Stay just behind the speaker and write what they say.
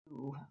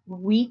to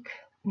week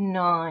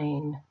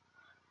 9.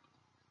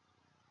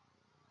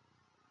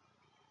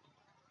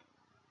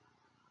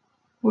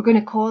 We're going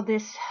to call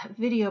this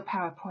video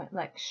PowerPoint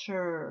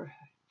lecture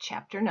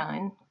chapter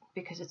 9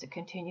 because it's a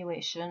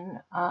continuation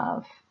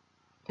of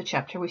the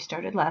chapter we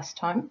started last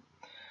time.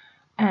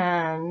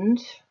 And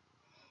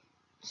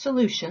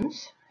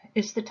solutions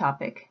is the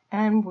topic,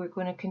 and we're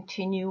going to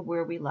continue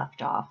where we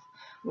left off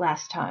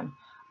last time.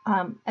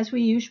 As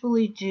we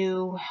usually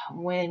do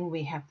when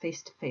we have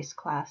face-to-face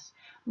class,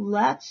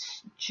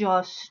 let's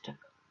just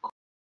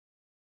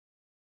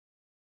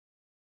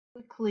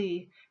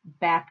quickly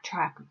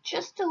backtrack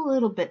just a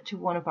little bit to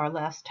one of our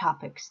last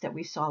topics that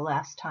we saw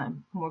last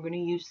time. And we're going to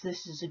use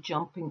this as a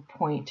jumping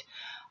point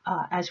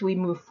as we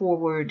move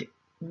forward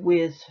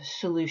with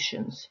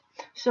solutions.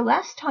 So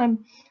last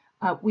time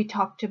we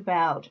talked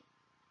about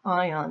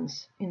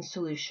ions in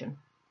solution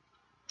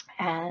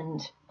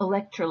and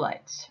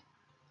electrolytes.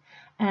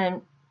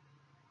 And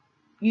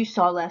you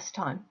saw last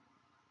time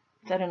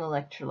that an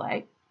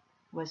electrolyte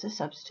was a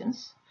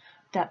substance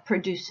that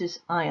produces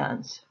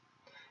ions.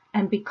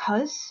 And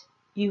because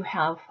you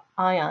have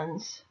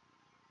ions,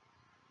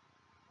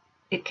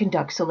 it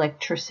conducts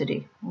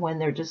electricity when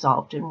they're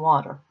dissolved in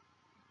water.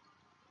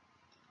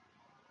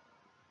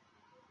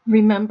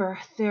 Remember,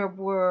 there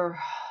were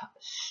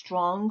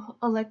strong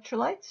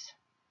electrolytes,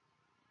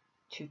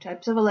 two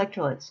types of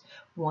electrolytes.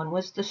 One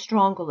was the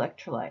strong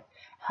electrolyte.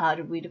 How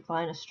did we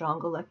define a strong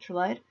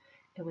electrolyte?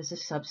 It was a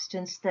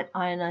substance that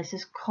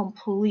ionizes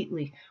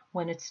completely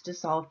when it's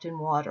dissolved in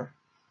water.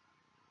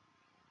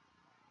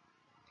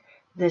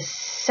 The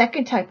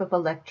second type of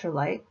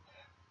electrolyte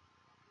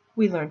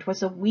we learned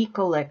was a weak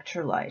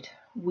electrolyte.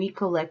 Weak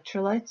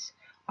electrolytes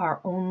are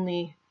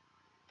only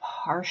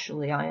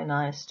partially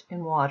ionized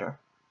in water.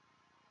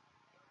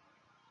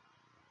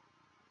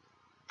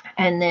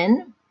 And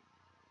then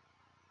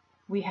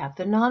we have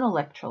the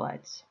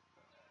non-electrolytes.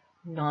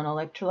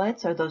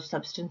 Non-electrolytes are those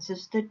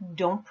substances that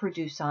don't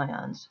produce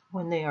ions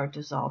when they are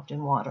dissolved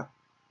in water.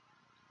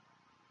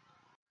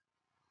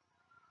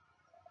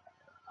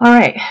 All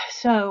right,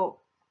 so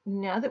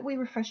now that we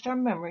refreshed our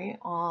memory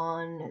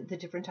on the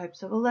different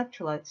types of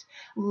electrolytes,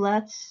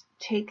 let's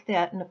take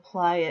that and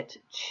apply it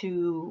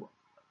to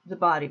the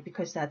body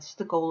because that's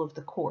the goal of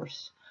the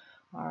course.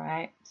 All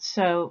right,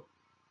 so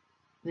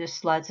this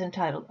slide's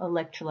entitled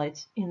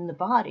Electrolytes in the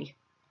Body.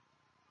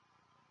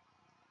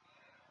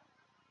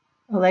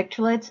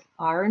 Electrolytes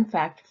are in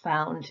fact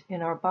found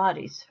in our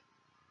bodies.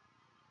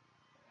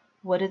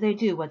 What do they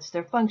do? What's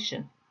their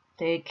function?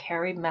 They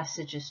carry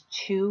messages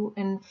to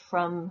and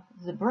from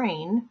the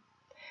brain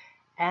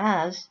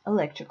as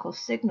electrical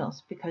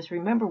signals, because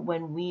remember,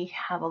 when we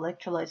have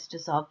electrolytes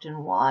dissolved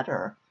in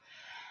water,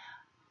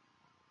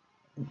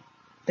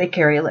 they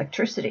carry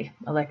electricity,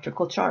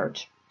 electrical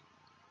charge.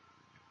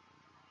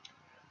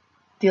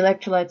 The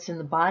electrolytes in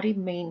the body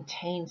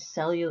maintain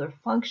cellular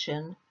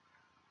function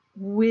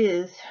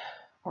with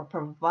or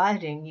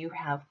providing you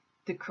have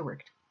the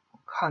correct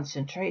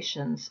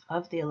concentrations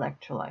of the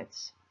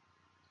electrolytes.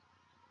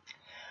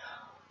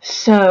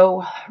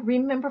 So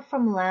remember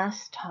from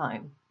last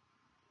time,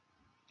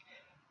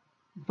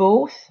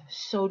 both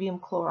sodium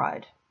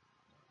chloride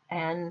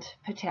and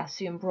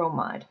potassium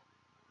bromide,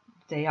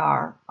 they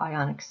are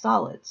ionic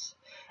solids.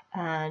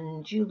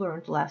 And you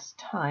learned last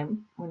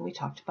time when we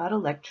talked about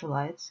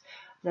electrolytes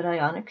that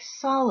ionic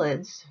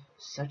solids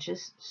such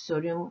as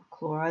sodium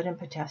chloride and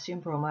potassium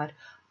bromide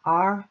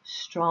are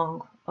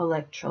strong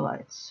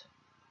electrolytes.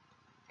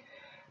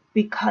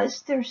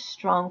 Because they're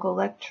strong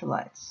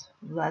electrolytes,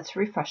 let's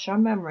refresh our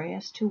memory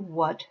as to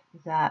what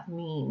that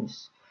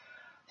means.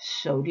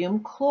 Sodium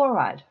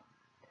chloride,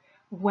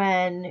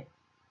 when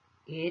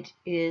it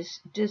is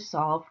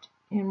dissolved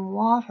in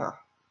water,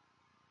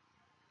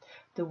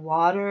 the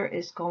water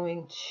is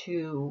going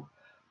to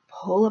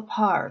pull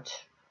apart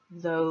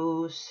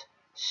those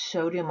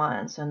sodium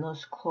ions and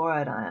those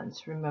chloride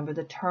ions. Remember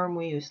the term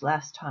we used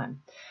last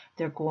time.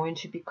 They're going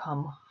to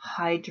become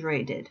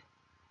hydrated.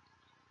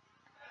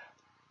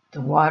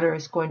 The water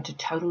is going to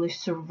totally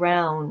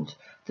surround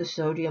the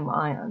sodium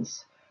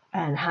ions.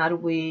 And how do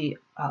we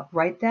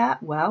write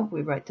that? Well,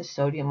 we write the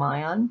sodium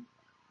ion,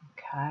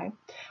 okay,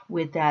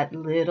 with that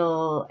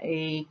little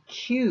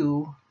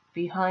AQ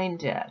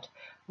behind it,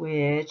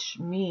 which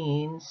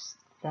means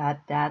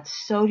that that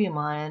sodium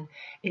ion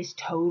is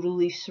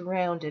totally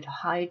surrounded,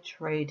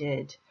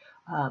 hydrated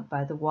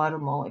by the water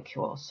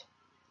molecules.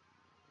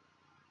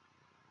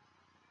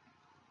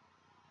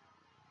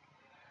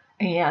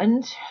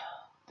 And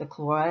the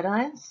chloride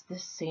ions, the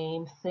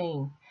same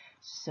thing.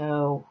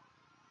 So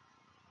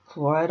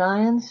chloride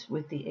ions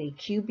with the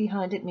AQ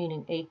behind it,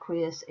 meaning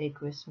aqueous.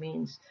 Aqueous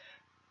means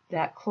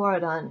that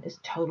chloride ion is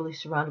totally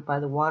surrounded by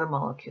the water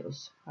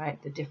molecules,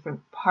 right? The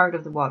different part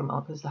of the water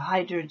molecules. The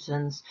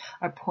hydrogens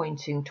are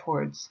pointing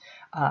towards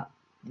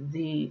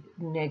the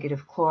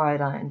negative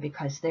chloride ion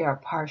because they are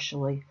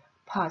partially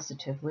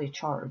positively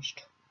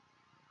charged.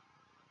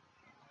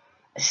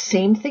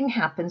 Same thing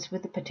happens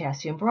with the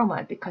potassium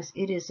bromide because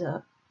it is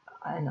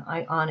an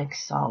ionic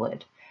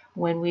solid.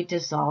 When we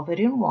dissolve it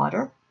in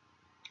water,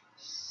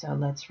 So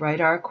let's write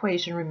our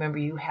equation. Remember,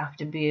 you have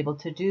to be able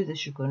to do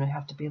this. You're going to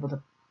have to be able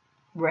to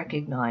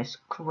recognize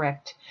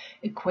correct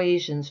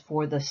equations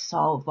for the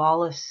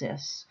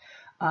solvolysis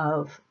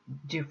of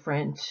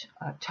different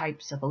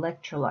types of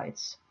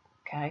electrolytes.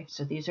 Okay,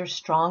 so these are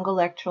strong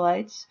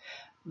electrolytes.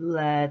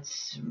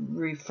 Let's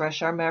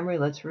refresh our memory.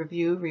 Let's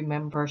review.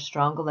 Remember,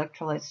 strong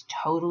electrolytes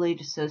totally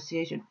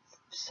dissociated.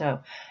 So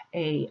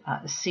a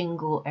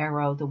single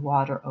arrow, the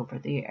water over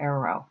the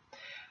arrow.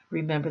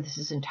 Remember, this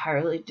is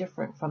entirely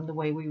different from the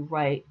way we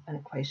write an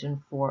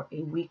equation for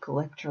a weak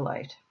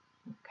electrolyte.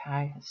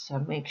 Okay, so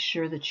make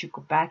sure that you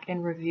go back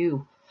and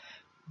review.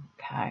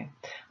 Okay,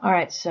 all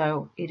right,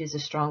 so it is a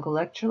strong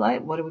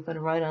electrolyte. What are we going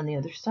to write on the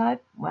other side?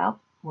 Well,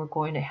 we're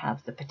going to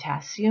have the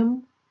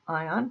potassium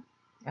ion,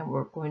 and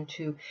we're going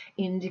to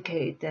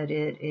indicate that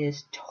it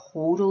is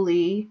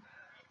totally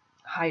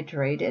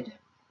hydrated.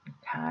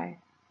 Okay,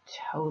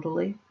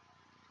 totally.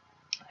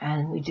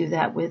 And we do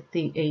that with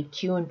the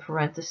AQ in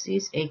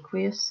parentheses,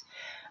 aqueous.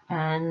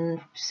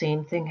 And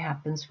same thing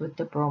happens with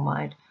the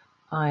bromide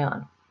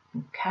ion.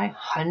 Okay,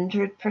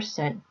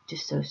 100%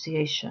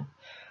 dissociation.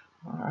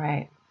 All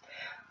right.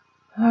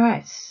 All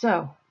right,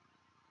 so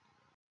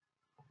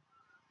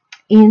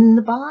in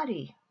the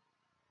body,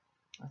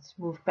 let's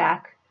move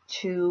back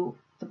to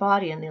the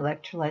body and the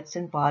electrolytes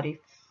and body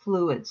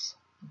fluids.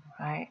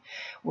 All right,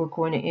 we're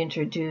going to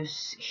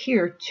introduce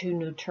here two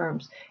new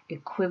terms,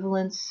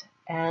 equivalence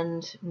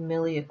and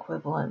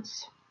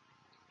milliequivalence.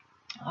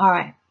 All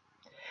right,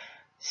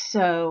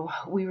 so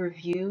we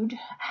reviewed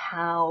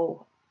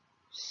how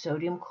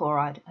sodium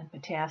chloride and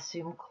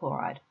potassium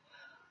chloride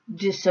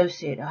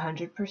dissociate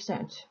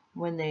 100%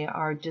 when they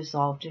are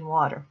dissolved in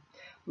water.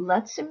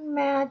 Let's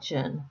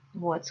imagine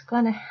what's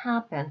going to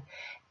happen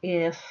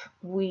if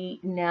we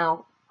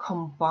now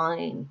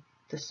combine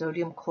the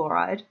sodium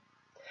chloride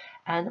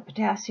and the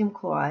potassium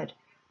chloride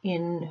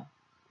in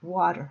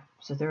water.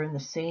 So they're in the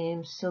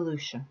same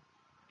solution.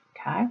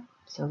 Okay,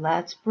 so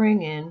let's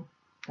bring in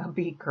a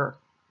beaker,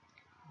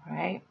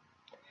 right?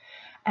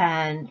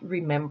 And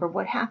remember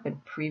what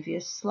happened,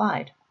 previous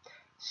slide.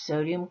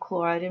 Sodium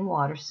chloride in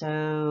water.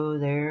 So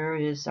there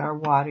is our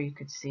water, you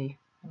could see.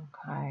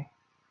 Okay.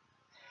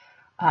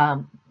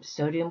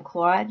 Sodium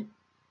chloride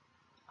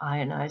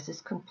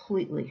ionizes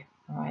completely,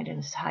 all right, and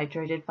is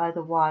hydrated by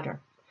the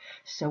water.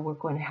 So we're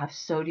going to have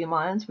sodium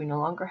ions. We no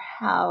longer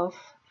have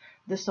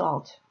the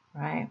salt,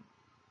 right?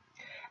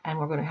 And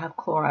we're going to have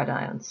chloride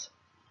ions,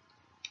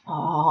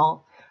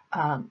 all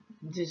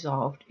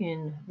dissolved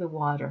in the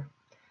water.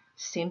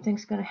 Same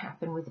thing's going to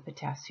happen with the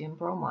potassium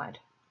bromide.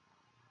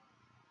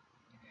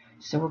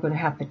 So we're going to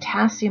have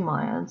potassium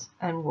ions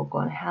and we're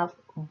going to have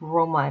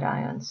bromide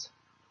ions.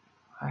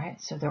 All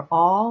right, so they're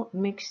all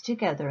mixed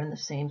together in the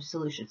same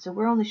solution. So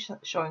we're only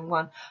showing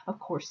one. Of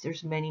course,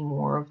 there's many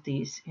more of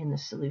these in the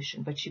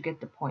solution, but you get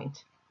the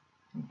point.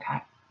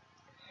 Okay.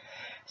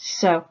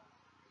 So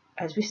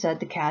as we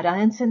said, the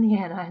cations and the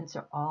anions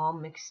are all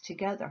mixed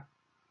together.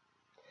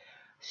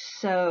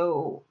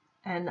 So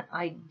an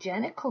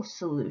identical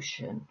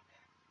solution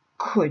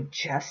could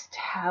just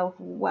have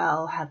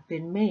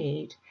been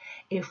made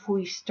if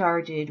we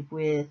started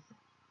with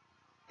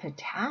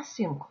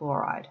potassium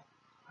chloride,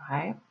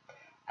 right,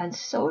 and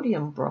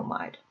sodium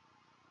bromide.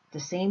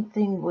 The same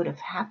thing would have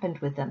happened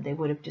with them. They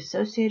would have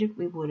dissociated.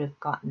 We would have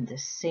gotten the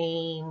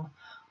same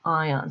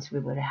ions. We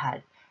would have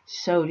had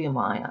sodium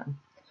ion,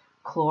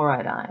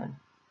 chloride ion,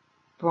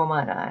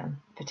 bromide ion,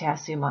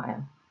 potassium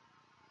ion.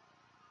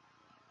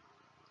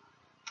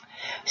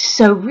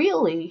 So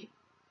really,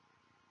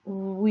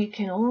 we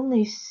can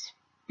only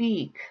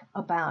speak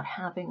about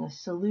having a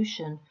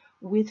solution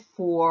with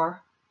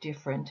 4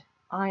 different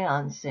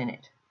ions in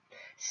it,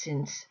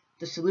 since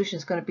the solution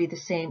is going to be the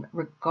same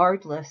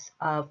regardless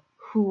of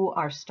who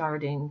our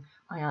starting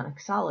ionic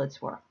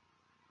solids were.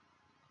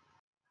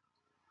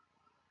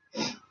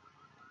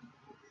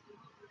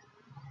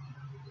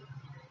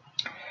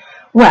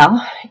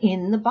 Well,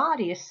 in the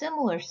body, a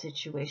similar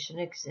situation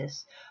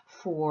exists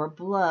for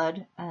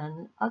blood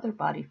and other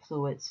body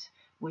fluids,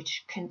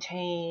 which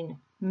contain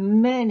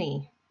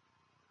many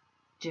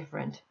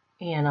different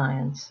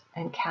anions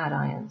and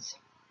cations.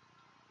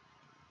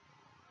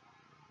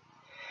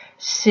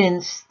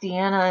 Since the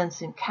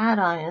anions and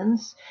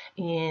cations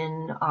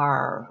in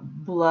our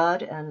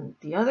blood and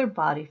the other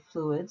body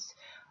fluids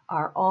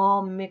are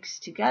all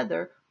mixed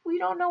together, we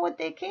don't know what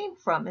they came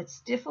from. It's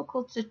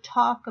difficult to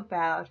talk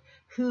about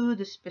who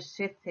the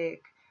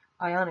specific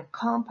ionic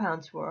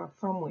compounds were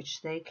from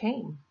which they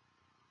came.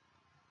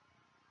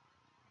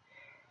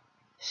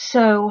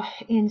 So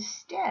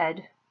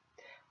instead,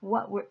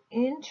 what we're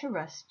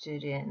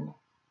interested in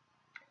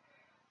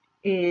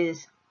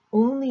is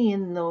only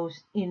in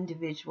those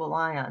individual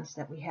ions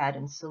that we had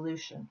in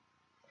solution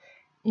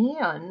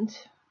and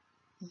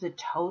the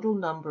total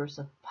numbers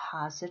of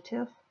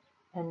positive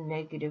and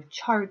negative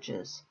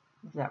charges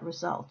that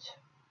result.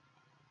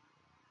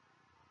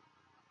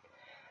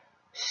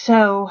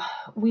 So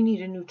we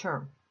need a new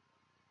term,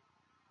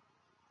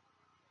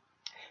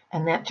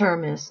 and that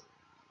term is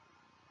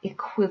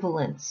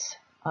equivalence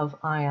of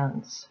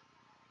ions.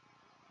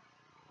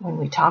 When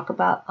we talk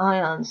about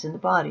ions in the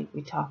body,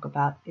 we talk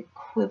about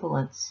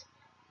equivalents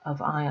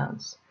of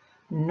ions,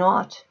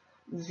 not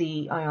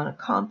the ionic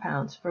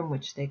compounds from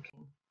which they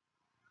came.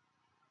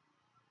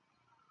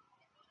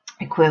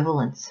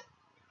 Equivalence.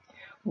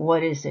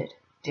 What is it?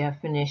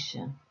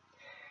 Definition.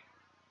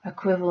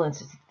 Equivalence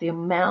is the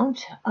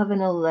amount of an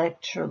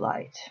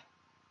electrolyte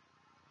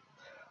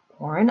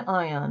or an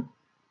ion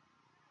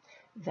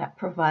that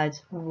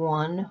provides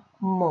 1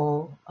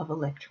 mole of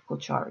electrical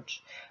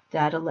charge.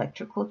 That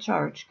electrical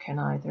charge can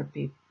either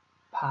be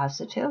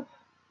positive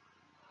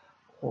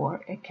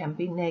or it can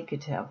be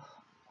negative,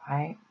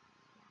 right?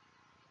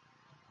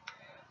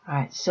 All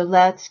right, so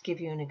let's give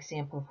you an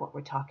example of what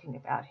we're talking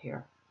about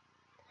here.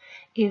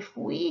 If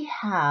we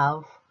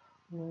have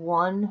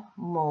 1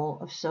 mole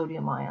of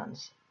sodium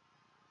ions,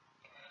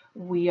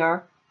 we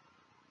are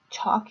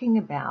talking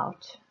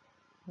about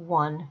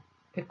 1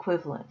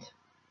 equivalent,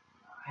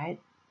 right?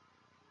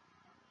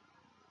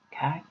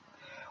 Okay,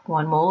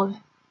 1 mole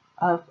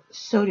of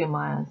sodium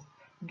ions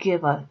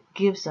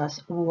gives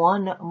us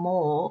 1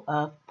 mole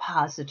of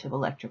positive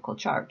electrical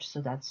charge,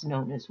 so that's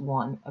known as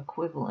 1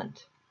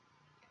 equivalent.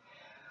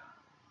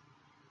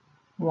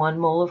 1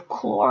 mole of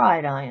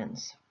chloride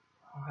ions,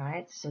 all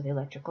right, so the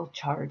electrical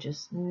charge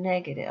is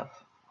negative,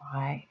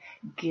 right,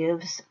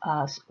 gives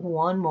us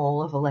 1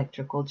 mole of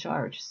electrical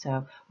charge,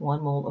 so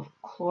 1 mole of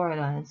chloride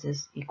ions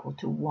is equal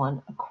to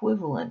 1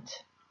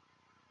 equivalent.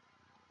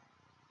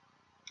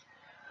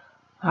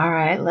 All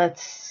right,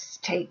 let's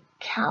take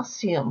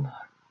calcium.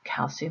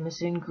 Calcium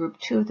is in group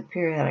 2 of the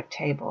periodic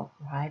table,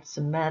 right? It's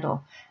a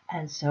metal,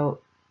 and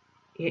so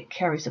it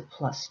carries a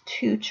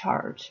 +2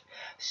 charge.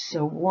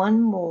 So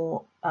 1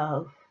 mole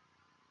of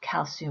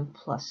calcium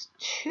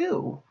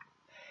 +2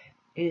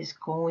 is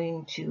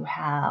going to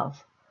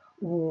have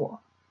 2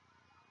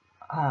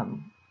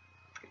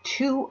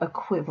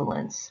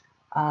 equivalents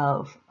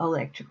of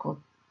electrical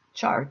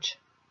charge,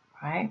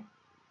 right?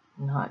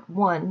 Not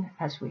 1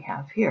 as we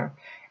have here.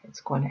 It's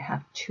going to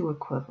have 2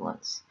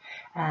 equivalents.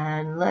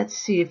 And let's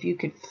see if you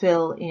could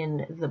fill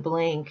in the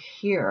blank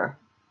here.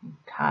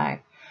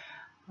 Okay.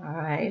 All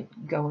right.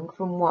 Going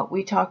from what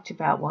we talked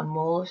about, 1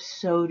 mole of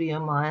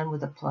sodium ion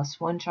with a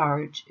 +1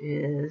 charge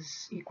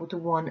is equal to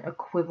 1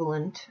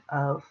 equivalent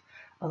of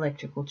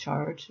electrical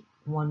charge.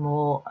 1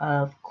 mole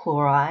of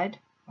chloride,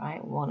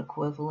 right? 1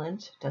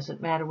 equivalent.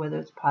 Doesn't matter whether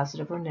it's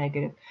positive or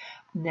negative.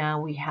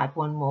 Now we had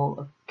 1 mole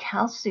of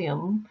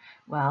calcium.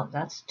 Well,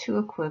 that's 2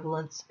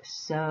 equivalents.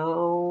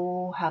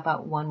 So how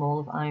about 1 mole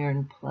of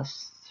iron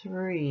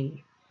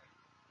 +3?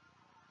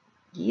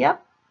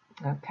 Yep.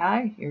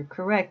 Okay, you're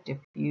correct. If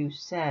you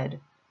said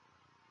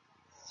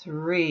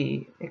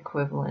 3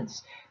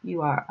 equivalents,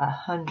 you are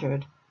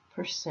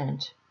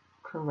 100%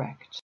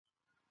 correct.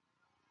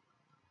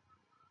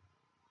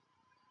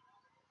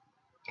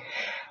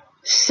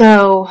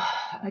 So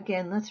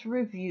again, let's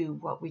review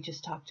what we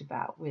just talked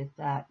about with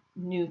that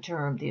new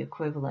term, the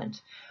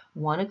equivalent.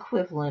 1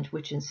 equivalent,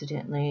 which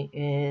incidentally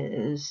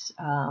is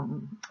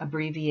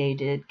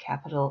abbreviated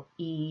capital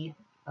E,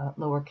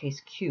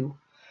 lowercase q,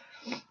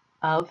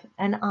 of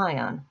an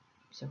ion.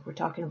 So if we're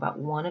talking about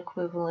 1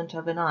 equivalent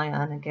of an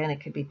ion, again,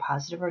 it could be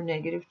positive or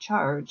negative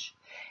charge,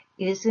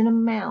 is an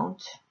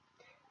amount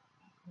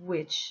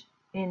which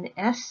in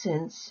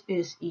essence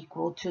is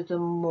equal to the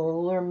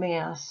molar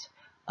mass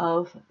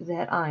of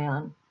that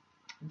ion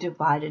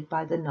divided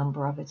by the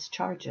number of its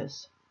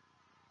charges.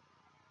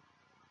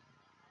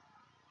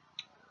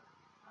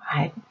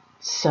 Right?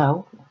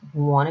 So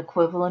 1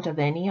 equivalent of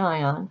any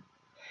ion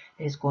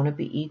is going to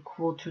be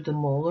equal to the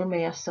molar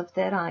mass of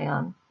that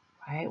ion,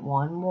 right?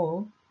 1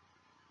 mole,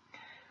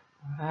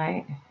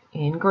 right,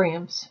 in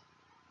grams,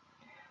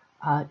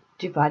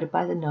 divided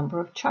by the number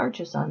of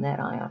charges on that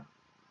ion.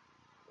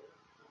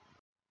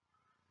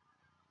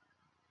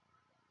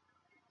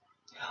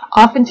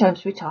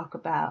 Oftentimes we talk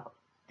about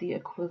the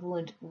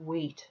equivalent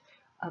weight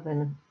of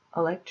an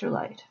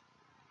electrolyte,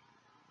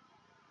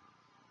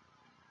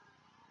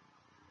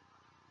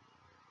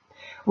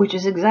 which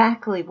is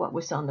exactly what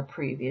was on the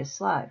previous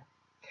slide.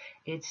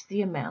 It's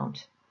the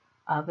amount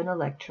of an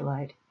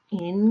electrolyte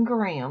in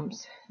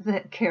grams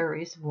that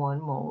carries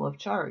 1 mole of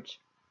charge,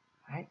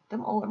 right? The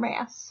molar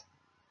mass.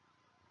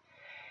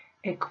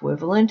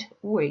 Equivalent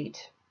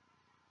weight,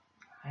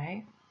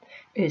 right,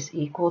 is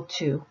equal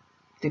to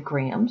the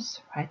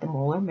grams, right, the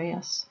molar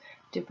mass,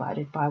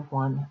 divided by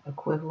 1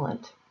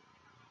 equivalent.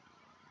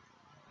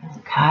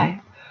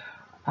 Okay.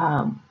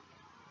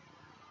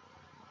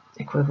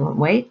 Equivalent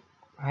weight,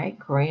 right,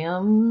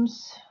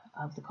 grams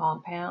of the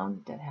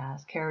compound that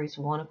carries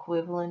 1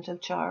 equivalent of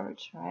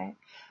charge, right?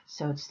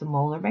 So it's the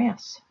molar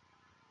mass,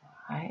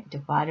 right,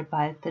 divided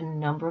by the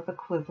number of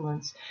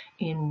equivalents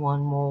in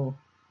 1 mole.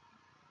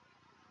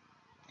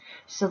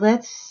 So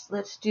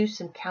let's do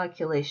some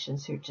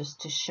calculations here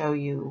just to show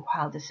you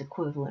how this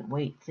equivalent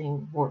weight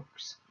thing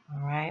works.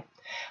 All right,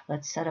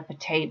 let's set up a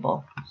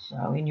table.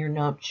 So in your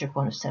notes, you're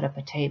going to set up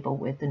a table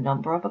with the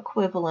number of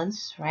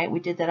equivalents, right? We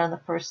did that on the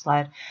first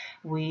slide.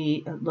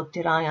 We looked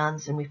at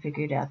ions and we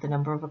figured out the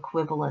number of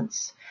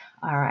equivalents.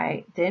 All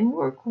right, then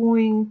we're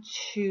going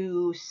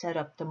to set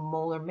up the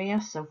molar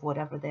mass of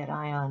whatever that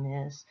ion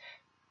is,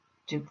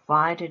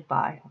 divided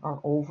by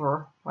or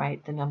over,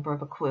 right, the number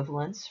of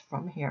equivalents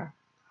from here,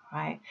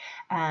 right?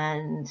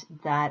 And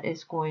that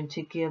is going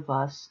to give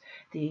us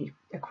the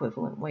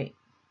equivalent weight.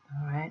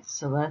 All right,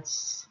 so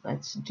let's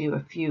do a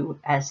few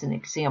as an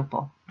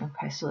example.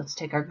 Okay, so let's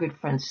take our good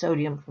friend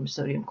sodium from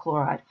sodium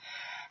chloride.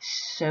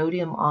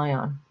 Sodium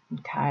ion,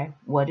 okay,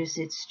 what is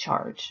its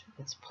charge?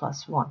 It's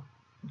 +1,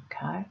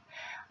 okay?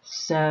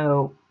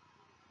 So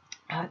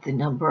the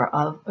number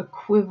of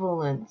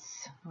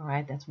equivalents, all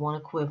right, that's one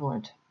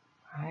equivalent,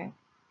 all right?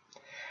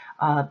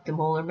 The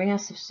molar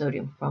mass of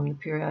sodium from the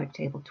periodic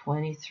table,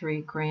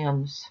 23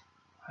 grams,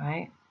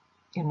 right,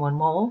 in 1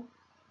 mole,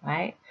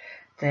 right?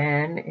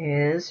 Then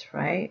is,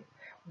 right,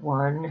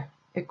 1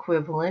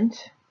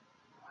 equivalent,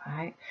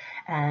 right?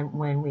 And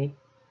when we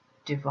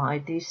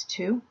divide these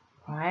two,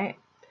 right,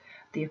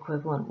 the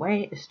equivalent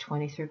weight is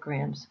 23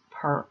 grams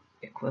per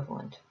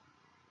equivalent.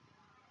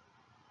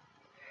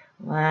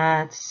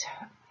 Let's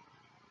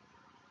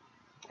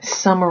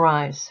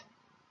summarize.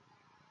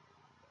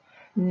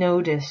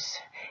 Notice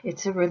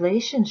it's a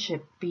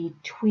relationship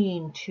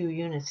between two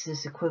units,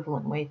 this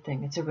equivalent weight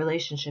thing. It's a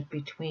relationship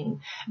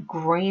between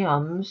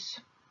grams,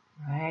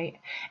 right,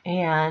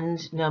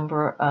 and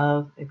number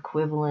of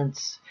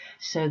equivalents.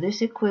 So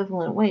this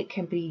equivalent weight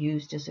can be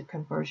used as a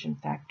conversion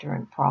factor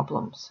in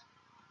problems.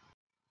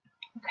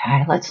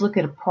 Okay, let's look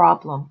at a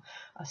problem,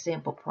 a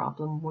sample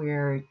problem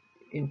where,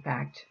 in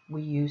fact,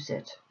 we use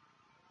it.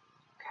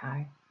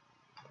 Okay,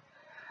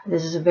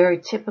 this is a very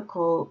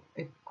typical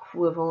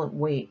equivalent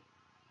weight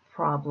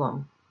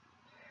problem.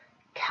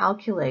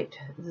 Calculate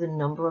the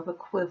number of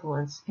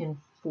equivalents in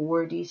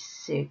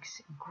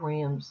 46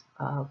 grams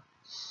of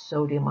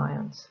sodium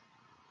ions.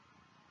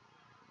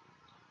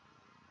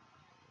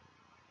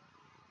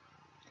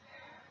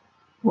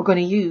 We're going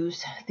to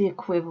use the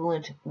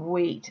equivalent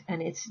weight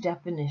and its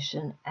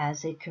definition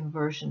as a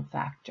conversion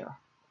factor.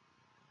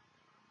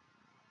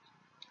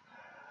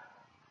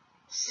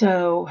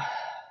 So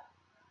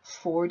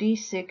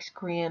 46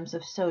 grams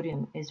of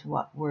sodium is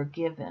what we're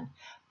given.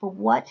 But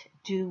what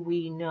do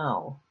we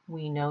know?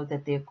 We know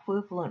that the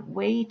equivalent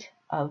weight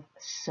of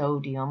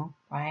sodium,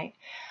 right,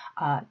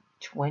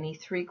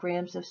 23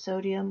 grams of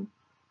sodium,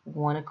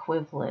 1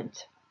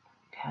 equivalent,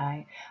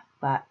 okay?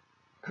 But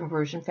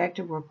conversion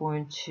factor, we're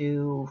going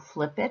to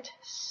flip it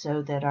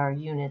so that our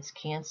units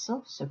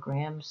cancel. So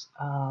grams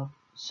of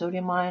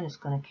sodium ion is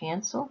going to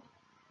cancel.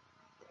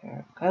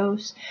 There it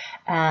goes.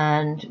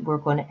 And we're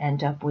going to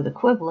end up with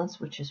equivalents,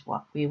 which is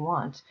what we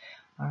want.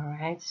 All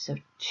right, so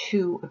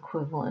 2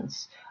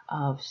 equivalents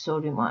of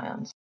sodium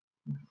ions.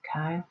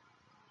 Okay.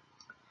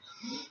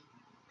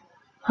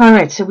 All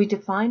right, so we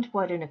defined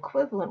what an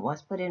equivalent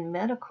was, but in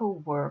medical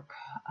work,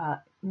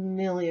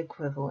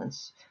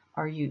 milliequivalents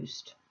are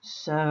used.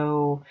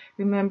 So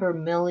remember,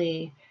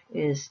 milli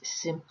is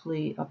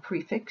simply a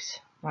prefix,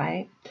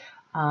 right,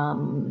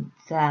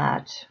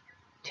 that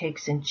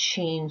takes and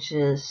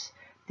changes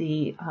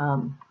the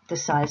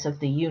size of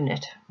the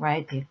unit,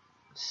 right?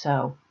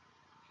 So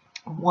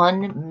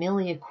 1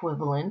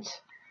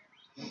 milliequivalent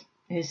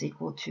is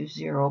equal to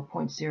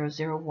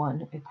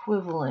 0.001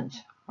 equivalent,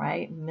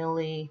 right?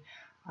 Milli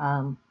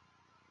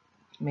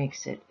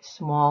makes it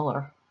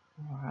smaller,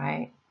 all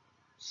right?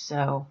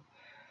 So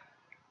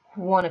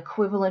 1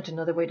 equivalent,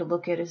 another way to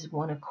look at it is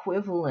 1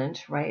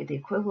 equivalent, right? The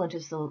equivalent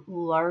is the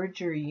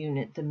larger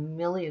unit. The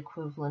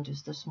milliequivalent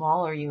is the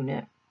smaller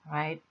unit,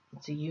 right?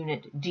 It's a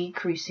unit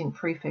decreasing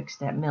prefix,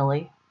 that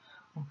milli.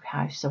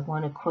 Okay, so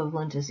 1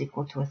 equivalent is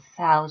equal to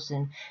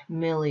 1,000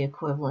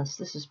 milliequivalents.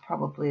 This is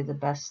probably the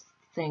best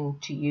thing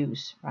to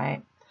use,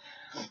 right?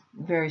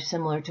 Very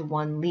similar to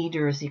 1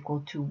 liter is equal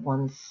to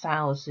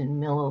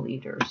 1,000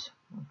 milliliters.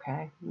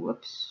 Okay,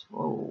 whoops,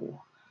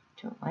 whoa,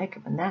 don't like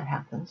it when that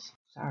happens.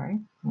 Sorry.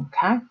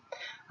 Okay. All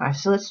right,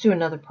 so let's do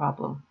another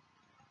problem.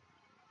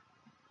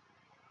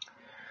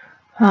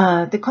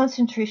 The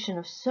concentration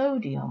of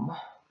sodium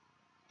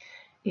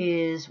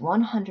is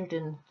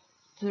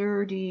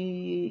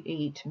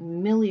 138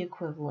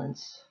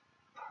 milliequivalents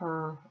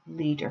per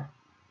liter.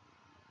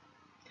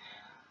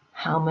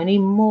 How many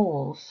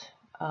moles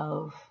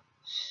of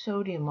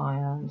sodium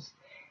ions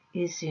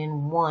is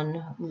in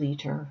 1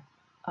 liter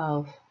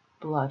of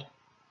blood?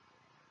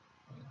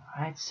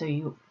 All right, so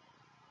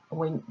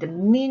the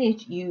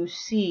minute you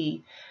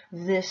see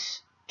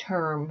this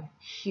term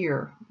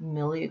here,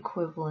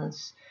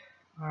 milliequivalents,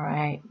 all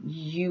right,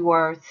 you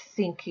are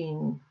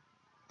thinking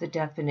the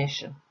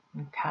definition,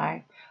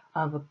 okay,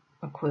 of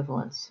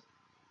equivalence.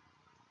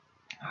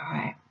 All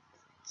right,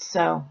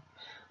 so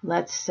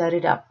let's set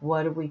it up.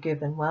 What are we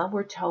given? Well,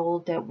 we're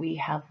told that we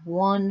have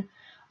 1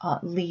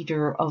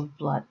 liter of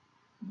blood,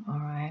 all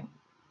right,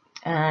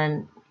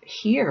 and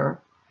here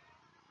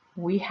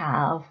we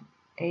have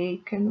a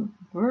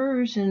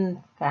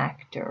conversion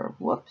factor.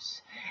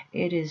 Whoops.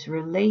 It is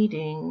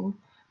relating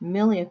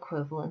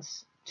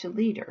milliequivalents to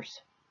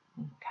liters.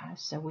 Okay,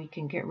 so we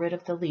can get rid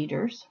of the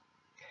liters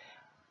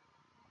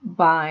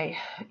by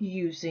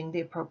using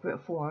the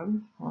appropriate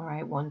form. All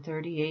right,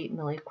 138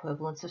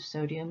 milliequivalents of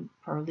sodium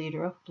per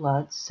liter of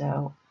blood.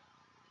 So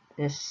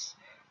this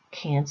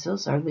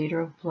cancels, our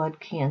liter of blood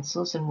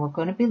cancels, and we're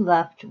going to be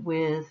left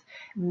with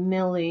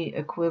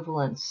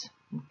milliequivalents.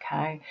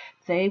 Okay,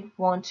 they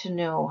want to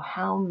know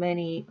how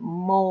many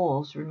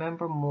moles.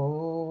 Remember,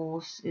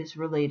 moles is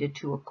related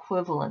to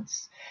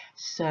equivalents.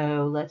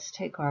 So let's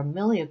take our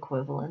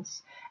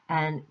milliequivalents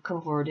and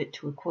convert it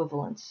to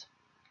equivalents.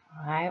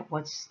 All right,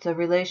 what's the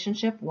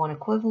relationship? 1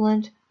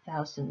 equivalent,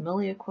 1,000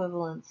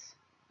 milliequivalents.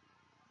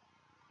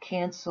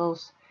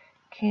 Cancels,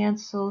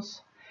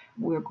 cancels.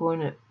 We're going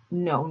to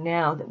know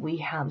now that we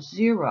have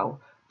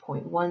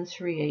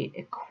 0.138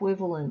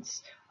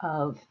 equivalents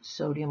of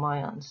sodium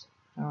ions.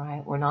 All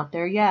right, we're not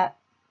there yet.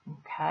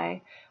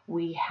 Okay,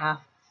 we have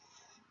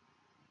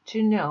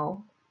to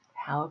know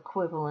how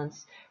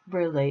equivalence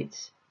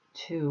relates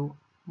to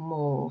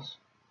moles.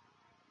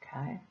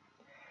 Okay,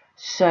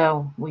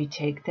 so we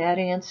take that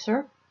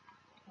answer.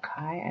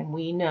 Okay, and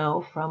we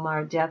know from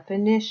our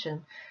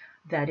definition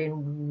that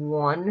in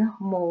 1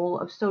 mole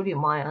of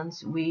sodium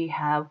ions, we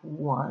have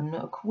 1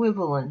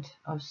 equivalent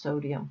of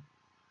sodium.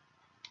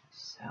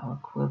 So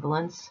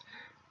equivalence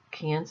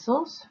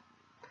cancels,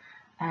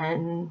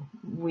 and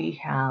we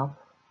have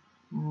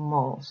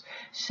moles.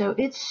 So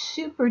it's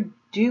super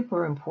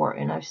duper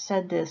important. I've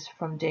said this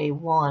from day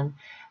one,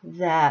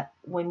 that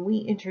when we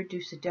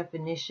introduce a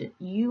definition,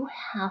 you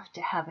have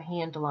to have a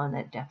handle on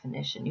that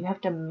definition. You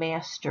have to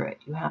master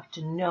it. You have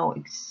to know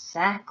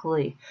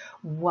exactly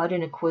what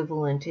an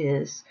equivalent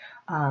is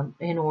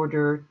in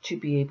order to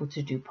be able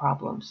to do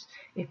problems.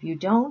 If you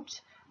don't,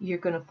 you're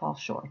going to fall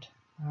short.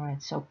 All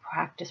right, so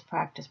practice,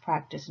 practice,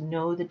 practice.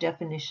 Know the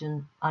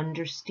definition,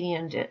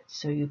 understand it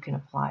so you can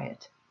apply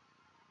it.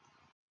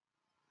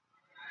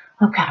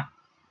 Okay,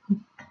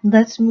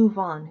 let's move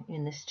on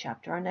in this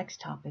chapter. Our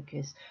next topic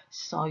is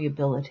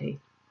solubility.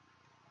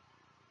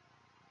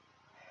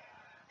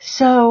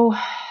 So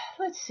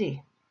let's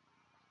see.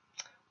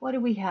 What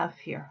do we have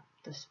here?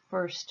 This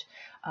first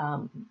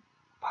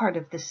part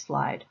of this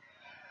slide.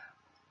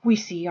 We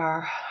see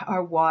our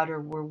water.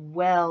 We're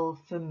well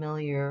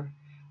familiar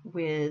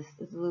with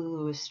the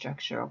Lewis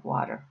structure of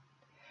water.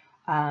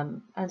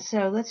 And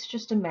so let's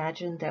just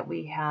imagine that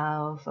we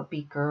have a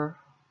beaker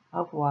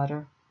of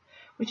water,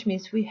 which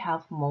means we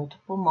have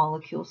multiple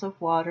molecules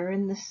of water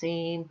in the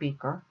same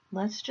beaker.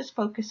 Let's just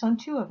focus on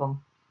 2 of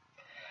them.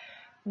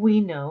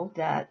 We know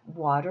that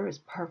water is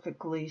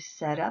perfectly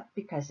set up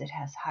because it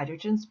has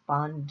hydrogens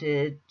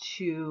bonded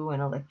to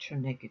an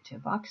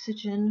electronegative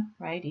oxygen,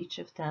 right? Each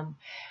of them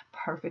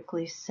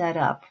perfectly set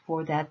up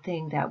for that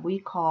thing that we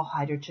call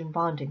hydrogen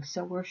bonding.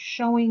 So we're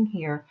showing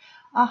here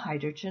a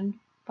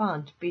hydrogen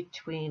bond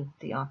between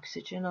the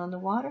oxygen on the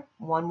water,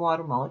 1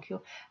 water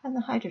molecule, and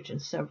the hydrogen.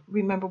 So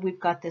remember, we've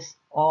got this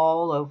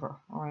all over.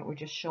 All right, we're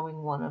just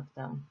showing 1 of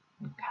them.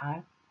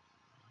 Okay.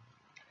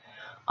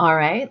 All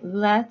right,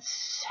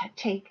 let's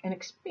take and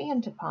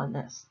expand upon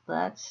this.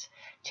 Let's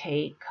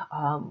take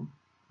and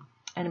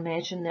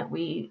imagine that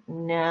we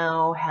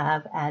now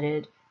have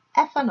added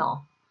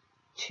ethanol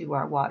to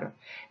our water.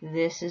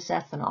 This is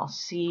ethanol,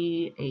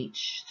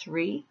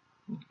 CH3.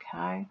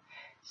 Okay,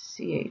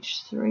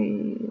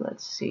 CH3.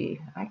 Let's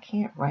see. I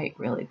can't write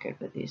really good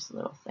with these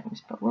little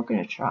things, but we're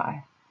going to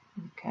try.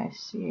 Okay,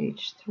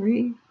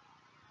 CH3.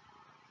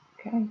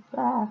 Okay,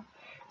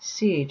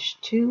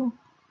 CH2.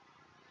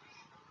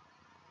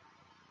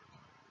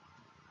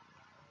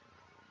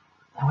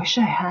 I wish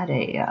I had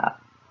a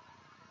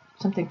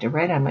something to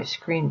write on my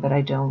screen, but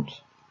I don't.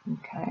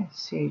 Okay,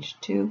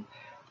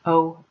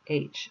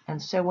 CH2OH. And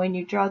so when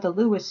you draw the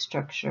Lewis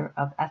structure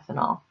of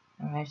ethanol,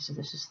 all right, so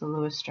this is the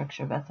Lewis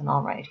structure of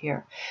ethanol right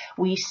here,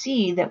 we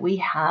see that we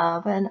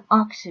have an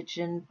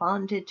oxygen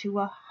bonded to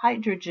a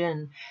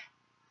hydrogen,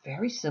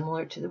 very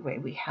similar to the way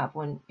we have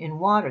one in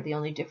water. The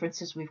only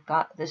difference is we've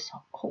got this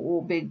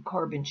whole big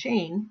carbon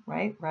chain,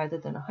 right, rather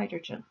than a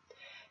hydrogen.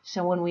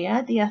 So when we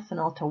add the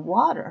ethanol to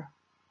water,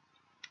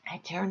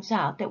 it turns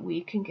out that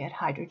we can get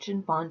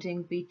hydrogen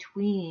bonding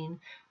between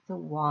the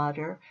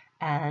water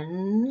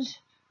and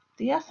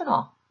the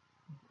ethanol.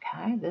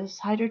 Okay, this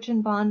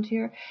hydrogen bond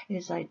here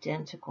is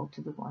identical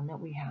to the one that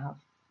we have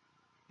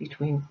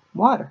between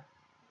water.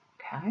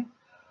 Okay,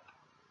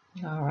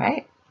 all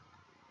right.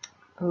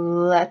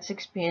 Let's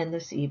expand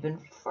this even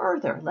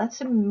further.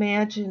 Let's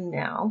imagine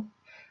now,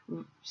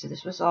 so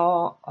this was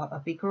all a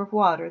beaker of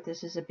water.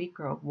 This is a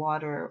beaker of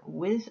water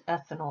with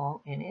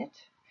ethanol in it.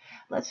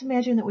 Let's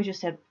imagine that we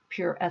just had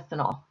pure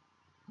ethanol,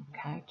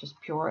 okay,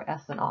 just pure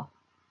ethanol.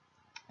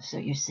 So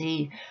you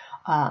see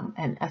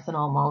an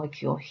ethanol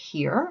molecule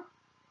here,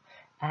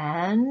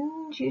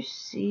 and you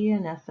see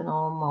an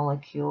ethanol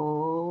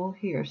molecule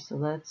here. So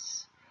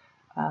let's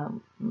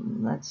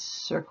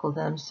circle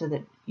them so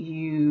that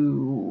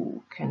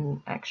you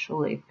can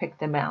actually pick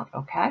them out,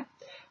 okay?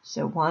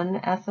 So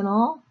 1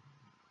 ethanol,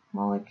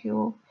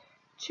 molecule,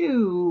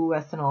 2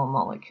 ethanol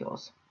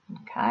molecules.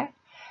 Okay,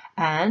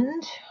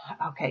 and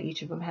okay,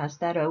 each of them has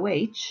that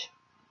OH.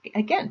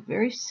 Again,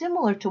 very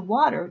similar to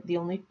water. The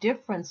only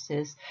difference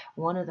is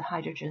one of the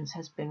hydrogens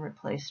has been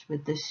replaced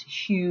with this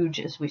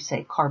huge, as we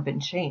say, carbon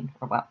chain,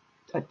 or well,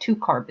 a 2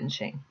 carbon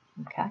chain.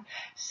 Okay,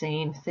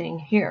 same thing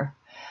here.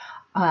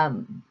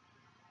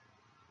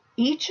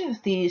 Each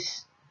of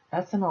these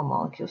ethanol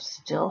molecules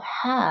still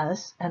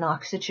has an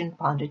oxygen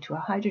bonded to a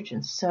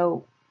hydrogen,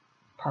 so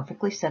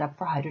perfectly set up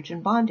for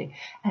hydrogen bonding.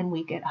 And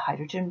we get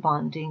hydrogen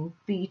bonding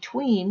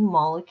between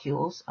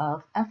molecules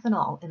of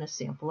ethanol in a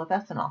sample of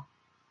ethanol.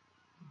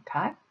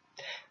 Okay,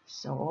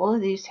 so all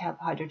of these have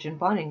hydrogen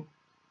bonding.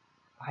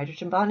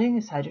 Hydrogen bonding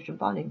is hydrogen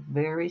bonding,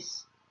 very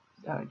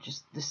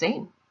just the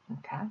same.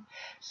 Okay,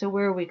 so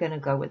where are we going to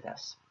go with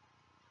this?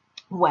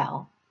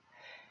 Well,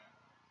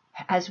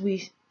 as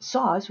we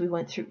saw, as we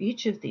went through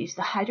each of these,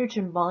 the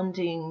hydrogen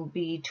bonding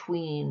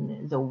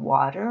between the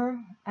water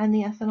and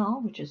the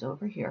ethanol, which is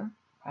over here,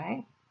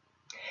 right?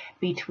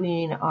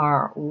 Between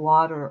our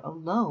water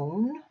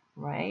alone,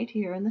 right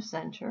here in the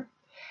center,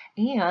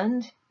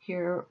 and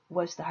here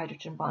was the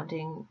hydrogen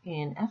bonding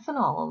in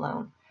ethanol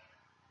alone,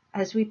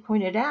 as we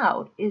pointed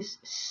out, is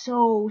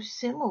so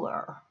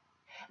similar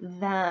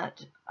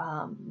that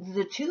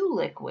the two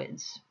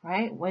liquids,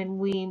 right, when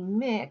we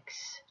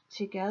mix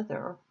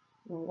together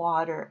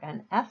water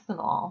and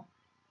ethanol,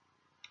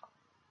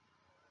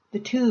 the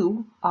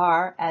two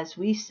are, as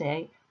we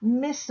say,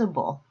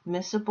 miscible.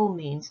 Miscible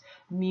means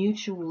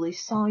mutually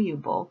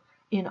soluble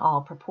in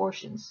all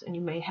proportions, and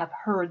you may have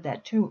heard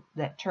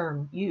that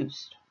term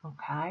used.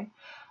 Okay,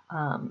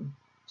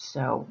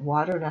 so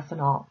water and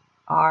ethanol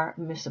are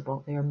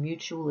miscible. They are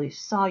mutually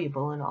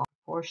soluble in all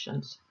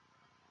proportions.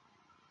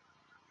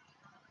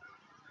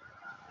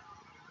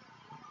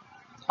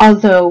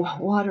 Although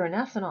water and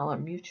ethanol are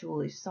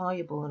mutually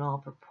soluble in all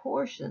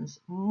proportions,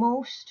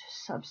 most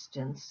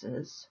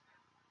substances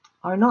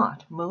are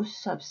not.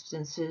 Most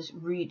substances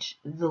reach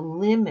the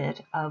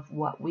limit of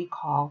what we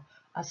call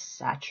a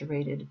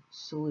saturated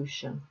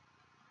solution.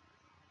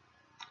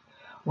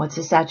 What's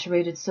a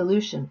saturated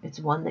solution? It's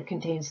one that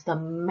contains the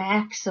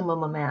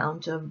maximum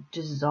amount of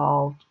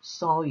dissolved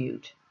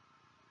solute.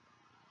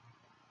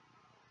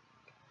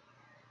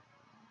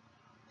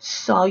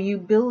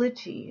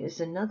 Solubility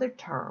is another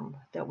term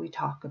that we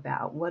talk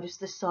about. What is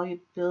the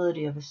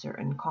solubility of a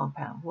certain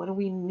compound? What do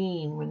we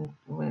mean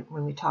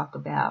when we talk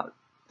about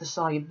the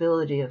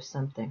solubility of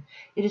something?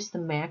 It is the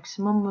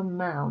maximum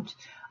amount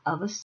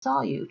of a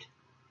solute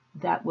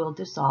that will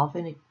dissolve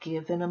in a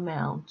given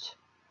amount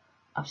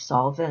of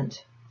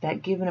solvent.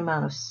 That given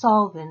amount of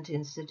solvent,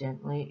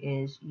 incidentally,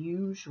 is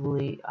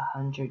usually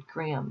 100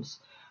 grams.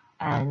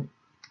 And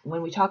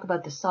when we talk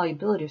about the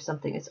solubility of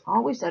something, it's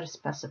always at a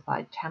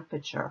specified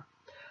temperature.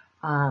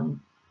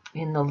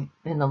 In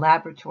the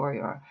laboratory,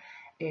 or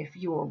if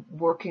you're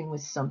working with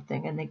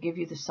something and they give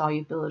you the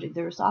solubility,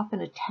 there's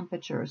often a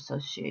temperature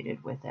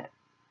associated with it.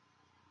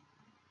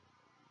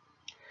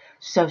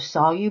 So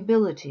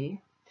solubility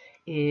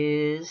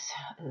is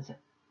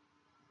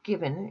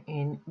given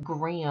in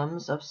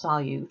grams of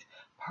solute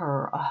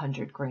per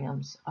 100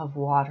 grams of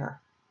water.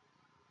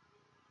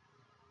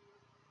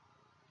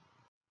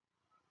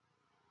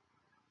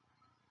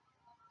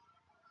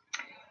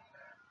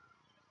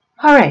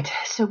 All right,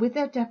 so with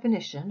that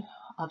definition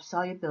of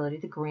solubility,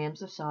 the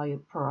grams of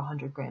solute per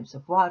 100 grams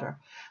of water,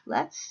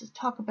 let's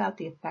talk about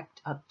the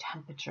effect of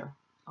temperature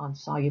on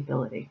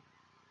solubility.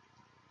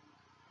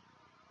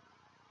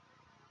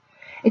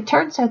 It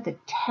turns out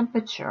that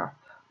temperature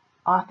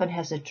often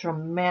has a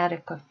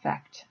dramatic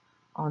effect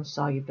on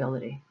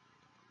solubility.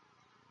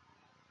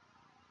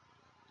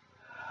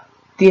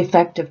 The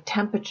effect of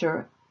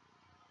temperature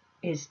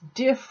is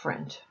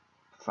different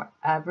for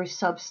every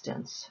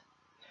substance.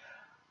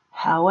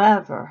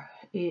 However,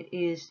 it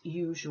is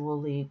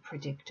usually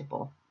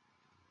predictable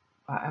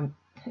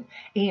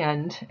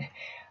and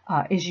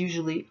is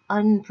usually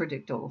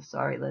unpredictable.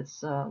 Sorry,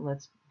 let's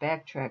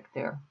backtrack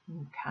there.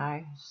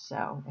 Okay,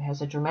 so it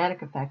has a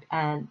dramatic effect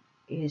and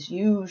is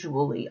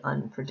usually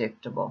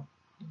unpredictable.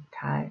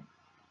 Okay,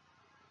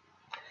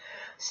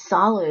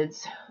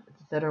 solids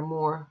that are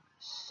more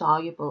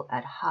soluble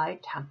at high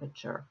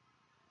temperature,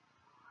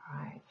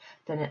 right,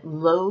 than at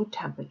low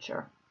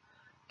temperature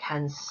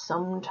can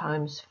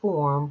sometimes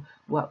form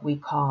what we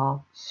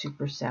call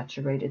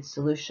supersaturated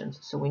solutions.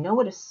 So we know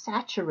what a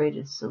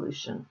saturated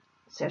solution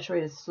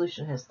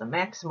has the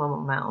maximum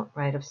amount,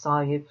 right, of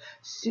solute.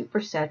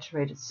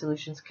 Supersaturated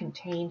solutions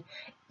contain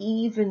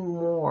even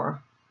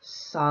more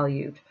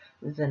solute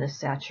than a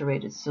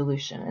saturated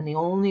solution. And the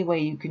only way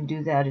you can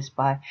do that is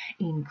by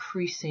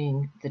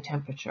increasing the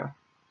temperature.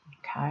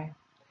 Okay?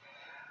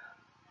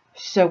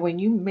 So when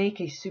you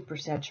make a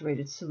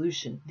supersaturated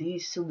solution,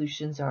 these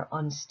solutions are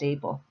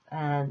unstable,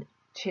 and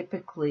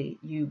typically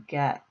you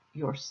get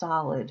your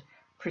solid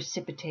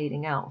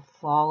precipitating out,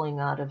 falling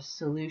out of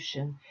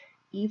solution,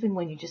 even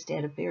when you just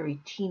add a very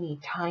teeny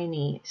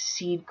tiny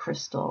seed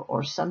crystal,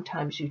 or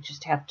sometimes you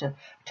just have to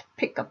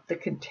pick up the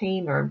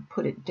container and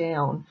put it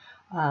down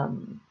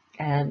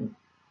and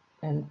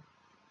and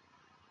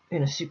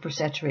in a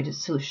supersaturated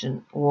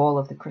solution, all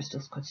of the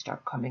crystals could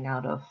start coming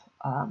out of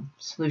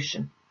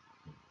solution.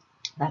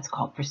 That's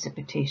called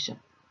precipitation.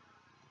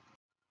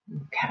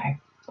 Okay.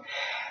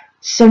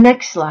 So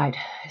next slide,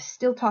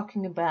 still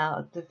talking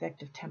about the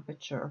effect of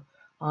temperature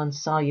on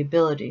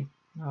solubility.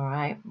 All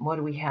right, what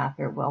do we have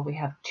here? Well, we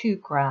have two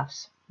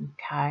graphs,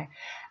 okay?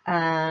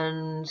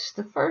 And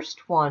the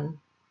first one,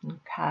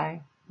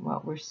 okay,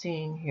 what we're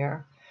seeing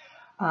here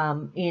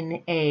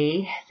in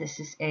A, this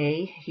is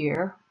A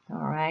here,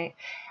 all right,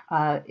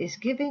 is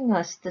giving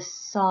us the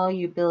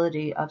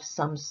solubility of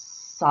some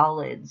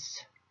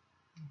solids,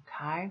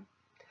 okay?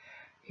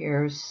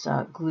 Here's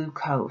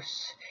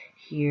glucose.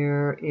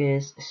 Here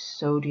is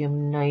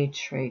sodium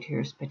nitrate.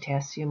 Here's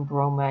potassium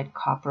bromide,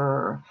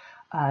 copper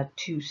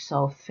 2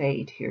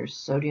 sulfate. Here's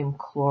sodium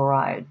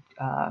chloride,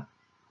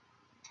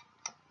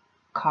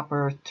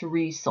 copper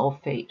 3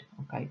 sulfate.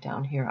 Okay,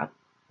 down here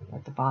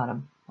at the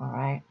bottom. All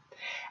right.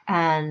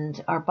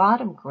 And our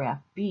bottom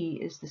graph, B,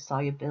 is the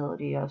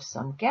solubility of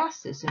some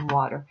gases in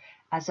water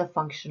as a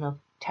function of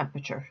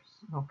temperature.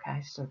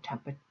 Okay, so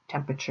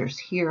temperatures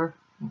here.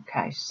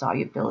 Okay,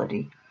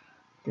 solubility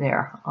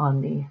there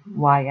on the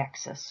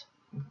y-axis.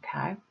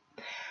 Okay,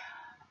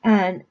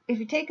 and if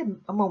you take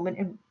a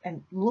moment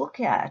and look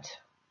at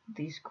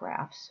these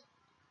graphs,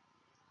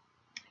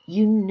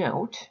 you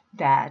note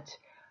that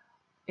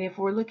if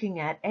we're looking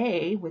at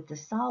A with the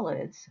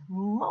solids,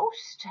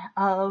 most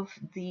of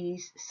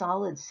these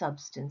solid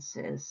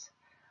substances,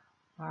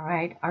 all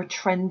right, are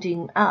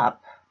trending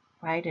up,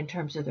 right, in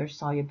terms of their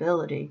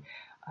solubility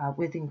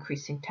with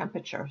increasing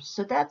temperature.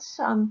 So that's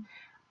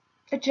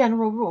a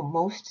general rule.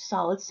 Most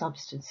solid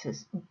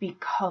substances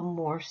become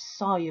more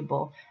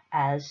soluble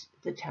as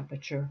the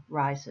temperature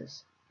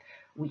rises.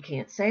 We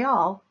can't say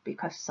all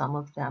because some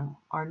of them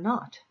are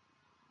not,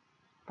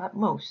 but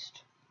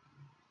most.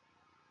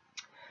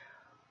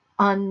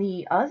 On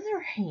the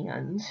other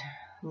hand,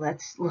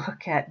 let's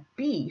look at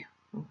B,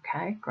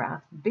 okay,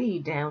 graph B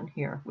down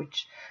here,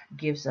 which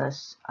gives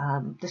us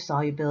the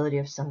solubility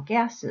of some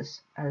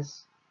gases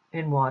as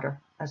in water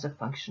as a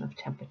function of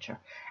temperature.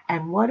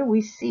 And what do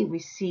we see? We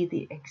see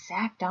the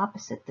exact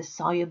opposite. The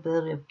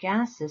solubility of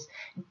gases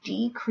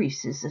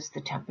decreases as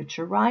the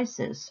temperature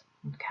rises.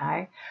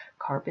 Okay,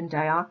 carbon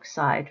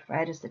dioxide,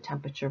 right, as the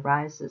temperature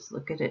rises,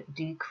 look at it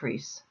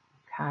decrease.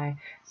 Okay,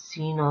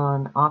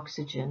 xenon,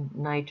 oxygen,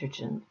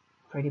 nitrogen,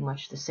 pretty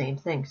much the same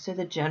thing. So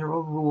the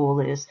general rule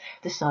is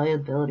the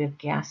solubility of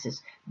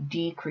gases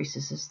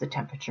decreases as the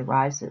temperature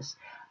rises.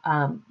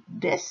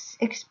 This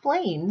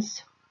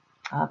explains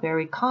a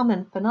very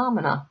common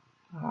phenomena.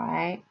 All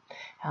right,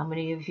 how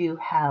many of you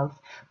have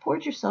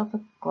poured yourself a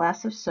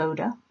glass of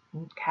soda?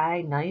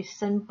 Okay,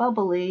 nice and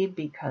bubbly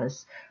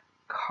because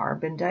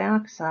carbon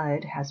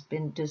dioxide has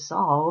been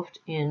dissolved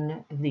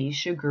in the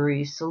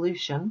sugary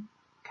solution.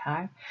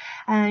 Okay,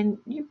 and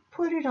you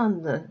put it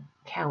on the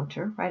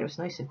counter, right? It was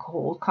nice and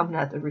cold coming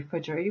out of the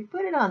refrigerator. You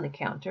put it on the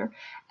counter,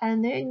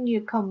 and then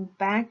you come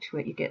back to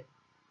it.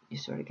 You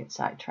sort of get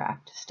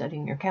sidetracked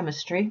studying your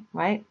chemistry,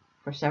 right?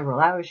 For several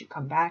hours, you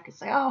come back and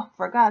say, "Oh,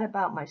 forgot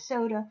about my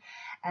soda."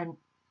 And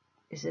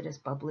is it as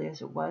bubbly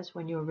as it was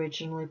when you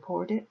originally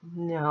poured it?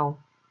 No.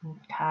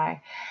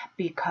 Okay,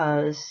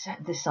 because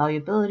the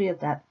solubility of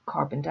that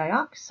carbon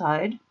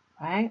dioxide,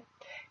 right,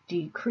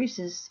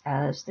 decreases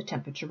as the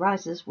temperature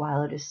rises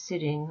while it is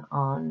sitting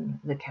on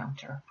the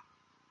counter.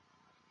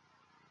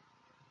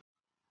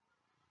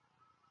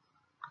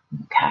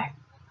 Okay.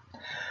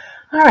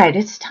 All right,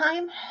 it's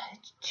time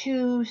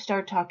to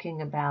start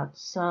talking about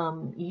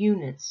some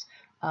units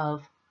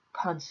of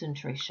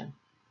concentration.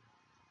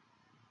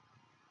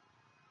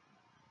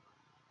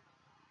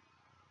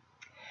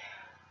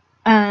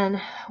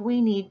 And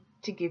we need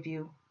to give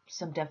you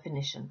some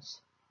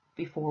definitions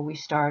before we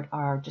start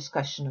our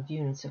discussion of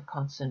units of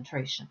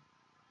concentration.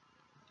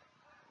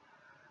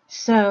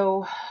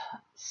 So,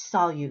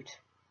 solute.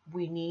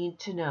 We need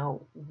to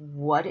know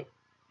what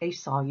a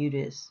solute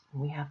is.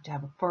 We have to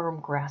have a firm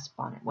grasp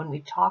on it. When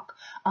we talk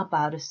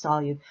about a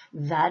solute,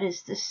 that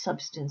is the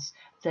substance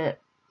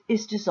that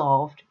is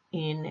dissolved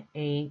in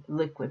a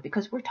liquid,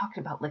 because we're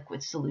talking about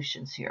liquid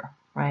solutions here,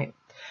 right?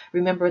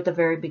 Remember at the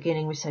very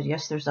beginning we said,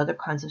 yes, there's other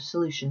kinds of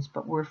solutions,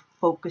 but we're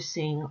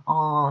focusing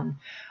on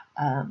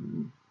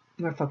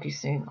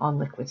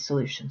liquid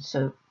solutions.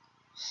 So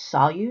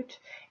solute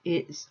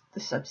is the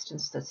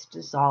substance that's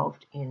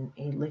dissolved in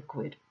a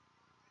liquid.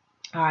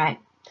 All right,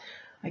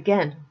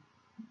 again,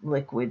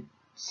 liquid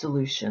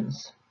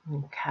solutions,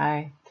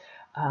 okay?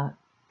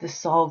 The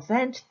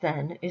solvent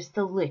then is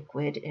the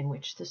liquid in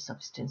which the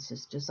substance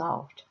is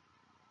dissolved.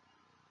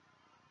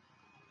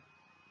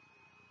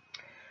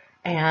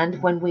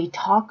 And when we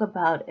talk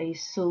about a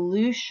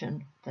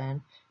solution,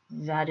 then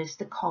that is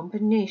the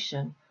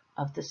combination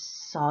of the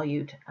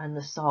solute and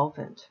the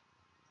solvent.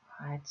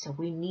 All right, so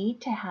we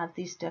need to have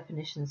these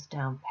definitions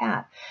down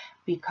pat,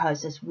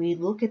 because as we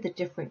look at the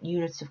different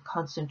units of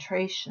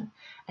concentration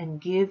and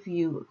give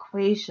you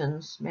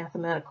equations,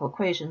 mathematical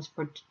equations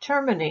for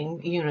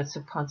determining units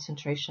of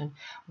concentration,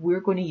 we're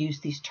going to use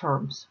these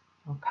terms,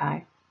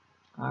 okay?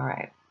 All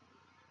right.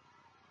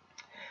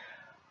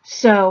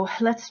 So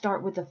let's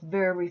start with the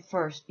very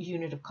first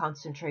unit of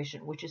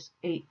concentration, which is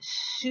a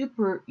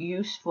super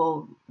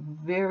useful,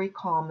 very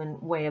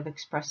common way of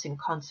expressing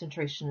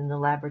concentration in the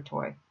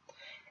laboratory.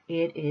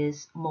 It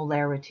is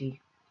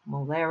molarity.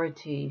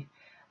 Molarity,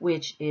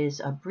 which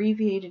is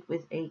abbreviated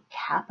with a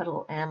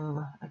capital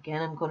M.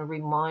 Again, I'm going to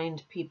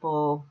remind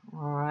people,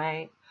 all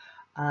right,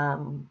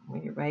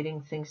 when you're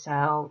writing things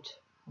out,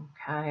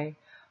 okay?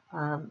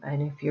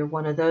 And if you're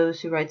one of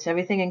those who writes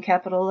everything in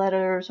capital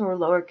letters or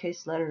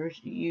lowercase letters,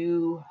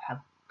 you have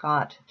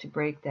got to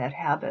break that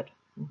habit,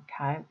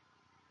 okay?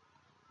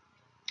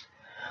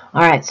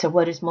 All right, so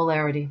what is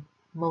molarity?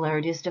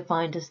 Molarity is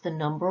defined as the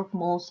number of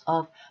moles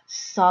of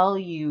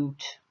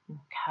solute,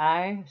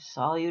 okay?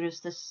 Solute is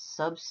the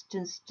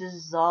substance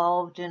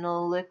dissolved in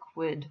a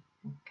liquid,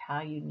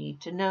 okay? You need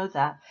to know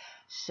that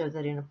so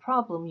that in a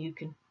problem you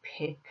can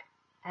pick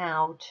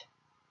out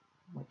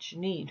what you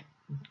need,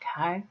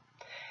 okay?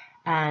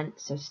 And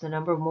so it's the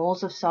number of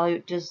moles of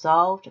solute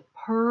dissolved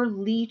per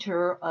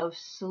liter of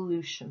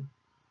solution.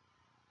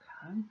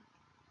 Okay.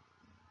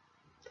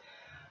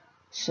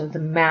 So the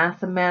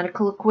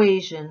mathematical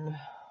equation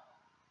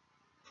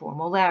for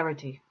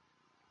molarity,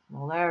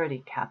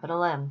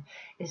 capital M,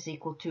 is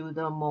equal to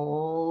the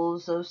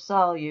moles of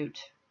solute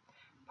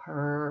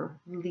per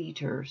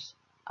liters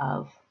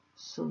of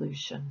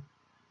solution.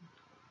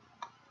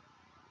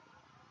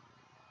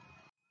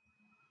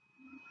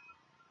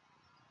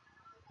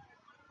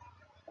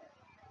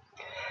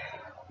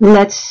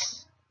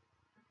 Let's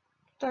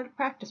start a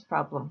practice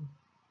problem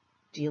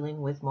dealing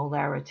with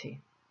molarity.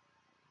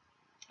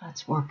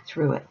 Let's work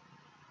through it.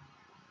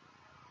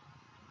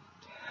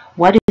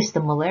 What is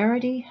the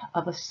molarity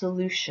of a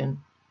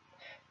solution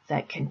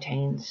that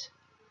contains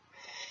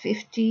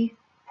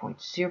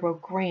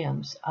 50.0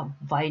 grams of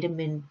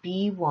vitamin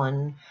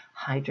B1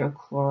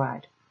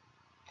 hydrochloride?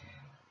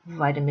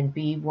 Vitamin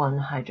B1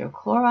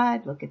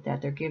 hydrochloride, look at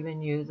that, they're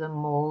giving you the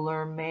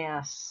molar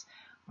mass.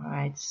 All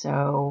right,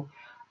 so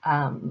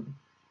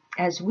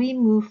as we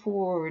move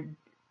forward,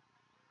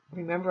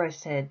 remember I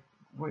said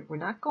we're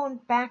not going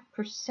back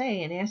per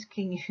se and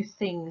asking you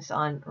things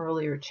on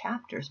earlier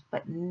chapters,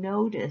 but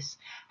notice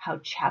how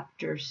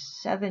chapter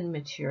 7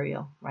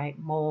 material, right,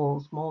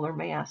 moles, molar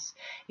mass,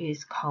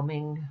 is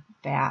coming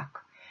back,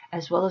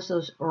 as well as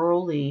those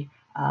early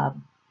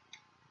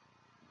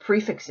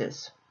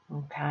prefixes,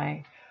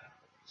 okay?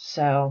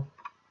 So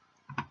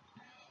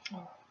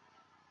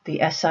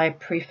the SI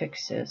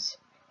prefixes.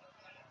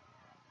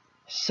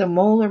 So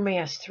molar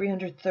mass,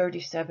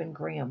 337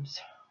 grams,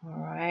 all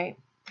right,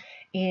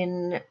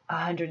 in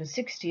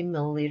 160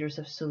 milliliters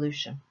of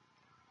solution.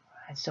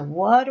 And so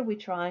what are we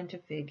trying to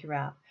figure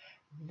out?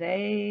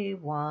 They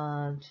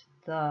want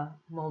the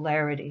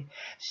molarity.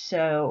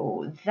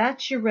 So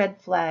that's your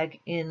red flag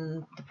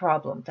in the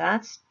problem.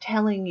 That's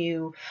telling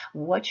you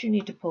what you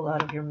need to pull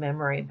out of your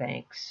memory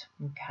banks,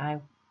 okay?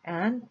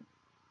 And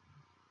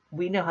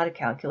we know how to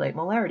calculate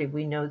molarity.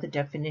 We know the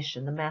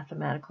definition, the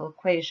mathematical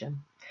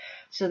equation.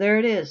 So there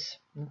it is,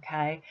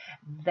 okay?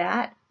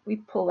 That we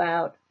pull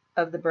out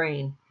of the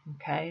brain,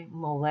 okay?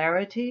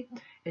 Molarity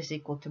is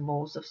equal to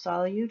moles of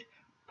solute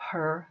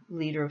per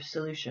liter of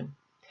solution.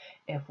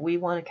 If we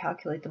want to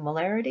calculate the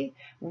molarity,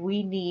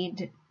 we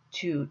need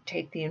to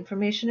take the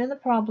information in the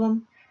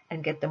problem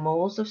and get the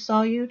moles of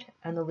solute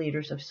and the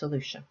liters of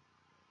solution.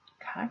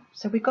 Okay,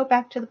 so we go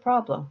back to the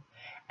problem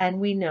and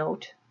we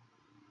note,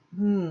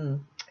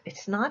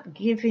 it's not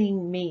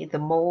giving me the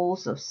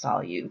moles of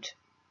solute,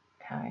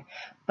 okay,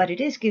 but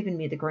it is giving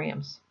me the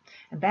grams.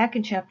 And back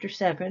in chapter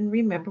 7,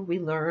 remember we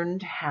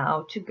learned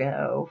how to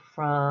go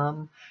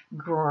from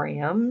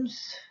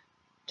grams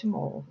to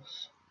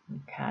moles.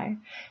 Okay,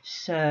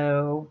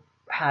 so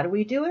how do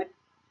we do it?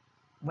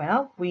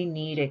 Well, we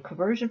need a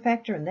conversion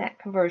factor, and that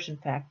conversion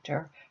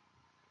factor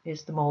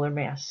is the molar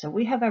mass. So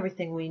we have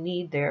everything we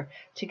need there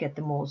to get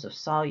the moles of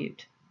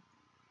solute.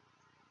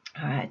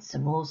 All right, so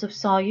moles of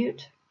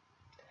solute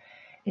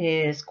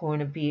is going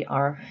to be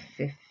our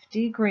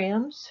 50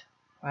 grams,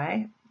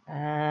 right?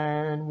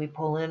 And we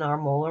pull in our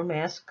molar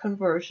mass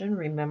conversion.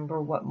 Remember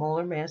what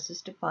molar mass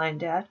is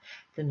defined at,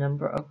 the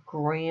number of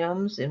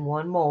grams in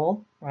 1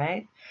 mole,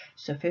 right?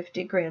 So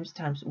 50 grams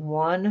times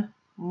 1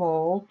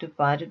 mole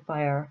divided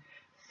by our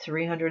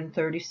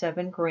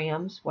 337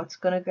 grams. What's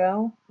going to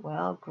go?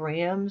 Well,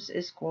 grams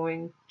is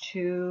going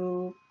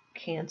to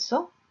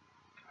cancel,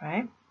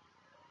 right?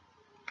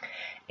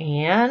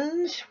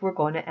 And we're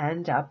going to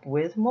end up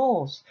with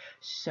moles.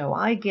 So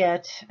I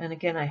get, and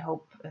again, I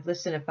hope,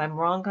 listen, if I'm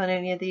wrong on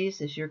any of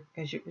these, as you're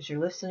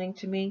listening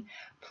to me,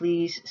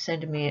 please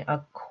send me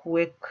a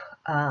quick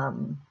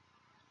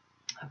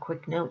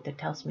note that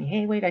tells me,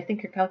 hey, wait, I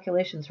think your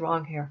calculation's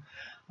wrong here.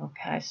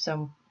 Okay,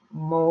 so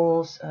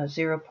moles,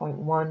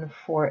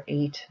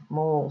 0.148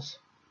 moles.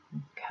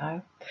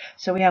 Okay,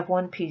 so we have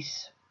one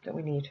piece that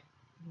we need.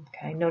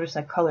 Okay, notice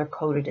I color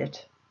coded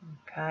it.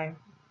 Okay.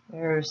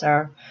 There's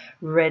our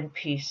red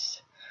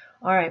piece.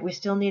 All right, we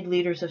still need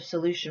liters of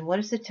solution. What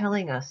is it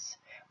telling us?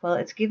 Well,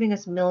 it's giving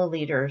us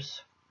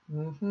milliliters.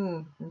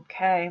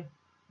 Okay.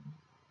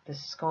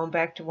 This is going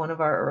back to one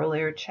of our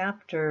earlier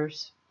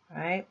chapters,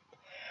 right?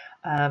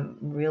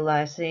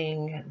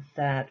 Realizing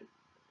that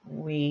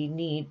we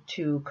need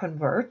to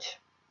convert,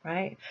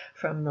 right,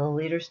 from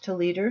milliliters to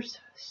liters.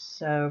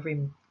 So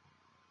we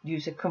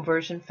use a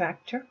conversion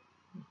factor,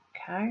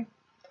 okay?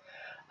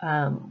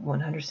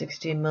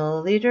 160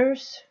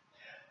 milliliters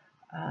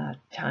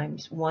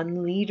times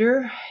 1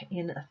 liter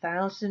in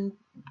 1,000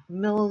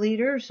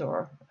 milliliters,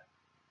 or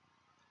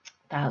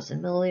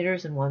 1,000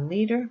 milliliters in 1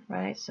 liter,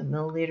 right? So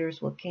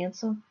milliliters will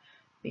cancel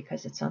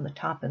because it's on the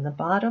top and the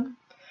bottom.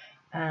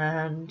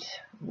 And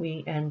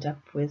we end up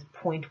with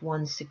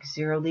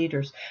 0.160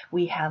 liters.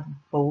 We have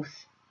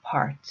both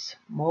parts,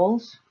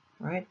 moles,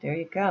 right? There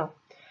you go.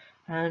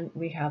 And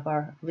we have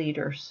our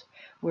liters.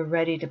 We're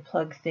ready to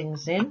plug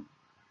things in.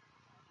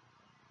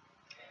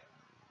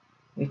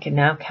 We can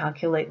now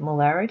calculate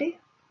molarity.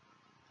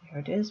 Here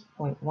it is,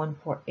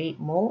 0.148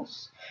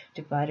 moles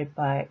divided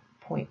by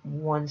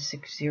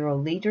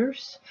 0.160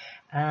 liters.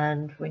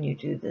 And when you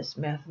do this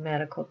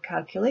mathematical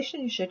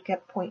calculation, you should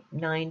get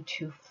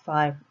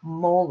 0.925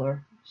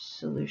 molar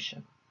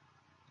solution.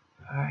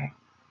 All right.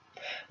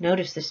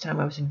 Notice this time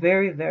I was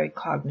very, very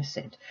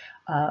cognizant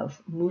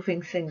of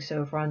moving things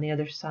over on the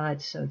other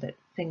side so that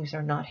things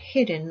are not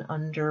hidden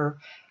under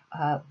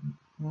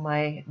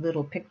my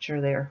little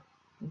picture there.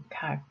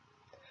 Okay.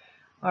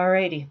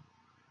 Alrighty.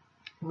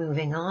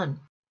 Moving on.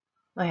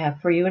 I have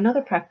for you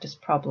another practice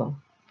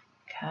problem.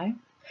 Okay.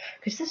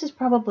 Because this is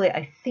probably,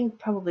 I think,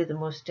 probably the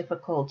most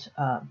difficult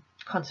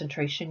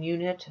concentration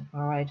unit.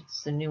 All right.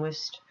 It's the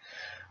newest.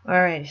 All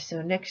right.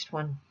 So next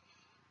one.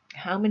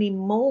 How many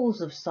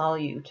moles of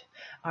solute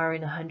are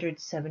in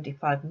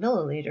 175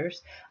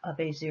 milliliters of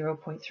a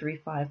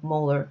 0.35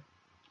 molar?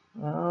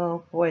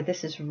 Oh boy,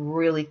 this is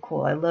really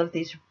cool. I love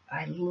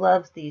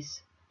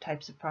these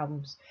types of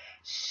problems.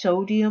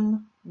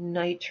 Sodium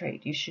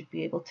nitrate. You should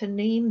be able to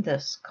name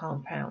this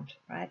compound,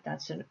 right?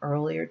 That's an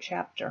earlier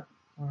chapter.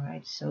 All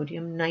right,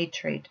 sodium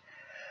nitrate.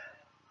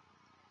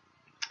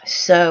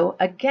 So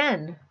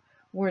again,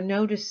 we're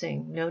notice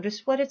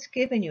what it's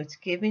given you. It's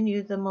given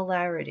you the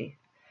molarity.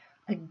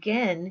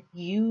 Again,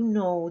 you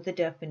know the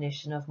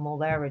definition of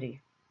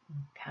molarity,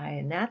 okay?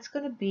 And that's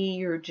going to be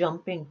your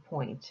jumping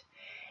point.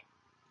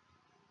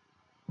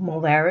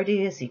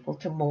 Molarity is equal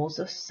to moles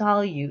of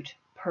solute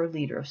per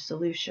liter of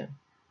solution.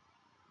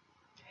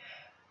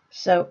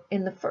 So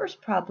in the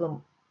first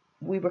problem,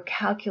 we were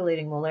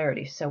calculating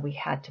molarity, so we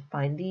had to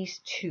find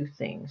these two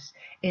things.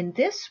 In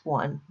this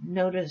one,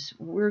 notice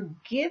we're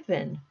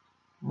given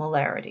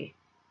molarity,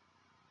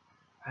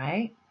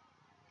 right?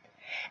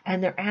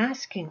 And they're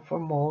asking for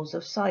moles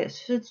of solute.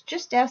 So it's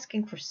just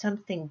asking for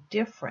something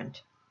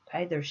different.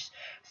 Okay, there's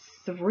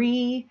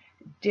 3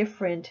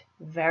 different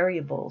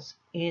variables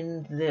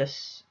in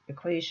this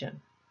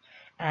equation.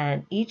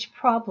 And each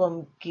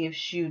problem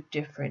gives you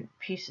different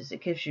pieces.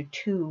 It gives you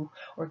 2,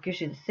 or it gives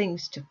you the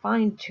things to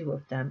find 2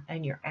 of them,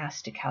 and you're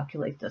asked to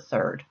calculate the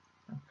third.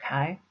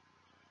 Okay,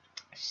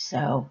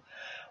 so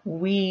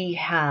we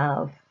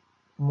have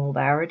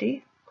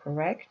molarity,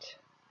 correct?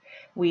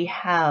 We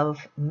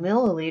have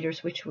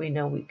milliliters, which we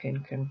know we can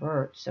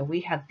convert. So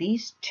we have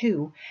these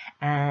 2,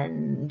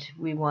 and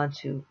we want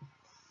to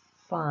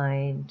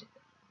find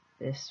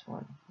this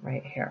one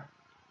right here.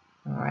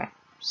 All right,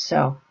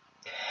 so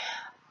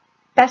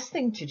best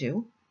thing to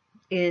do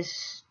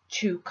is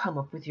to come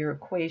up with your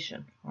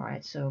equation. All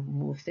right, so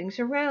move things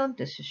around.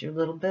 This is your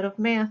little bit of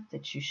math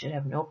that you should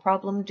have no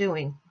problem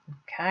doing.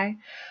 Okay,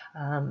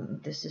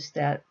 this is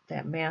that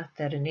math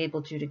that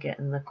enabled you to get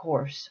in the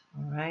course.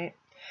 All right.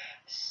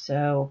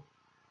 So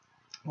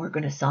we're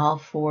going to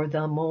solve for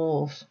the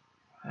moles,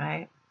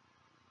 right?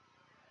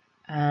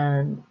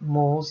 And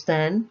moles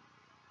then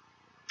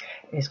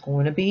is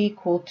going to be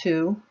equal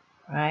to,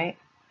 right,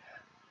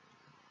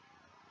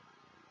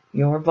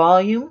 your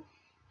volume,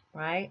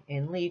 right,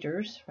 in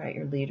liters, right,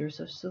 your liters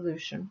of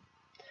solution,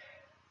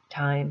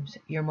 times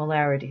your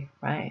molarity,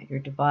 right? You're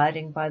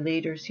dividing by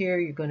liters here.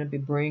 You're going to be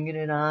bringing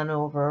it on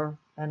over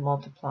and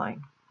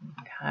multiplying,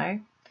 okay?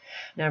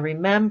 Now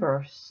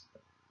remember,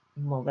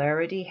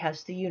 molarity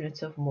has the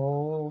units of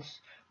moles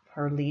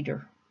per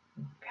liter.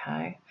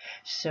 Okay,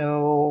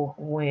 so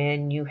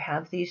when you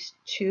have these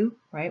 2,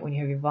 right, when you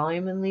have your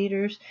volume in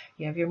liters,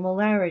 you have your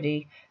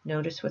molarity,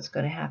 notice what's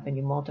going to happen.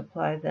 You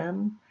multiply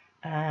them,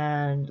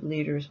 and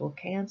liters will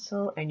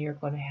cancel, and you're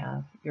going to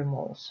have your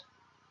moles.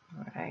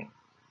 All right.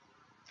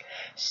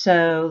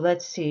 So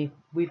let's see.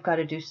 We've got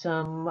to do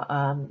some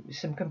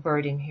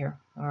converting here,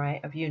 all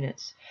right, of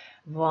units.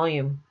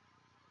 Volume.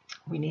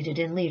 We need it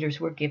in liters.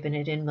 We're given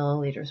it in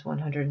milliliters,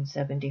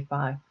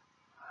 175.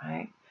 All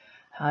right.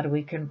 How do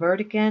we convert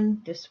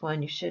again? This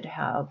one you should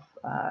have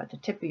the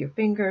tip of your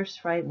fingers,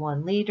 right?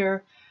 1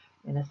 liter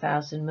in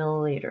 1,000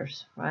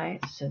 milliliters,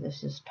 right? So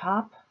this is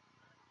top,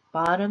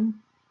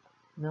 bottom.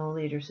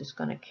 Milliliters is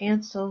going to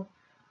cancel.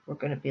 We're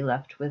going to be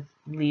left with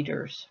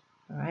liters.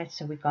 All right.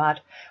 So we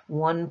got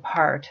one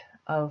part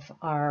of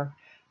our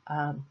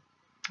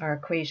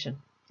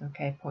equation.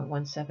 Okay,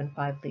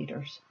 0.175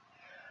 liters.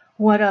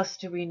 What else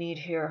do we need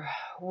here?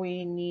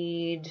 We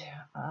need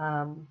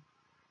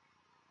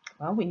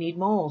Well, we need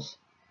moles.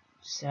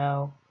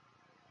 So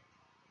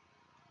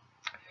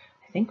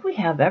I think we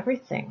have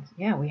everything.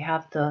 Yeah, we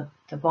have the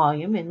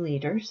volume in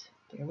liters.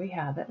 There we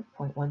have it,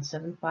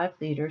 0.175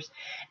 liters.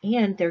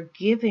 And they're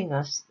giving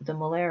us the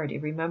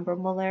molarity. Remember,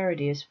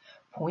 molarity is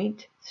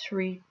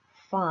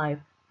 0.35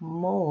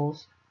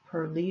 moles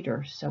per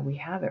liter. So we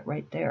have it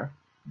right there.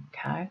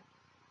 Okay,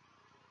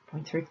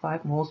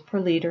 0.35 moles per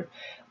liter.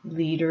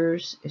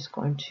 Liters is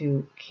going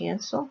to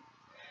cancel,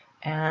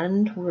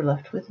 and we're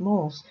left with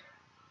moles.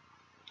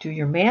 Do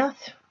your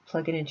math.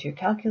 Plug it into your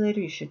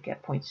calculator, you should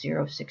get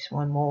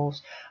 0.061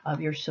 moles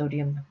of your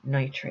sodium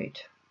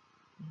nitrate.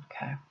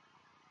 Okay.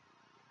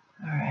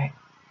 All right.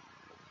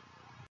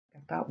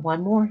 I've got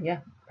one more.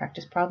 Yeah.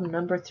 Practice problem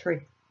number 3.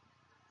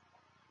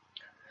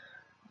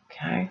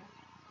 Okay.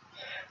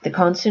 The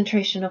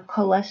concentration of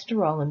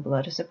cholesterol in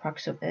blood is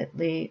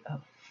approximately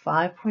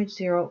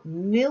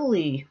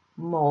 5.0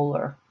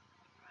 millimolar.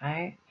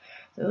 Right?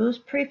 Those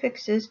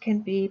prefixes can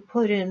be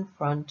put in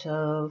front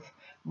of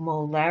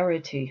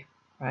molarity,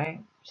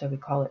 right? So we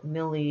call it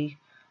millimolar.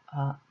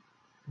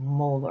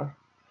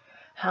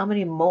 How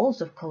many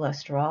moles of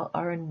cholesterol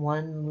are in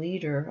 1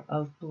 liter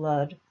of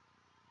blood?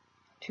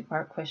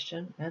 2-part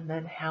question. And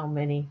then how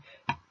many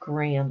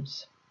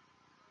grams?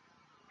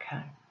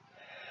 Okay.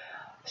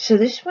 So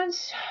this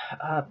one's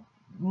a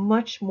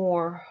much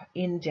more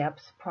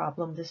in-depth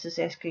problem. This is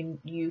asking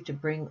you to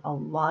bring a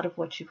lot of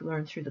what you've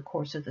learned through the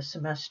course of the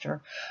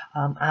semester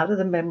out of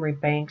the memory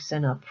banks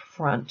and up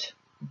front.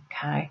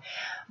 Okay.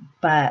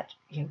 But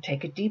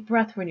take a deep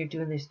breath when you're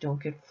doing this.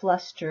 Don't get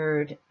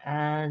flustered,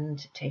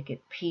 and take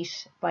it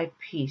piece by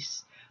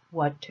piece.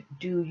 What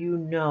do you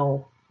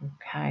know?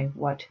 Okay,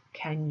 what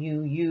can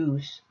you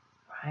use?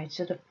 Right.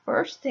 So the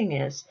first thing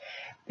is,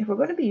 if we're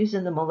going to be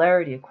using the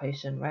molarity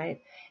equation, right,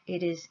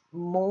 it is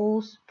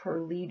moles per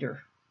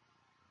liter.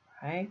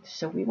 Right.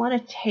 So we want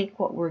to take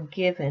what we're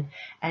given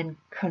and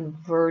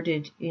convert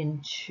it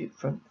into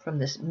from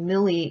this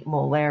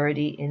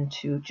millimolarity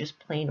into just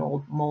plain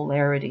old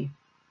molarity.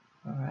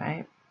 All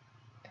right.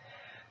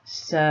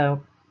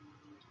 So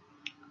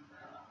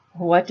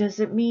what does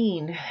it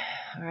mean?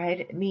 All right,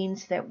 it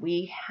means that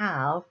we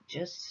have,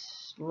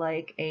 just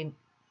like a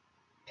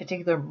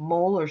particular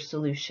molar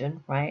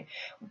solution, right?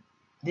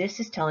 This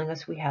is telling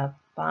us we have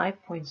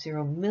 5.0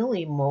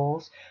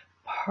 millimoles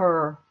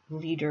per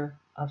liter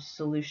of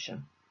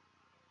solution.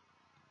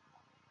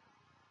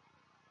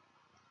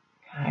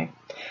 Okay,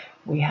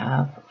 we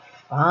have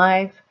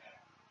 5.0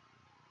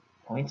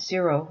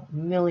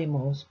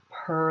 millimoles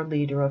per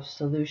liter of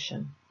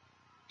solution.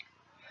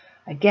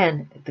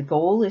 Again, the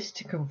goal is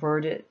to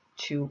convert it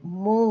to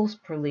moles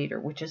per liter,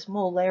 which is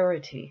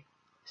molarity.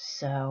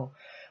 So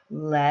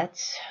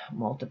let's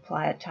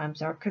multiply it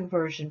times our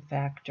conversion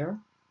factor,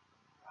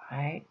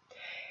 right?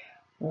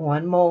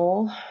 1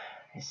 mole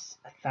is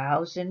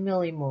 1,000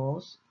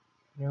 millimoles.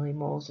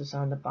 Millimoles is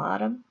on the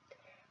bottom,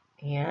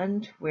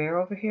 and where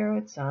over here?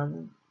 It's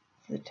on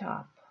the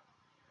top.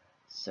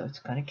 So it's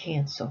going to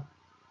cancel.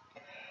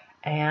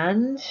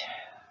 And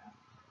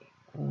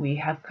we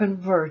have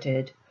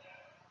converted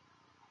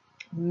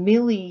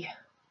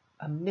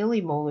a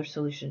millimolar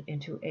solution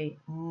into a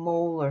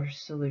molar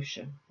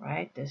solution,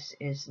 right? This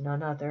is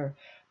none other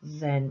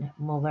than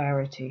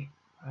molarity,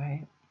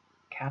 right?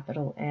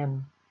 Capital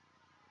M.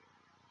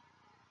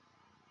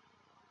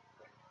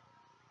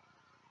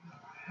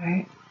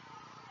 Right?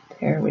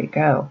 There we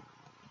go.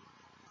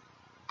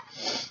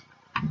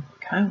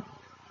 Okay.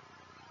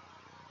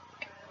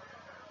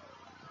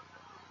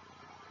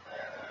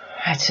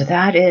 Right, so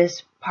that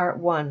is part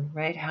 1,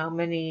 right? How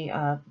many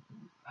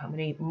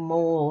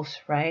moles,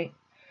 right,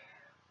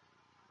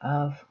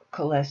 of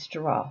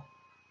cholesterol?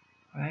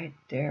 Right,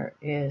 there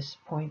is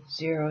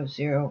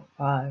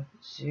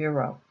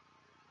 0.0050,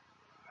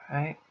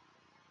 right?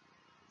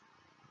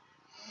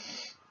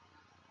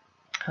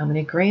 How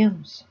many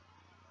grams?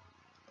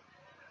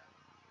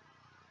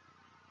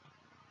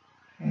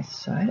 Okay,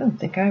 so I don't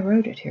think I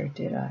wrote it here,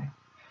 did I?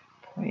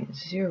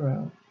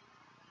 0.0.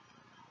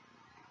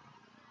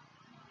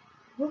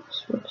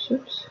 Whoops.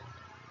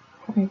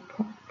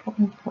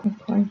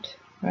 Point,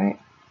 right?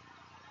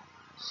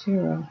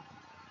 0.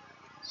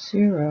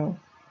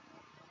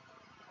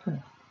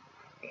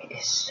 It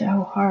is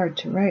so hard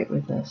to write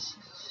with this.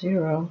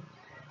 0.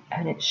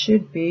 And it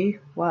should be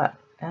what?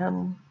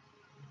 MOL,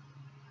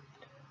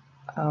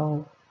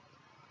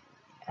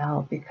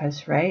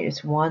 because, right,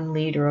 it's 1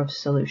 liter of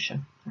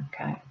solution.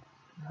 Okay.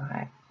 All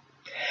right.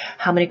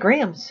 How many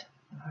grams?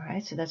 All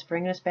right, so that's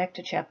bringing us back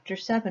to chapter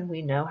 7.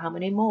 We know how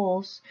many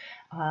moles.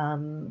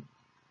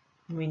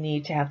 We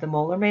need to have the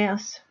molar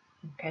mass.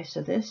 Okay,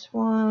 so this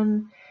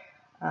one,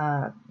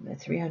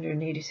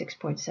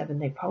 386.7,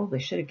 they probably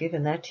should have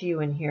given that to you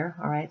in here.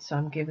 All right, so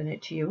I'm giving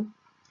it to you.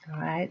 All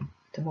right,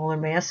 the molar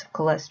mass of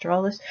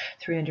cholesterol is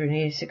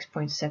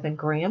 386.7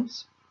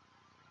 grams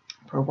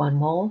per 1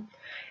 mole.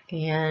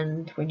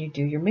 And when you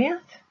do your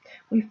math,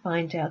 we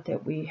find out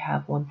that we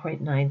have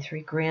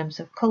 1.93 grams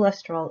of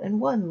cholesterol in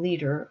 1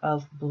 liter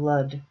of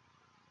blood.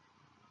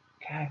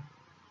 Okay.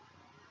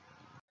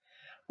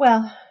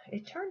 Well,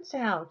 it turns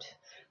out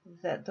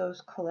that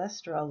those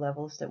cholesterol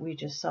levels that we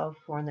just solved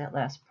for in that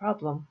last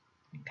problem,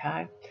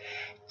 okay,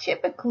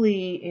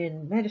 typically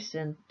in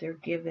medicine, they're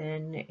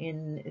given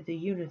in the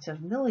units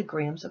of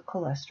milligrams of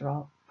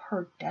cholesterol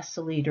per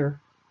deciliter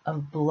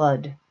of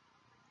blood.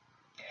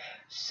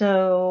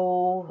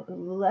 So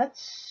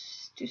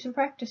let's do some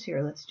practice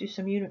here. Let's do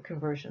some unit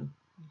conversion.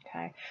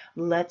 Okay,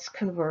 let's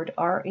convert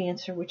our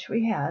answer, which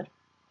we had,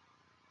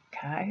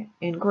 okay,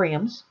 in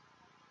grams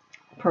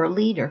per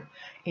liter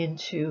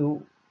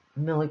into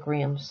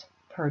milligrams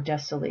per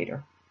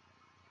deciliter.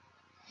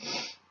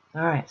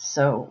 All right,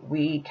 so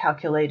we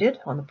calculated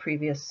on the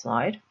previous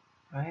slide,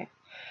 right,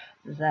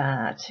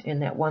 that in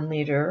that 1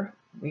 liter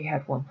we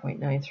had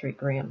 1.93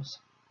 grams.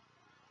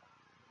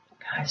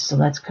 Okay, so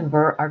let's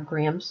convert our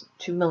grams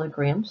to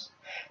milligrams.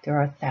 There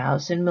are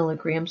 1,000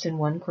 milligrams in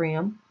 1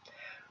 gram,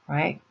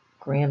 right?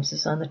 Grams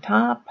is on the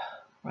top,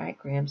 right?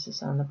 Grams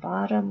is on the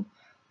bottom,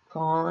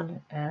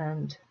 gone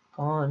and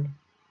gone.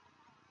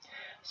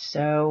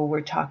 So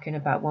we're talking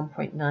about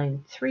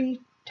 1.93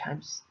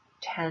 times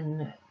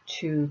 10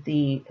 to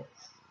the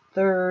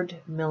 3rd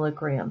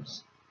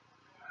milligrams,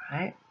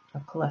 right,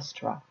 of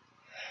cholesterol.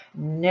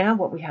 Now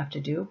what we have to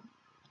do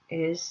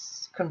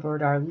is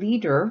convert our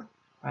liter,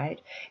 right,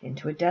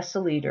 into a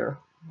deciliter.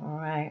 All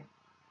right,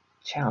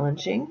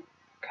 challenging,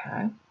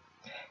 okay.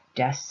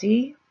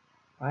 Deci,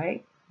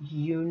 right,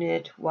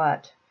 unit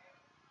what?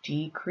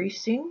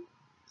 Decreasing.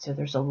 So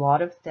there's a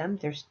lot of them.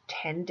 There's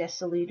 10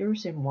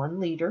 deciliters in 1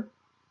 liter.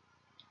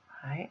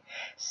 Right.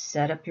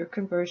 Set up your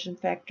conversion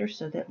factor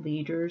so that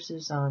liters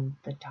is on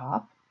the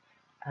top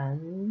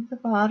and the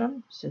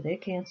bottom, so they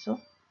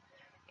cancel.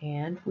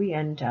 And we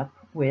end up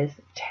with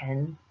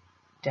 10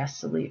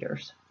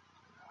 deciliters.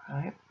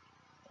 Right.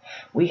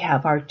 We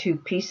have our 2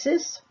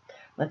 pieces.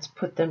 Let's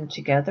put them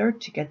together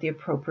to get the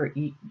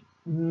appropriate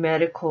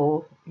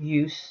medical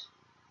use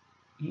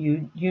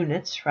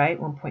units, right?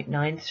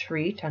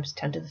 1.93 times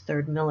 10 to the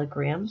 3rd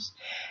milligrams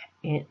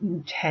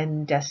in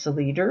 10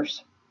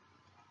 deciliters.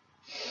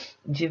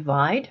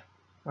 Divide,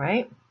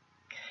 right?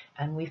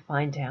 And we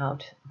find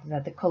out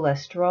that the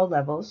cholesterol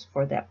levels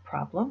for that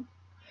problem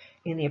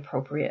in the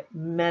appropriate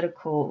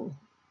medical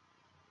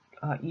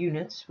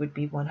units would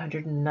be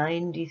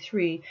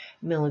 193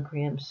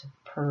 milligrams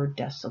per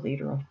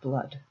deciliter of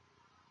blood.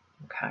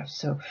 Okay,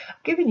 so I'm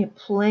giving you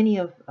plenty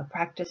of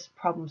practice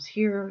problems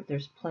here.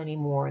 There's plenty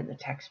more in the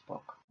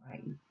textbook.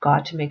 Right? You've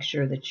got to make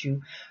sure that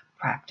you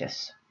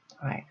practice.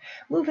 All right,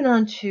 moving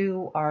on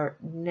to our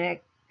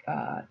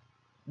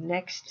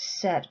next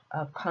set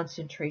of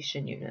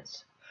concentration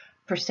units,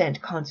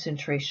 percent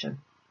concentration.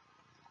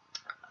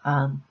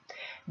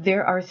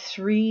 There are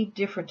 3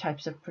 different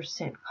types of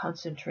percent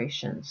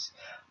concentrations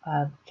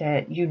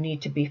that you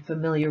need to be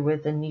familiar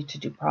with and need to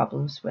do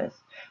problems with.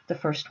 The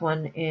first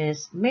one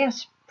is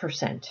mass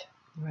percent,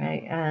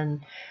 right?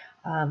 And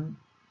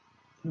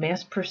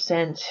mass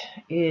percent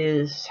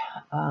is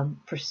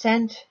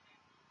percent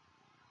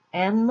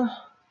M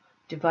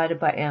divided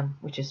by M,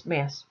 which is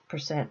mass,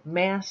 percent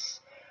mass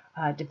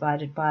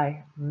divided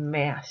by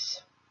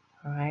mass.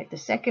 All right, the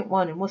second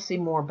one, and we'll see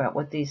more about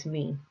what these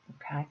mean,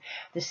 okay?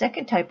 The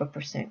second type of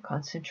percent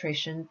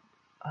concentration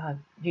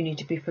you need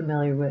to be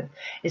familiar with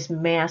is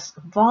mass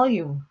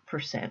volume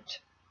percent,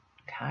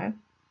 okay?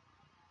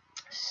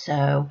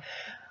 So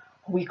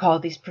we call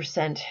these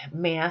percent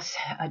mass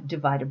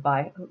divided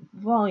by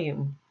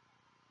volume.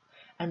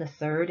 And the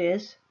third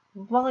is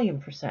volume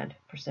percent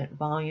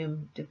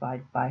volume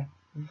divided by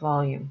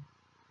volume.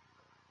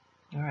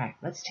 All right,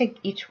 let's take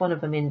each one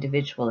of them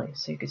individually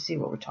so you can see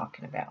what we're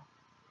talking about.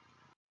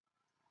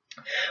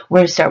 We're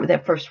going to start with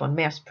that first one,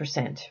 mass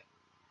percent.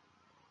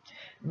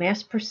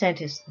 Mass percent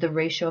is the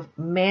ratio of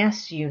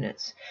mass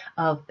units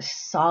of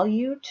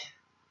solute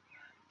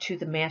to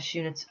the mass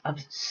units of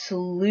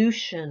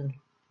solution.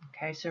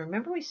 Okay, so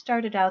remember we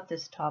started out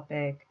this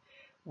topic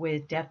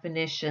with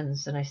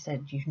definitions, and I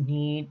said you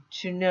need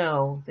to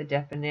know the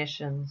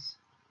definitions.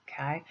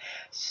 Okay,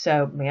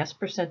 so mass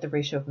percent, the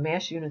ratio of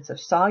mass units of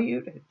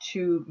solute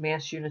to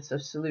mass units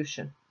of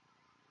solution,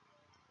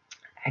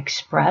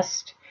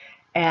 expressed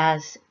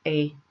as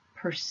a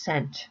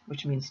percent,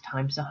 which means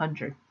times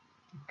 100.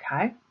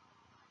 Okay?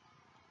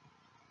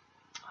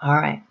 All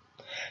right.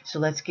 So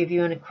let's give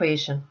you an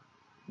equation.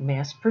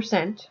 Mass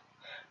percent,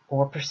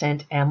 or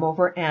percent M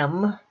over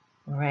M, all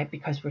right,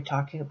 because we're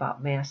talking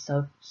about mass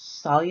of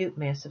solute,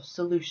 mass of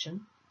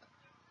solution,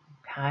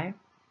 okay,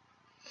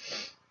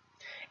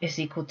 is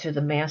equal to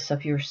the mass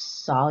of your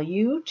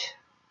solute,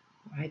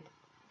 right?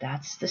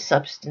 That's the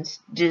substance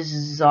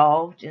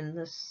dissolved in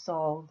the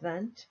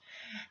solvent,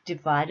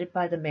 divided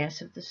by the mass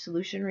of the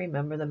solution.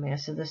 Remember, the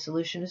mass of the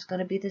solution is going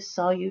to be the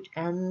solute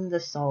and the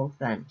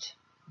solvent,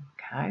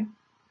 okay?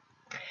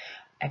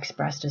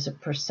 Expressed as a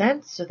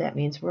percent, so that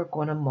means we're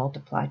going to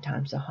multiply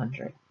times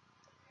 100.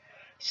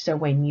 So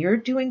when you're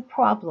doing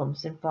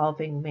problems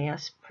involving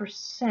mass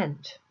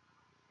percent,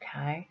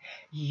 okay,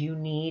 you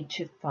need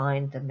to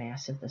find the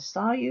mass of the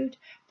solute,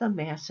 the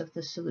mass of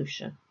the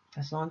solution.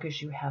 As long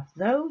as you have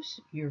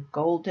those, you're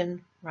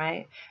golden,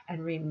 right?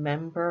 And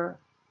remember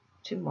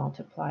to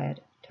multiply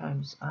it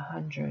times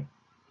 100.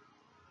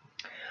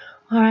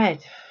 All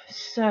right,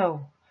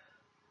 so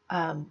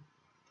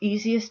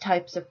easiest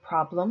types of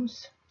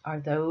problems are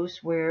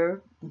those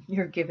where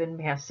you're given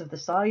mass of the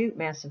solute,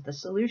 mass of the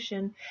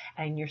solution,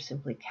 and you're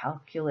simply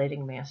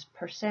calculating mass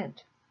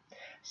percent.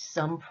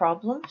 Some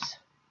problems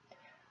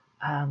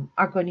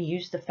are going to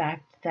use the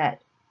fact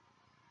that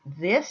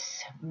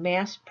this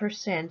mass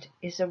percent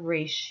is a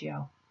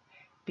ratio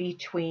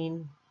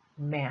between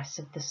mass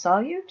of the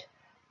solute,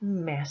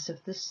 mass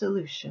of the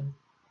solution.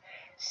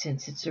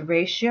 Since it's a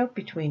ratio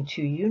between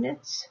two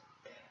units,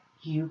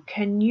 you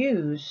can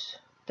use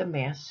the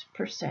mass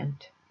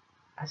percent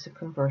as a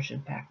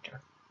conversion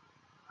factor.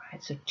 All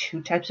right, so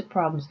two types of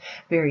problems.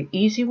 Very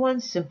easy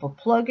ones, simple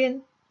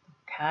plug-in,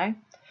 okay,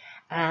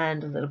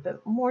 and a little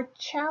bit more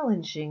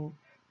challenging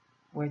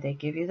where they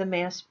give you the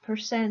mass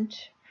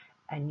percent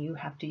and you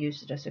have to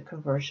use it as a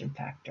conversion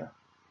factor.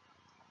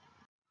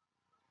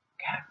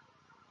 Okay.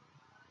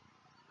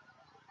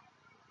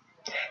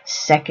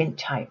 Second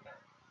type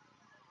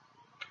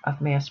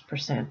of mass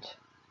percent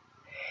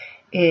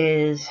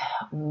is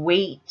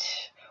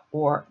weight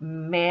or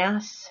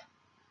mass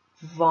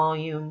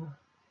volume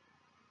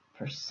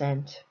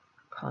percent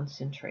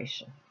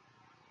concentration.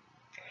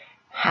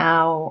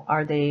 How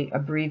are they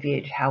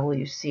abbreviated? How will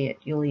you see it?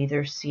 You'll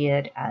either see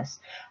it as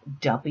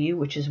W,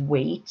 which is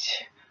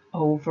weight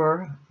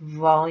over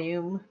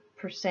volume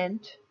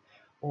percent,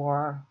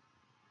 or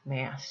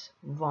mass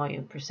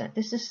volume percent.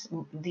 This is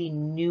the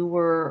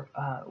newer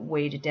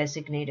way to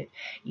designate it.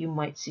 You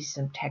might see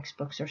some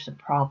textbooks or some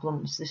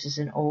problems. This is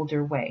an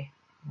older way.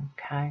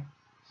 Okay.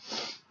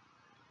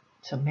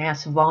 So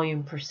mass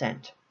volume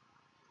percent.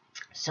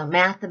 So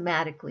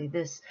mathematically,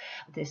 this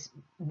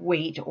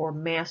weight or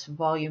mass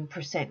volume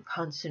percent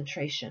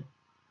concentration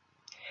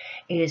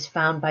is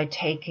found by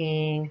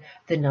taking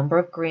the number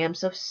of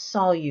grams of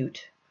solute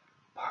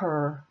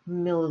per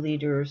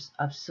milliliters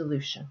of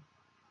solution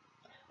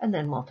and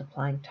then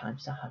multiplying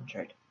times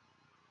 100.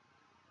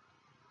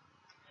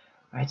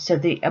 All right, so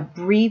the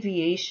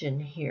abbreviation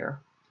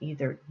here,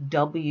 either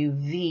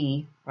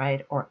WV,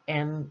 right, or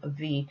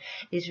MV,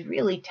 is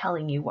really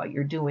telling you what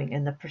you're doing,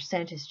 and the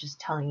percent is just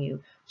telling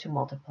you to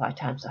multiply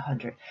times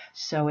 100.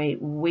 So a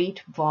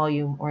weight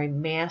volume or a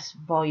mass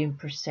volume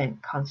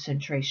percent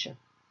concentration.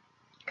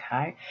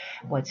 Okay,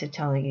 what's it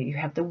telling you? You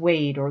have the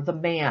weight or the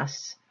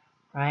mass,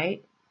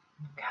 right,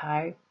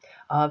 okay,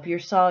 of your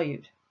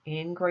solute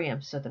in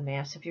grams. So the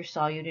mass of your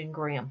solute in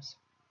grams.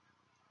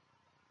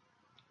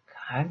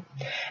 Okay.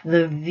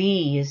 The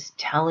V is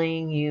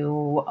telling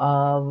you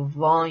of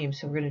volume,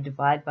 so we're going to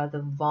divide by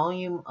the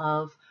volume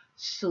of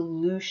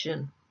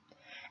solution.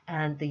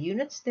 And the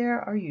units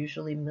there are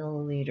usually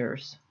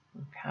milliliters,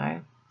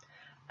 okay?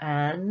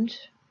 And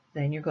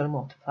then you're going to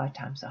multiply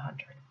times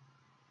 100.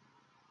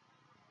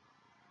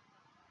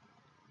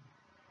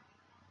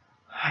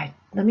 All right,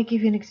 let me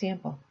give you an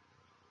example.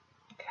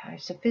 Okay,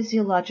 so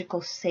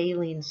physiological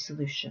saline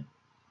solution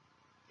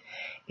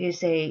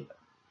is a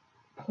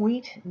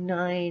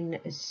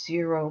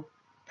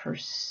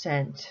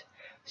 0.90%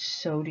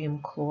 sodium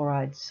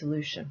chloride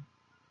solution,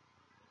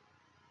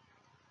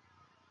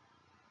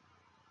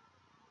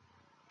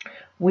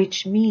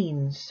 which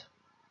means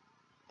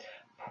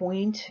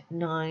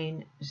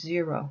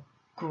 0.90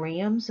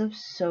 grams of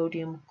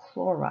sodium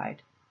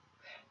chloride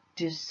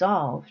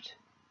dissolved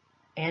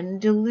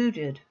and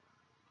diluted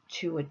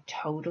to a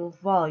total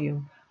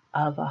volume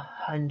of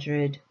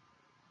 100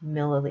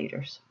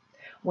 milliliters.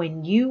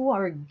 When you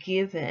are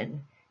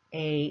given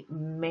a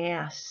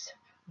mass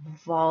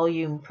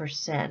volume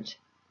percent,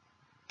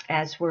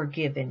 as we're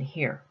given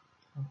here,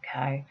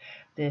 okay,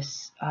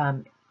 this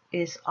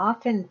is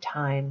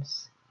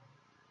oftentimes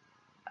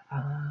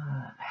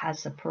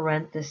has a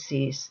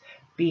parenthesis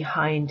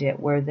behind it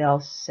where they'll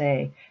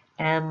say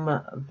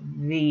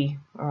MV,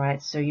 all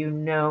right, so you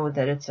know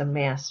that it's a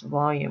mass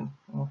volume,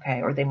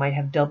 okay, or they might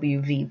have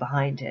WV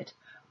behind it,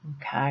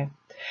 okay.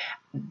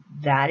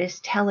 That is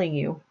telling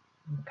you,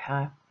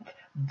 okay,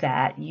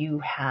 that you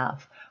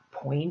have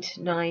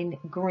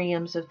 0.9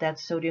 grams of that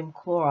sodium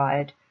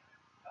chloride,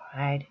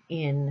 right,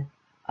 in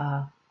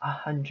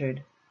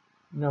 100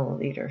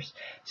 milliliters.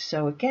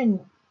 So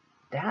again,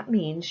 that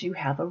means you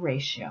have a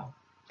ratio.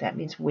 That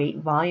means weight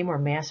volume or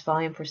mass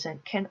volume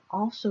percent can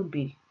also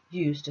be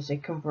used as a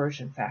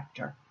conversion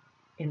factor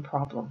in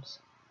problems.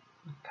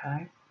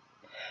 Okay.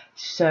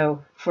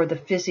 So for the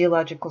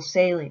physiological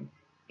saline,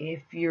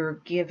 if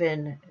you're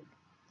given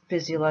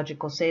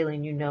physiological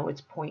saline, you know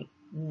it's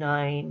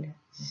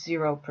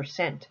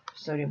 0.90%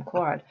 sodium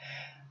chloride.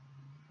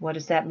 What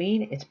does that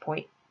mean? It's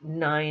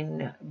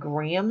 0.9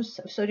 grams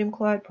of sodium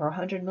chloride per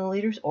 100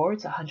 milliliters, or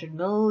it's 100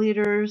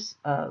 milliliters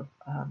of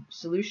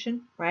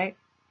solution, right,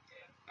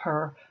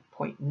 per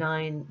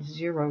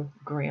 0.90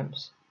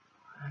 grams.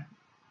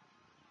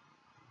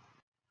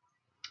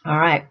 All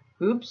right,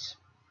 oops.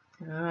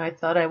 I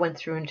thought I went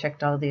through and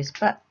checked all of these,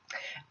 but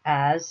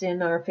as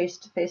in our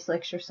face-to-face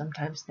lecture,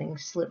 sometimes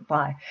things slip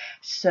by.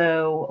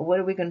 So what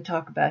are we going to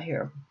talk about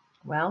here?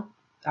 Well,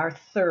 our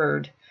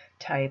third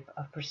type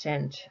of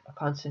percent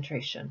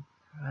concentration,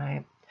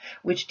 right?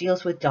 which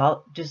deals with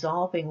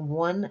dissolving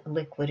one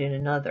liquid in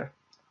another.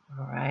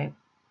 All right.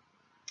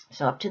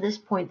 So up to this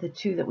point, the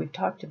two that we've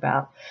talked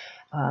about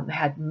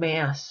had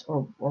mass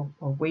or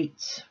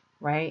weights,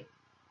 right,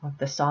 of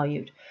the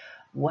solute.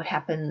 What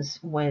happens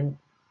when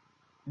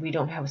we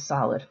don't have a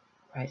solid,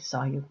 right,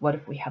 solute? What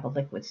if we have a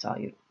liquid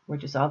solute? We're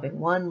dissolving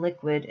one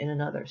liquid in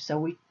another. So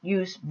we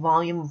use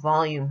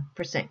volume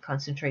percent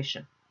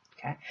concentration,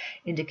 okay,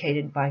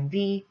 indicated by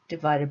V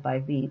divided by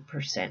V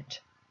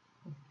percent.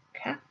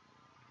 Okay.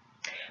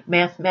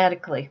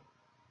 Mathematically,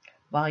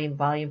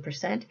 volume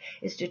percent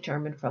is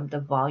determined from the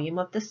volume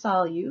of the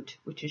solute,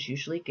 which is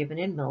usually given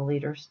in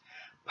milliliters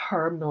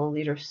per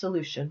milliliter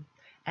solution.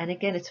 And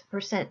again, it's a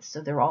percent, so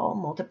they're all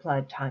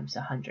multiplied times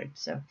 100.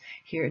 So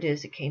here it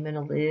is. It came in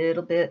a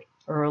little bit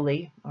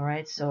early. All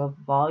right, so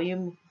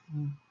volume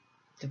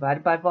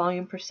divided by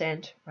volume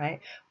percent, right?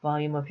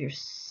 Volume of your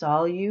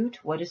solute,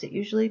 what is it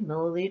usually?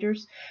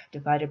 Milliliters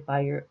divided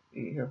by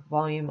your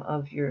volume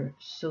of your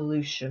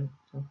solution,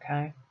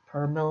 okay?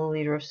 Per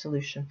milliliter of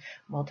solution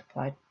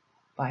multiplied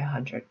by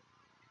 100.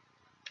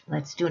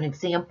 Let's do an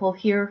example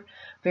here.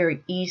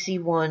 Very easy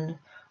one.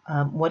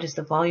 What is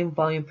the volume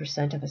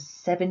percent of a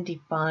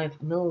 75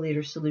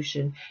 milliliter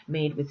solution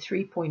made with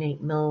 3.8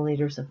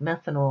 milliliters of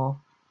methanol?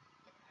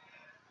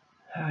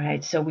 All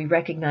right, so we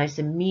recognize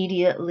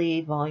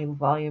immediately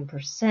volume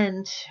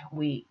percent.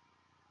 We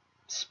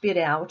spit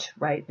out,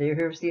 right,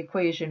 here's the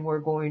equation we're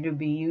going to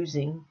be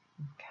using,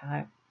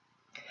 okay?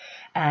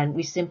 And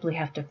we simply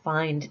have to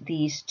find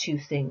these two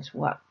things.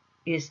 What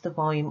is the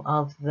volume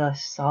of the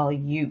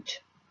solute,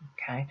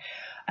 okay?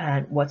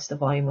 And what's the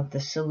volume of the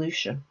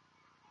solution?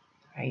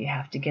 All right, you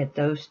have to get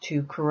those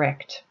two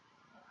correct,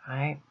 all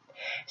right?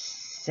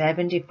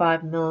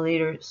 75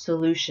 milliliter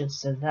solution,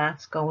 so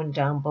that's going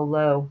down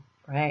below,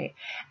 right?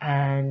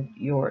 And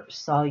your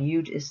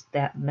solute is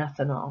that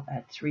methanol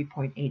at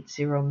 3.80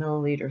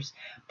 milliliters.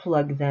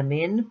 Plug them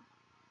in,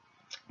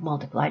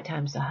 multiply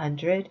times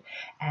 100,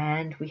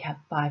 and we have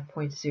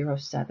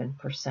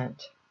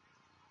 5.07%.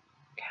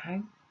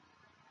 Okay.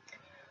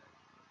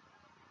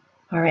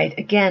 All right,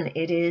 again,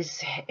 it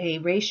is a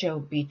ratio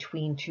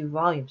between two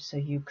volumes, so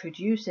you could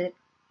use it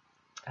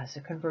as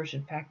a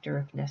conversion factor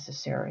if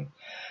necessary.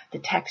 The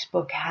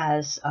textbook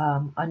has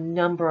a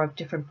number of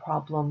different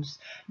problems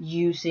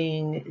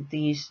using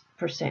these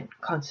percent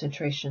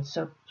concentrations,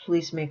 so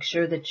please make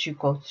sure that you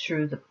go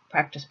through the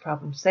practice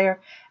problems there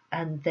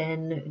and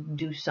then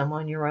do some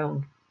on your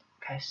own,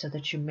 okay, so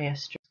that you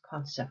master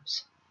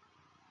concepts.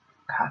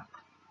 Okay.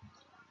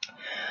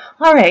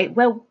 All right,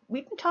 well,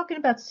 we've been talking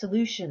about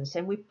solutions,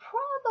 and we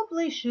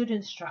probably should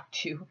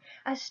instruct you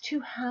as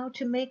to how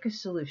to make a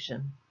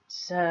solution.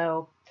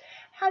 So,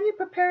 how do you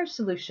prepare a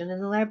solution in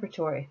the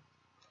laboratory?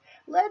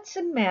 Let's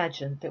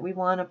imagine that we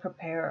want to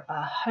prepare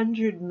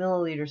 100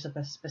 milliliters of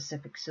a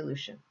specific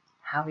solution.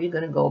 How are you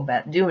going to go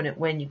about doing it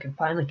when you can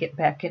finally get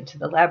back into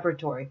the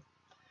laboratory?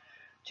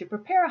 To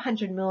prepare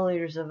 100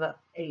 milliliters of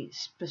a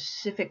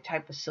specific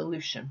type of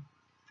solution,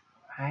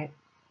 right?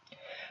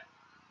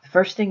 The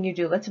first thing you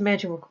do, let's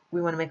imagine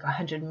we want to make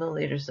 100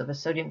 milliliters of a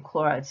sodium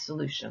chloride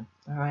solution,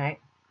 all right?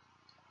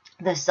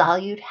 The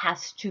solute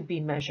has to be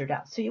measured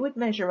out. So you would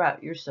measure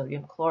out your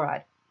sodium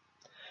chloride,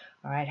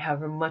 all right,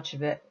 however much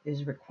of it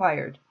is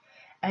required.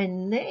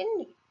 And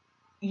then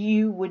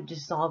you would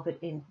dissolve it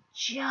in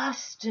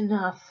just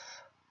enough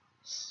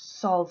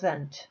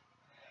solvent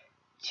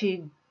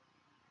to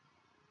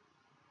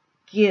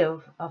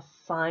give a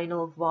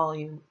final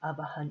volume of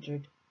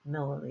 100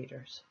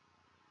 milliliters,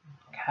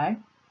 okay?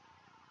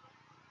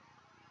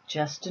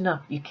 Just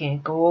enough. You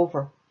can't go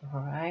over, all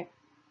right?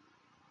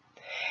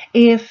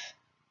 If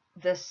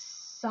the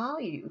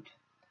solute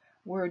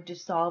were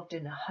dissolved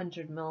in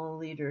 100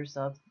 milliliters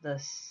of the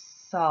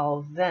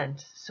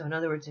solvent, so in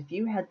other words, if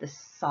you had the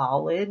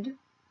solid,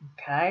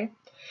 okay,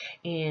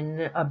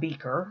 in a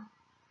beaker,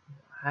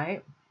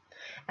 right,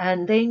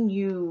 and then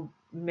you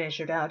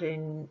measured out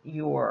in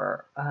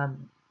your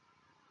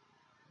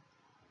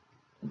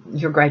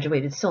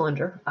graduated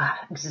cylinder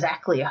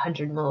exactly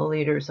 100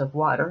 milliliters of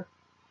water,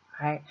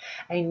 right,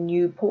 and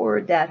you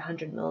poured that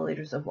 100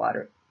 milliliters of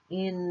water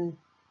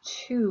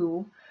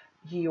into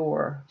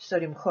your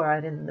sodium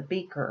chloride in the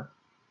beaker,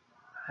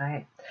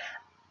 right,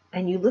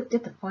 and you looked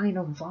at the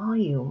final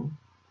volume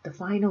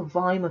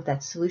of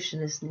that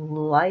solution is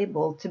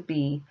liable to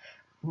be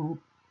a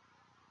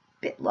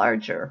bit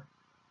larger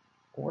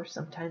or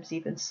sometimes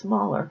even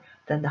smaller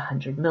than the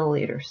 100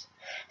 milliliters.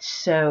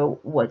 So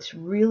what's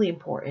really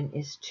important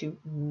is to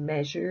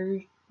measure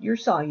your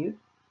solute,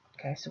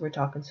 okay, so we're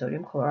talking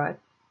sodium chloride,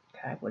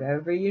 okay,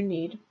 whatever you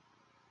need,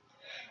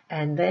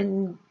 and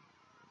then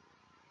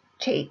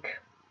take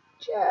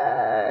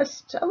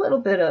just a little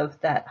bit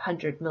of that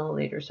 100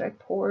 milliliters, right,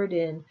 pour it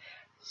in,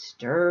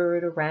 stir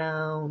it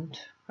around,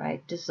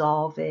 right,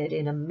 dissolve it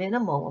in a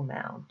minimal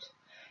amount,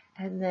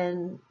 and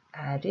then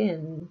add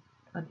in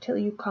until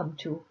you come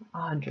to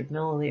 100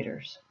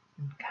 milliliters,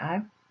 okay?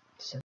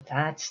 So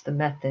that's the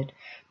method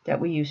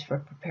that we use for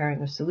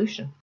preparing a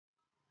solution.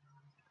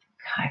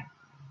 Okay.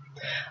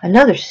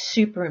 Another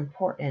super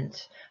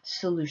important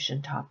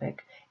solution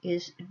topic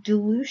is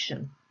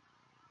dilution.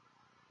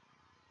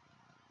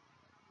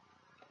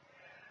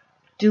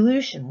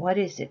 Dilution, what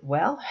is it?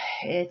 Well,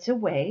 it's a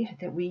way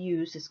that we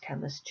use as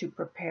chemists to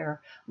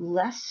prepare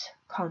less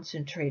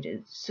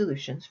concentrated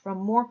solutions from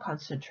more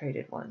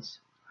concentrated ones.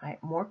 Right?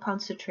 More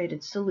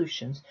concentrated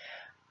solutions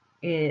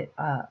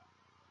are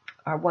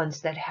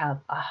ones that have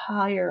a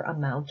higher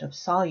amount of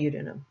solute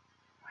in them.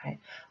 Right?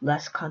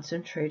 Less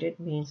concentrated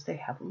means they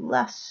have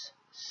less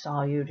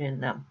solute in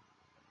them.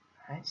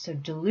 Right? So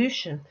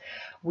dilution,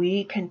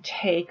 we can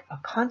take a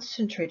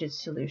concentrated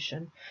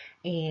solution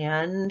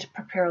and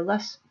prepare a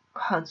less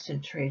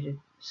concentrated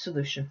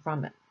solution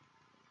from it.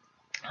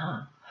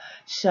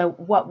 So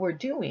what we're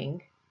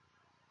doing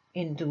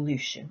in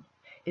dilution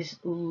is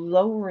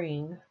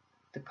lowering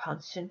the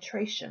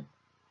concentration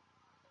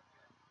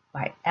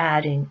by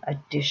adding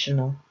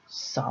additional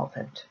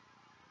solvent.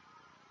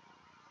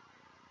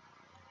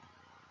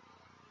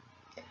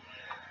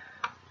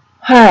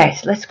 All right,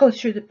 let's go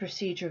through the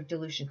procedure of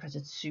dilution because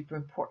it's super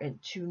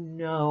important to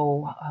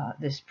know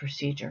this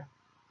procedure.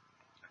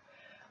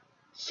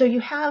 So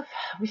you have,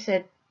 we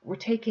said, we're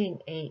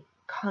taking a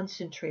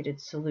concentrated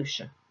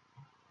solution.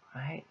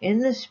 Right? In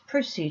this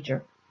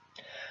procedure,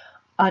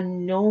 a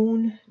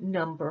known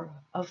number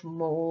of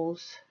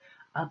moles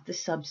of the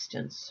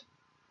substance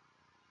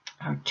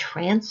are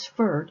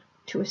transferred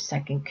to a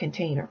second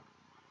container.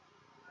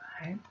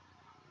 Right?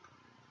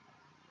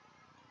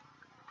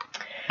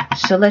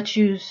 So let's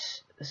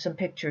use some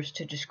pictures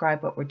to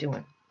describe what we're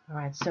doing. All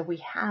right, so we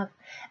have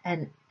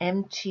an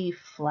empty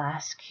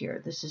flask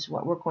here. This is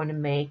what we're going to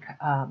make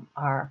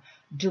our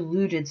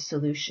diluted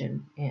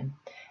solution in.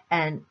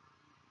 And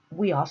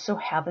we also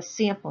have a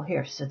sample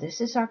here. So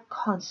this is our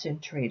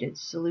concentrated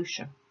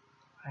solution,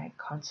 right?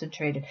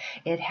 Concentrated.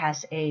 It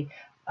has a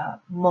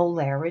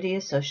molarity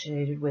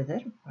associated with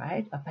it,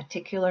 right? A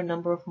particular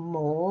number of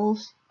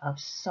moles of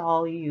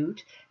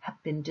solute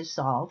have been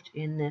dissolved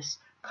in this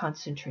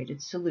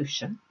concentrated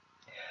solution.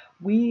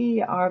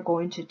 We are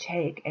going to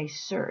take a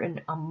certain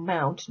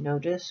amount,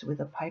 notice with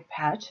a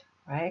pipette,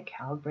 right?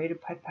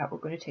 Calibrated pipette, we're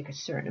going to take a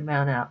certain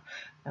amount out.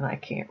 And I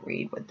can't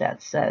read what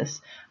that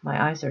says.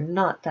 My eyes are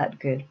not that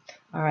good.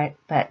 All right,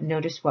 but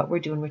notice what we're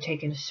doing. We're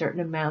taking a certain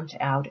amount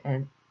out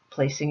and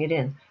placing it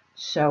in.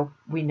 So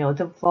we know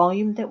the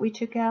volume that we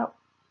took out.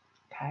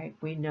 Okay,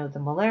 we know the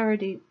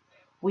molarity.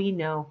 We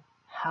know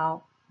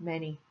how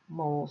many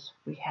moles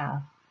we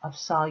have of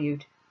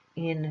solute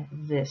in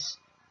this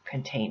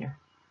container.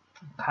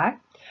 Okay,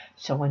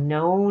 so a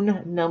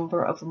known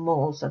number of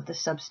moles of the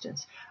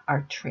substance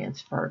are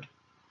transferred.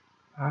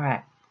 All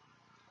right,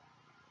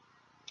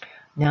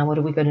 now what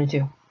are we going to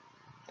do?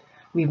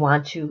 We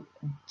want to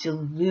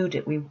dilute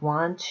it. We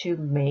want to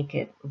make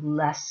it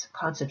less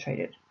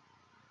concentrated.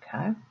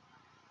 Okay,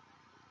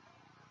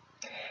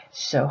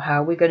 so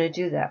how are we going to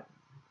do that?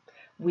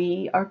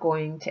 We are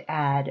going to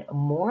add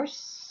more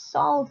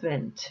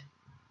solvent,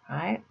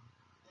 right?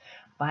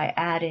 By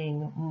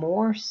adding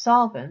more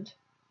solvent,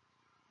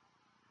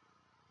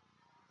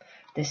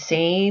 the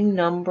same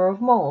number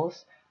of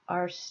moles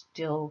are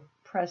still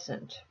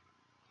present.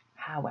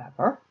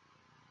 However,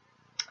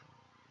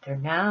 they're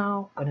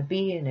now going to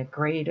be in a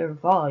greater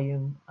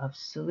volume of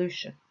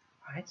solution,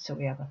 right? So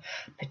we have a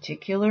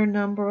particular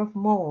number of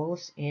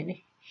moles in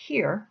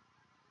here,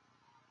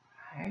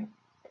 right?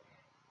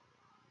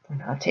 We're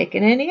not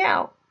taking any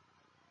out.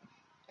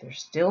 They're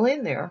still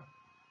in there.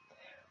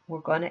 We're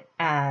going to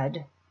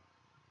add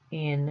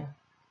in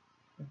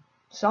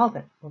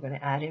solvent. We're going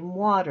to add in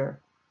water,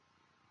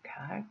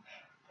 okay?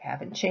 We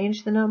haven't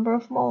changed the number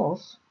of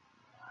moles,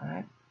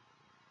 right?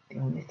 The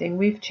only thing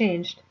we've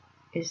changed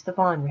is the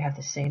volume. We have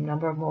the same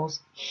number of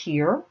moles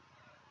here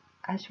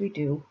as we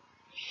do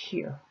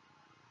here.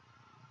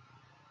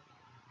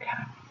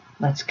 Okay,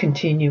 let's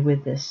continue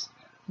with this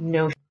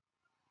notion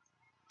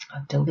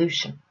of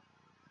dilution.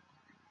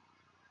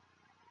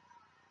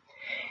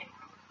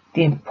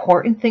 The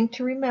important thing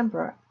to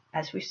remember,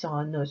 as we saw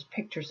in those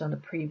pictures on the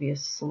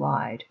previous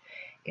slide,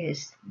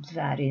 is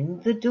that in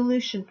the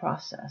dilution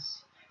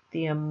process,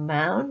 the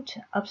amount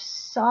of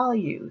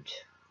solute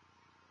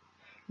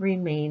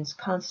remains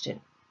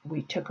constant.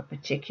 We took a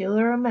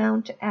particular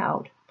amount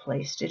out,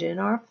 placed it in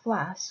our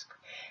flask,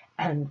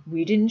 and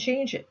we didn't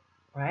change it,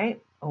 right?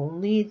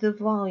 Only the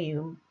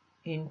volume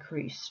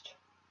increased.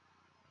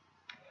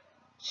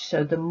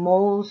 So the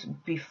moles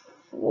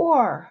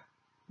before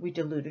we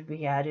diluted,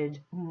 we added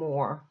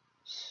more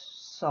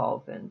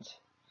solvent,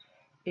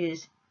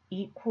 is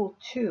equal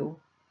to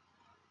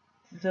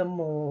the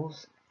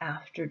moles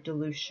after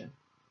dilution.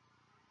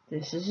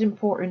 This is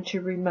important to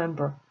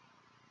remember.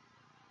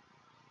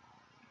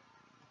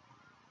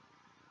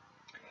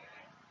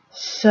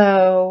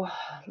 So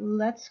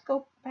let's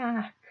go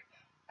back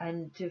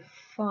and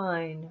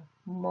define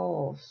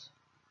moles.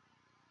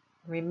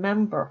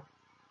 Remember,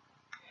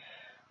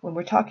 when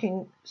we're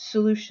talking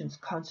solutions,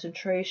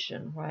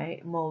 concentration,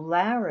 right?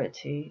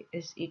 Molarity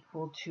is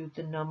equal to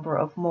the number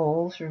of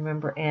moles.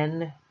 Remember,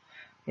 N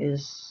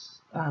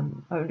is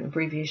an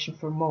abbreviation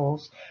for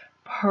moles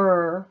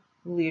per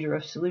liter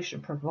of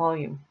solution, per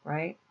volume,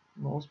 right?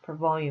 Moles per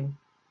volume.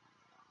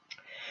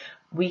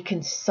 We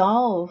can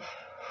solve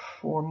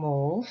for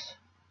moles,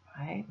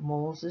 right?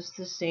 Moles is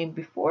the same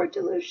before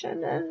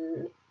dilution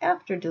and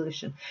after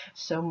dilution.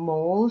 So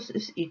moles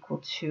is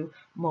equal to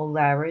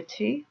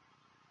molarity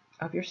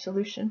of your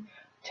solution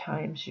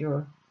times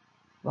your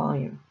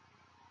volume.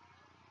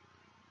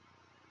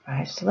 All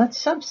right, so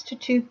let's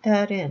substitute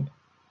that in.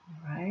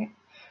 All right,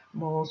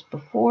 moles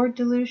before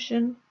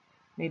dilution,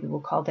 maybe we'll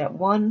call that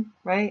 1,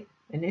 right?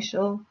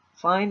 Initial,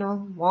 final,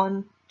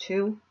 1,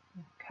 2,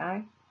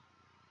 okay?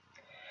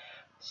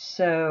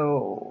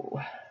 So,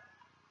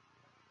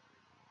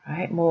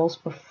 right, moles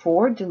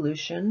before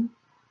dilution,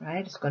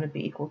 right, is going to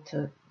be equal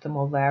to the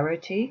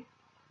molarity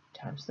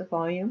times the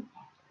volume.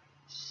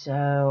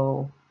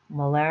 So,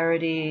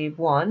 molarity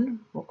 1,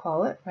 we'll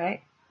call it,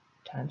 right,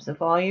 times the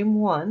volume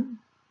 1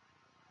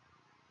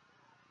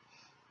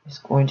 is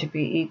going to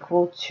be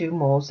equal to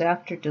moles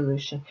after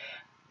dilution.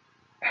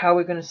 How are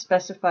we going to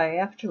specify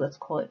after? Let's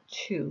call it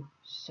 2.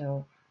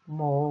 So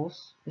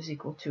moles is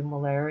equal to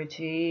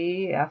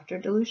molarity after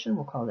dilution,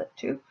 we'll call that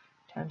 2,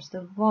 times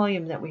the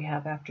volume that we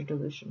have after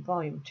dilution,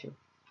 volume 2.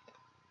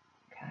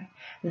 Okay.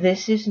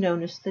 This is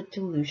known as the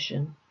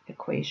dilution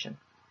equation.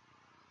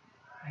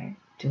 Right?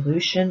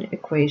 Dilution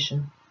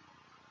equation.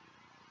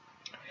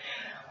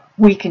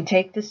 We can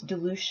take this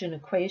dilution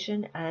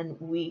equation and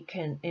we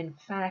can in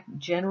fact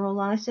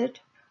generalize it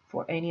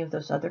for any of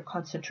those other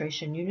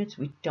concentration units.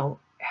 We don't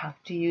have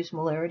to use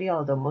molarity,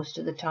 although most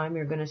of the time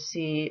you're going to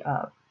see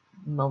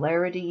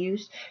molarity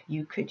used.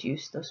 You could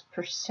use those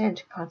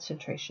percent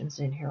concentrations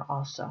in here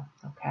also.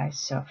 Okay,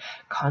 so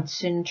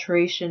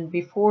concentration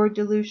before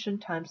dilution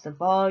times the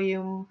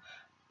volume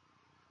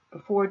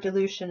before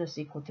dilution is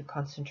equal to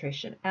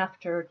concentration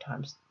after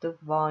times the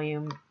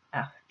volume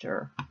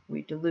after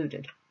we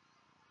diluted.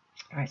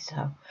 All right,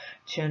 so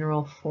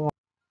general form.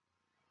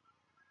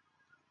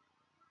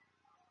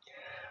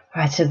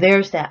 All right, so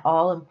there's that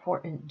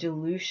all-important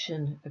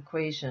dilution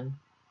equation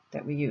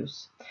that we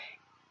use.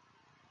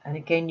 And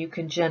again, you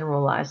can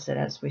generalize it,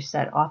 as we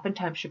said.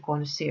 Oftentimes you're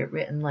going to see it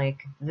written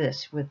like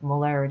this with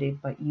molarity,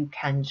 but you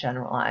can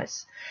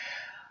generalize.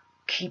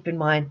 Keep in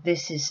mind,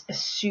 this is a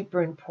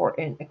super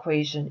important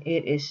equation.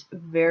 It is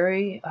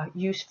very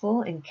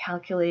useful in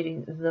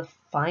calculating the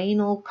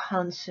final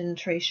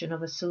concentration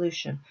of a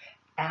solution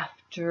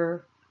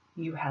after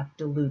you have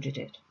diluted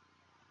it.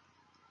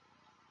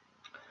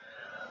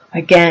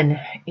 Again,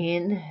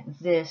 in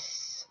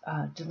this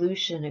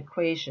dilution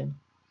equation,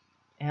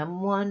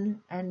 M1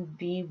 and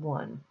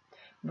V1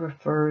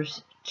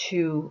 refers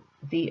to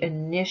the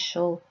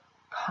initial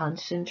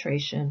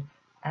concentration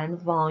and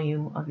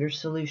volume of your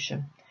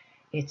solution.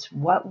 It's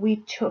what we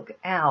took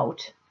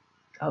out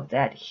of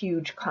that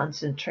huge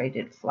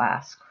concentrated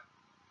flask.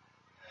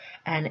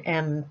 And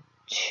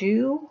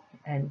M2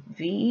 and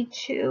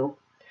V2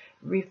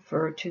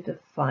 refer to the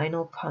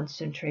final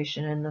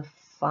concentration and the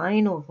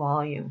final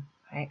volume,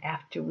 right,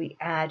 after we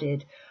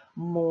added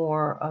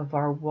more of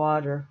our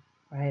water,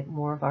 right,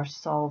 more of our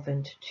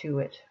solvent to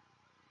it.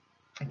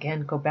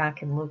 Again, go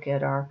back and look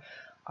at our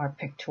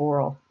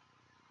pictorial.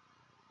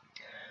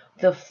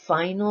 The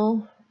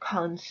final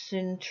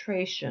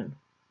concentration,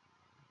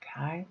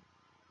 okay,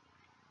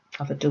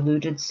 of a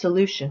diluted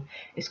solution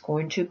is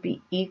going to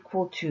be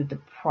equal to the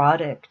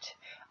product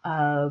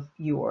of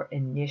your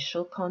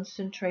initial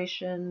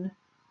concentration,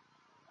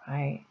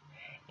 right,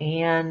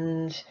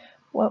 and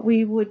what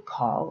we would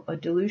call a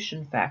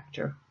dilution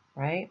factor,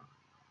 right?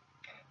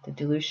 The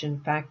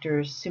dilution factor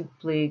is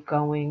simply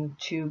going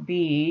to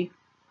be,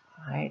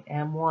 right,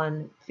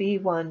 M1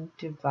 V1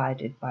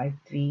 divided by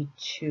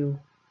V2.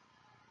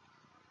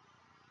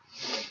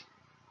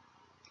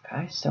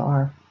 Okay,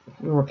 so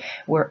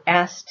we're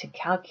asked to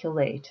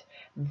calculate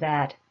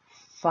that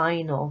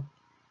final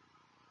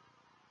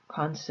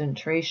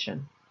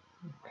concentration.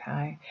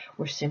 Okay,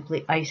 we're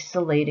simply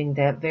isolating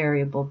that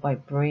variable by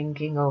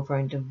bringing over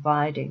and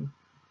dividing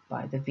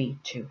by the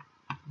V2.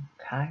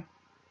 Okay,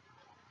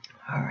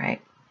 all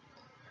right.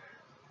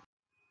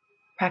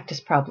 Practice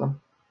problem.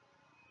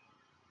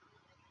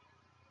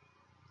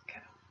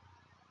 Okay.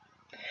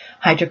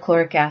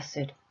 Hydrochloric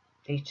acid,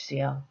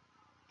 HCl.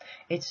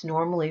 It's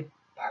normally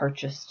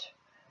purchased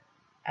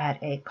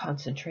at a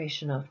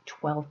concentration of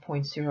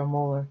 12.0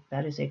 molar.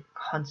 That is a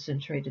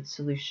concentrated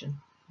solution.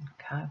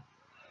 Okay,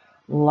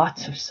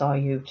 lots of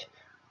solute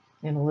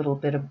and a little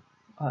bit of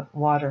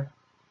water.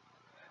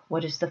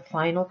 What is the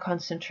final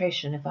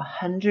concentration if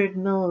 100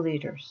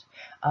 milliliters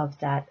of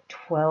that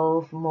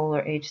 12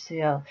 molar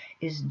HCl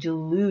is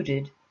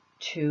diluted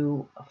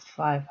to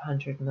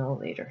 500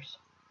 milliliters?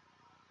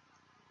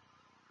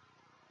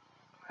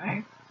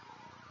 Right?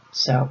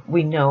 So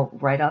we know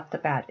right off the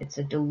bat it's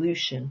a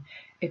dilution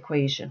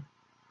equation.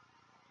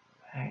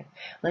 Right.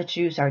 Let's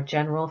use our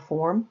general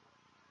form.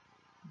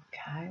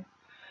 Okay.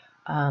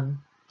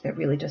 It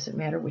really doesn't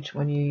matter which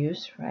one you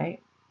use, right?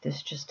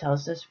 This just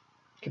tells us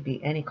it could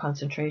be any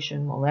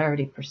concentration,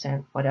 molarity,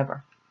 percent,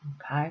 whatever.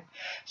 Okay.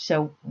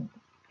 So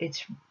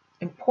it's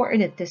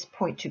important at this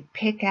point to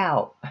pick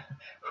out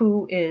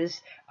who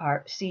is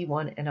our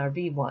C1 and our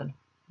V1.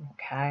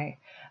 Okay.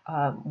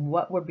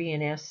 What we're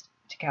being asked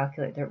to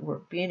calculate, we're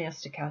being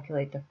asked to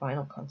calculate the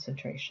final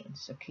concentration.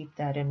 So keep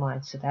that in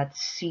mind. So that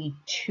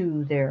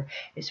C2 there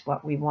is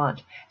what we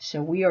want.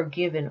 So we are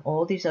given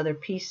all these other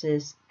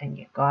pieces, and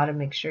you got to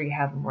make sure you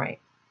have them right.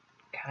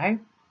 Okay?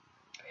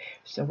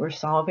 So we're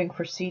solving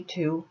for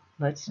C2.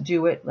 Let's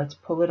do it. Let's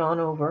pull it on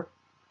over.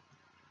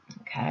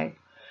 Okay?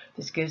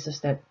 This gives us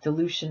that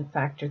dilution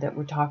factor that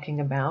we're talking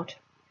about.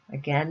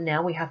 Again,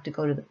 now we have to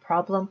go to the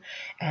problem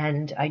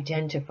and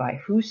identify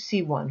who's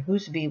C1,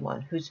 who's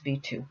V1, who's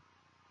V2.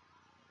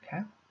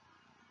 Okay?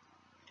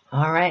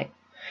 All right.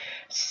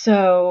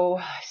 So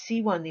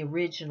C1, the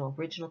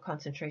original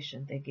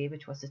concentration, they gave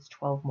it to us. It's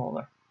 12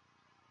 molar.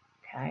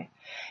 Okay?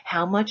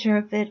 How much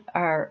of it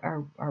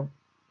are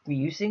we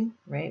using,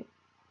 right?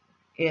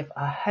 If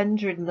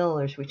 100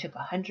 milliliters, we took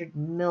 100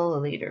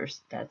 milliliters.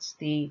 That's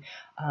the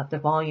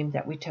volume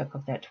that we took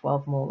of that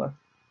 12 molar.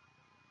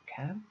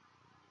 Okay?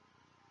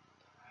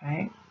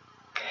 Right?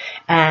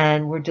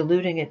 And we're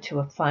diluting it to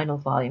a final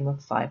volume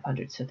of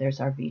 500. So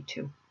there's our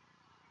V2.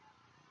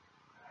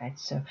 Right?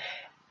 So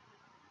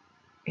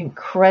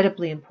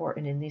incredibly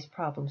important in these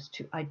problems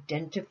to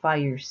identify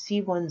your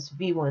C1s,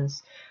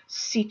 V1s,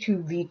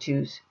 C2,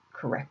 V2s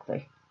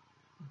correctly.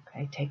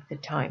 Okay? Take the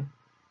time.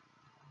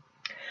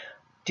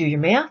 Do your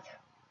math.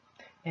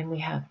 And we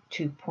have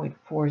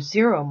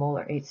 2.40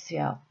 molar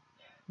HCl.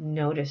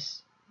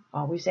 Notice,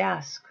 always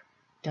ask,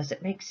 does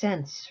it make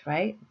sense,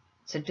 right?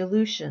 It's a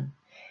dilution.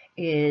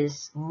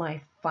 Is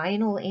my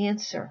final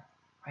answer,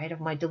 right, of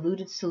my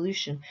diluted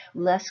solution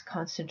less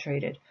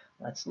concentrated?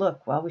 Let's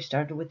look. Well, we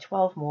started with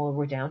 12 molar.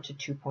 We're down to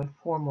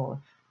 2.4 molar.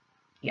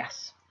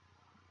 Yes,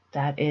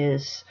 that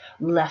is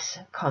less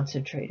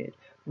concentrated.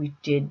 We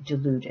did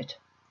dilute it.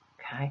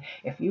 Okay?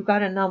 If you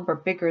got a number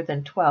bigger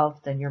than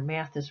 12, then your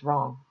math is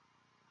wrong.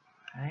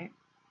 Right?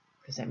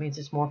 Because that means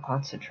it's more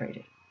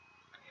concentrated.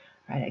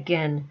 Right?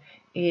 Again,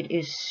 it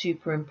is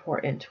super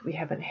important. We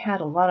haven't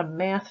had a lot of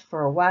math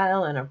for a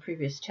while in our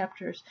previous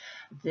chapters.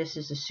 This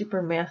is a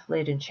super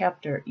math-laden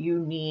chapter. You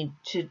need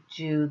to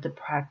do the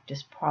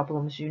practice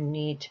problems. You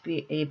need to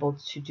be able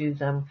to do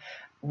them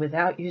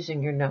without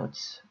using your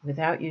notes,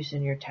 without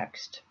using your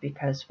text,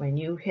 because when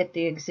you hit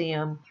the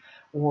exam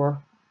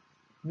or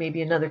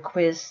maybe another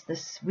quiz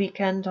this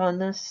weekend on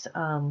this,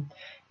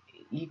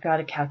 you got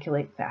to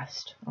calculate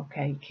fast.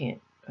 Okay, you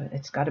can't.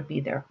 It's got to be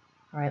there.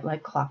 All right,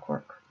 like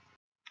clockwork.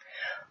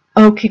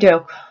 Okie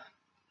doke.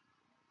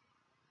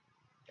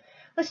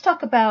 Let's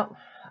talk about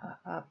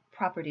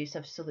properties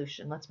of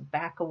solution. Let's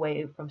back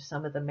away from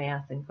some of the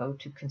math and go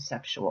to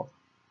conceptual.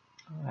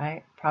 All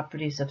right,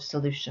 properties of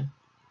solution.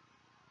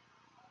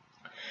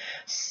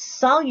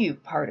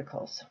 Solute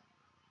particles.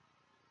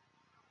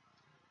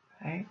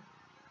 Right?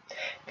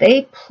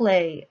 They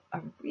play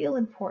a real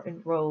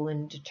important role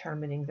in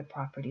determining the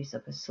properties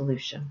of a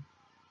solution.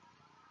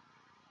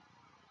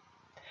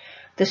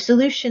 The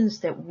solutions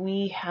that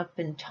we have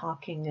been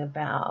talking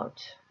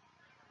about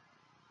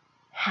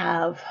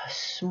have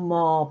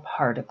small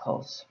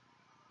particles,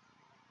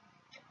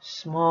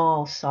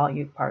 small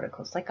solute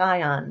particles like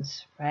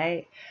ions,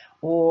 right?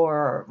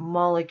 Or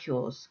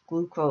molecules,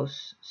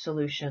 glucose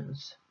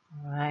solutions,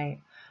 right?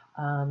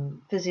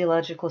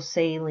 Physiological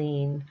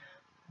saline,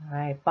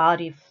 right?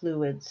 Body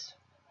fluids,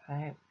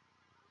 right?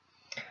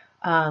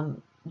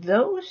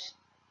 Those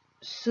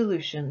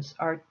solutions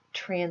are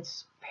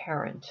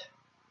transparent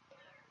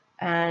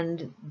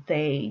and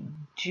they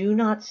do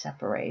not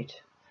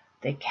separate.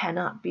 They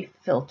cannot be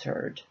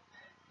filtered,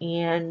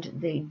 and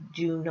they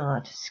do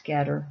not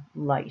scatter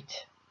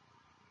light.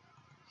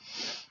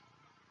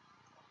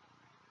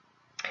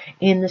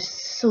 In the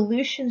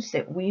solutions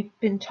that we've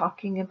been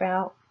talking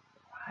about,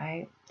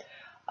 right,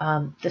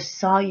 the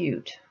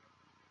solute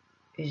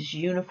is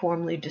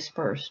uniformly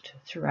dispersed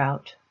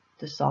throughout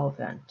the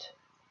solvent.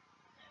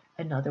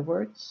 In other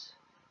words,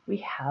 we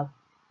have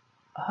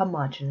a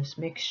homogeneous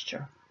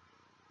mixture.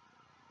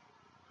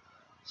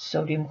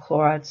 Sodium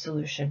chloride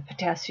solution,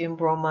 potassium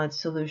bromide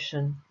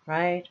solution,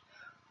 right?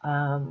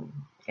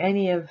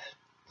 Any of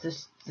the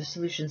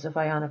solutions of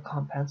ionic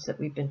compounds that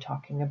we've been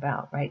talking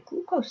about, right?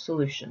 Glucose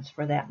solutions,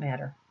 for that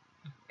matter,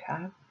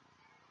 okay?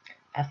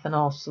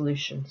 Ethanol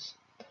solutions.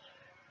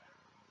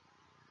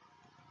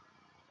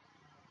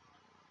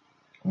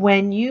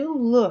 When you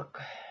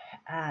look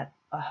at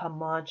a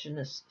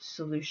homogeneous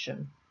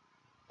solution,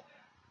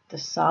 the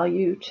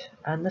solute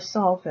and the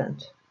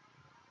solvent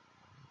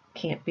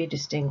can't be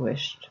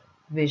distinguished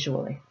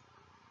visually.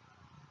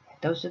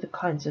 Those are the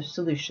kinds of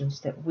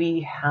solutions that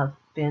we have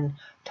been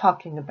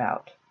talking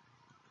about.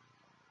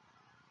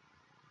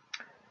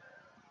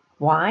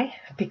 Why?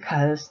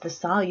 Because the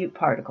solute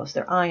particles,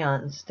 they're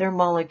ions, they're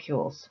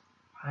molecules,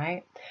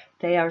 right?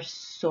 They are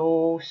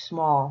so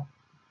small,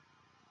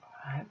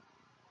 right?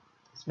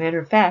 As a matter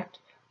of fact,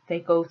 they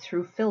go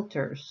through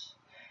filters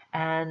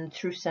and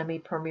through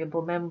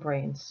semi-permeable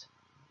membranes.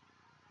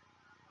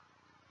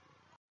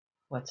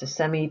 What's a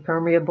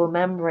semi-permeable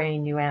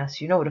membrane, you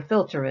ask? You know what a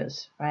filter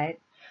is, right?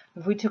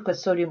 If we took a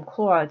sodium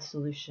chloride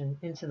solution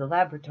into the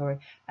laboratory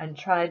and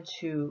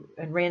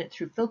ran it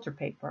through filter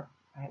paper,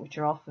 right, which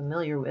you're all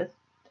familiar with,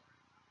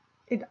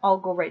 it'd all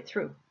go right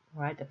through,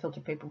 right? The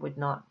filter paper would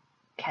not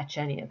catch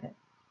any of it.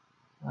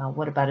 Well,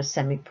 what about a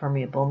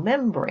semi-permeable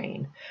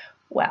membrane?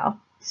 Well,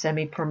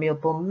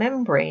 semi-permeable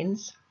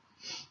membranes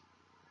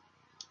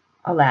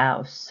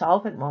allow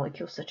solvent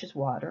molecules such as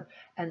water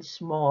and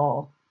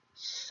small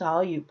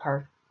solute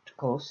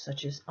particles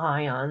such as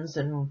ions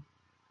and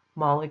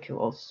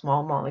molecules,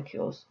 small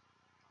molecules,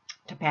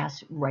 to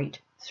pass right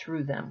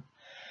through them.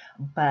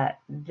 But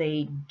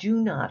they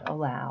do not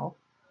allow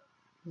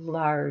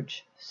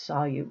large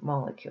solute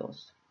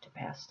molecules to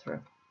pass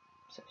through.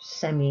 So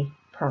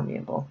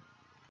semi-permeable.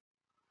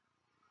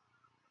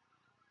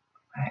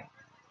 Right.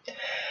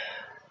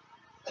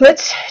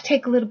 Let's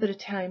take a little bit of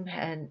time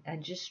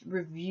and just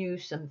review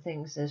some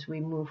things as we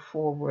move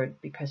forward,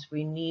 because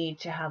we need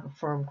to have a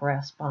firm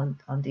grasp on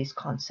these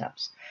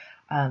concepts.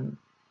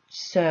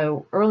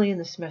 So early in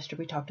the semester,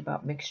 we talked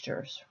about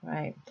mixtures,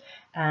 right?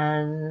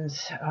 And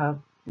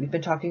we've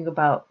been talking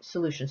about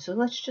solutions. So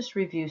let's just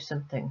review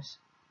some things.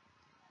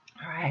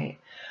 All right.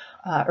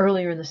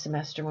 Earlier in the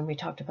semester, when we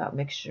talked about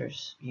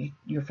mixtures,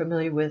 you're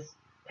familiar with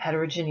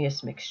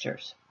heterogeneous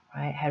mixtures,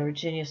 right?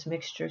 Heterogeneous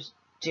mixtures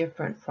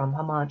different from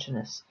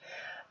homogeneous.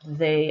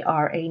 They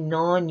are a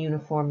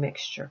non-uniform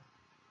mixture.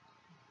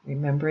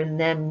 Remember, in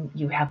them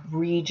you have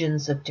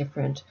regions of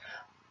different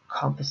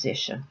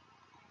composition.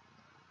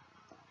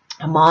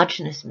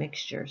 Homogeneous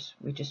mixtures,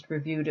 we just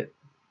reviewed it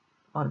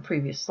on a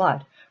previous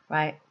slide,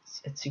 right?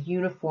 It's a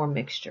uniform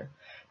mixture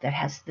that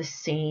has the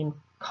same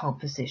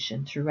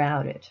composition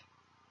throughout it.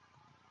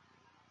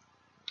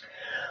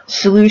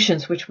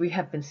 Solutions, which we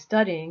have been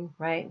studying,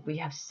 right, we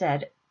have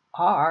said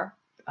are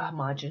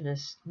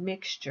homogeneous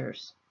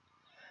mixtures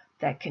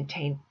that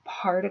contain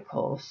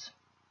particles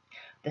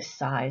the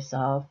size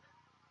of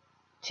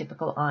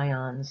typical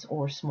ions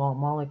or small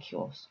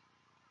molecules.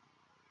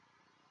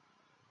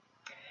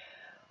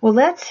 Well,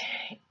 let's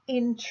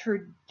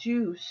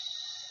introduce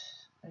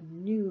a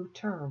new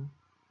term,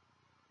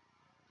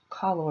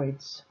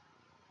 colloids.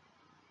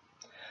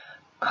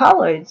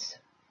 Colloids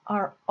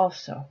are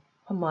also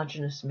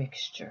homogeneous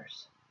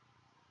mixtures,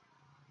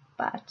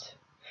 but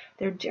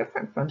they're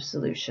different from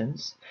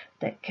solutions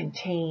that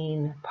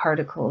contain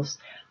particles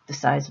the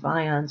size of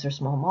ions or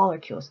small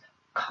molecules.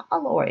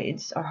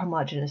 Colloids are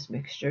homogeneous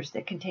mixtures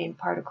that contain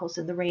particles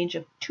in the range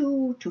of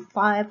 2 to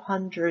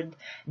 500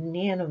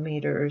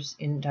 nanometers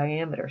in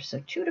diameter.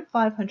 So 2 to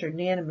 500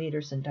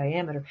 nanometers in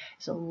diameter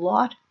is a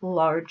lot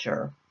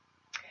larger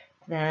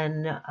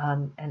than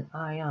an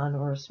ion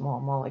or a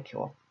small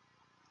molecule.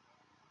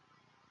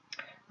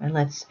 And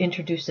let's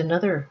introduce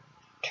another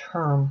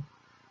term,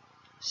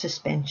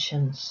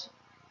 suspensions.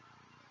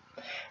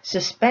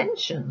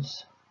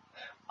 Suspensions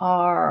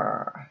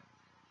are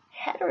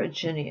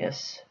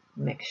heterogeneous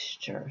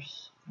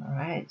mixtures. All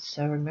right,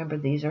 so remember,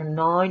 these are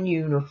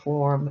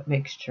non-uniform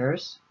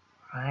mixtures,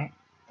 right?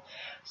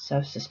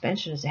 So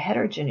suspension is a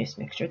heterogeneous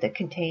mixture that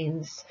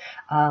contains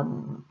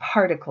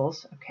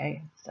particles.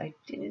 Okay, so I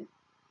didn't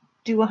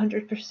do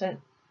 100%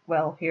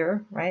 well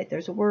here, right?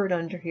 There's a word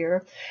under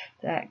here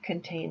that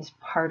contains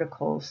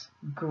particles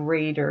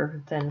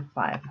greater than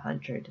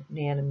 500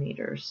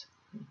 nanometers.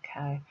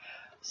 Okay,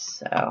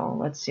 so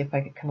let's see if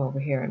I could come over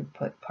here and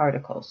put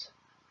particles.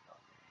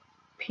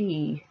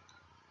 Particles.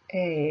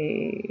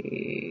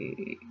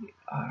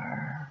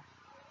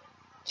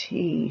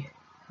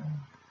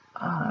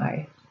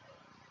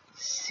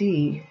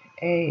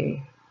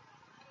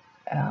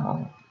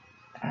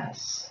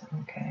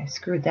 Okay, I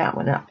screwed that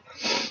one up.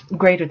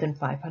 Greater than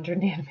 500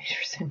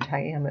 nanometers in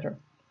diameter.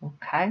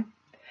 Okay.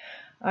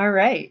 All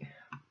right.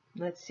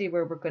 Let's see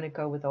where we're going to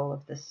go with all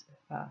of this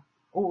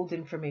old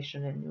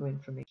information and new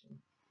information.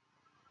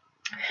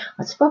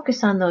 Let's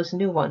focus on those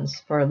new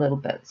ones for a little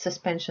bit,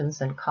 suspensions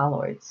and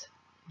colloids.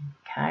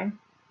 Okay.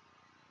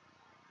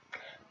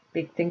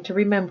 Big thing to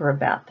remember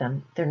about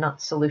them, they're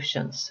not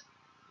solutions.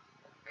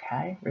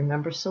 Okay,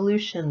 remember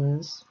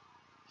solutions,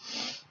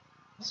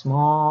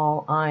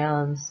 small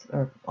ions,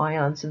 or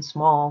ions and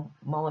small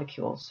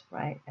molecules,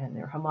 right? And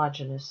they're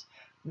homogeneous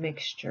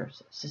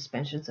mixtures.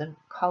 Suspensions and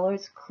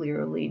colloids,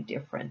 clearly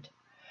different.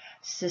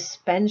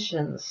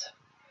 Suspensions,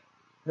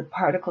 the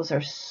particles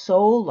are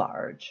so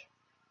large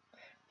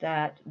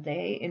that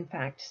they in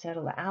fact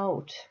settle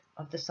out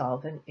of the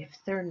solvent if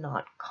they're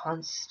not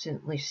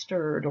constantly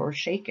stirred or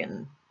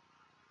shaken.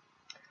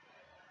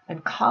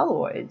 And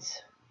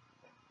colloids,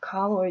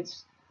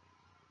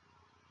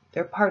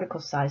 their particle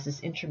size is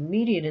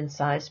intermediate in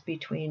size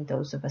between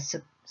those of a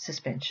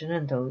suspension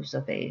and those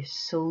of a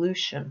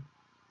solution.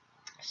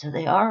 So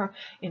they are,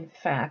 in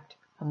fact,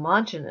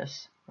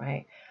 homogeneous,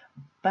 right?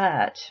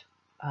 But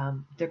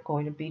they're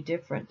going to be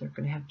different. They're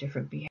going to have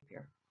different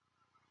behavior.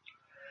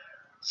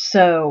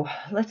 So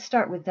let's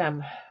start with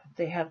them.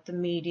 They have the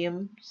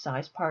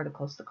medium-sized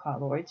particles, the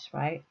colloids,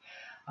 right?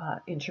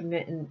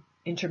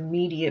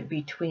 Intermediate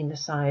between the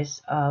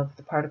size of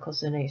the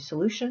particles in a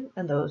solution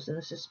and those in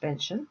a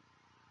suspension.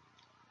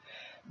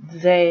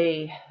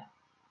 They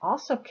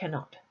also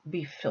cannot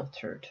be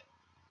filtered,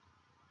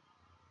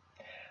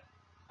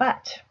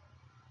 but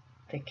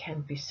they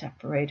can be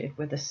separated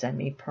with a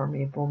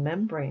semi-permeable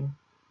membrane.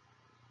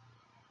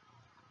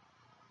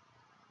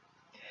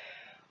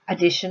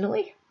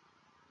 Additionally,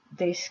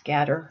 they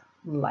scatter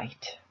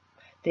light.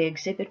 They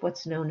exhibit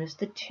what's known as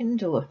the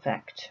Tyndall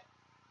effect.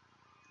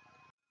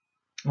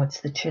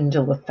 What's the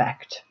Tyndall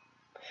effect?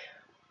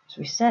 As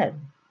we said,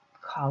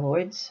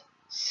 colloids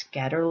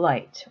scatter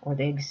light, or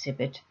they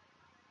exhibit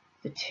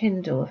the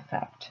Tyndall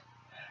effect.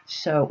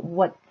 So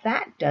what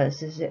that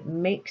does is it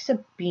makes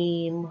a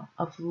beam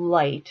of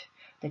light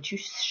that you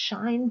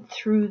shine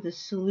through the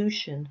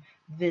solution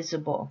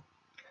visible.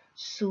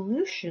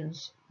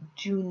 Solutions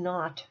do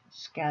not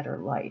scatter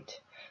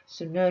light.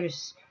 So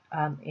notice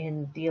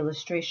in the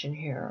illustration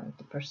here,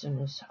 the person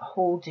is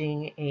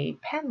holding a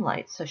pen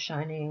light, so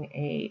shining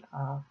a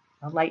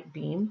light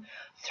beam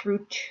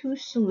through two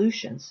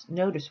solutions.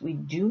 Notice we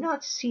do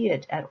not see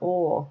it at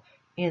all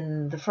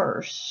in the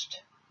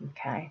first,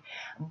 okay,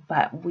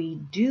 but we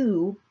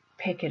do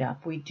pick it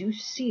up. We do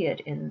see it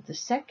in the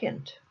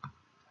second,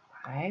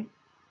 right?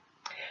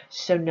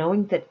 So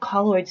knowing that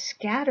colloids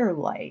scatter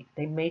light,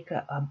 they make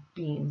a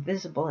beam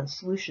visible and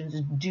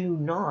solutions do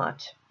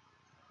not,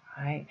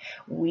 right?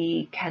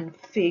 We can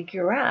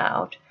figure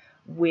out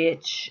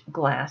which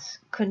glass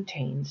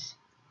contains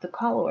the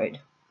colloid,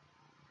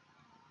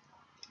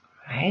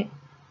 right?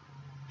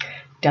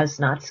 Does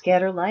not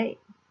scatter light.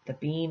 The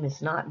beam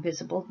is not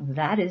visible.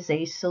 That is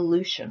a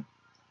solution,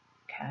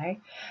 okay?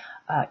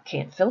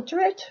 Can't filter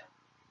it,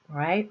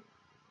 right?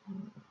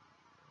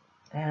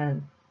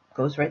 And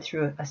goes right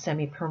through a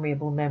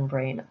semi-permeable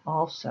membrane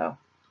also,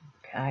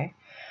 okay?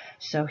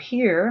 So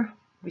here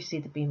we see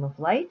the beam of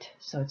light,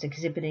 so it's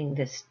exhibiting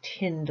this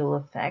Tyndall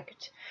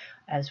effect,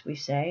 as we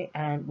say,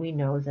 and we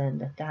know then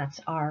that that's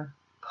our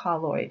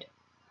colloid,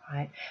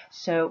 right?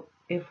 So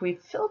if we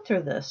filter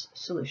this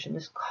solution,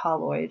 this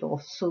colloidal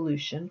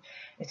solution,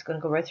 it's going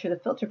to go right through the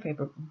filter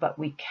paper, but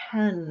we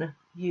can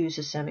use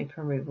a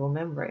semi-permeable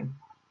membrane,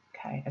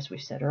 okay? As we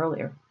said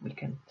earlier, we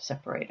can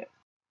separate it.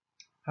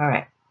 All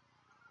right,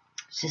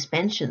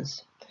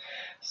 suspensions.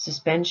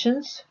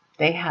 Suspensions,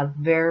 they have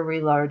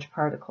very large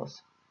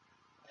particles.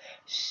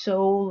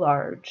 So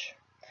large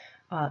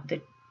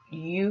that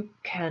you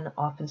can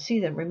often see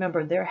them.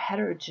 Remember, they're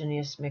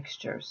heterogeneous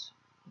mixtures.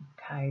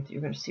 Okay,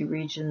 you're going to see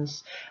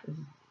regions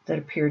that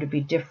appear to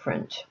be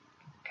different.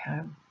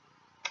 Okay,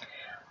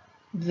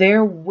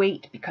 their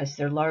weight, because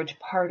they're large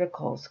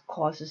particles,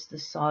 causes the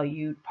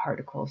solute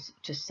particles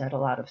to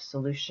settle out of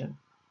solution.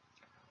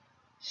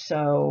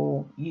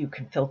 So you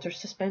can filter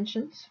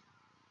suspensions.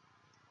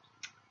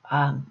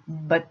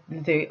 But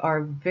they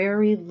are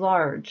very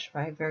large,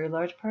 right? Very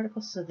large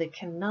particles, so they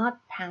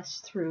cannot pass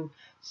through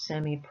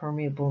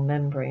semi-permeable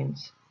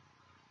membranes.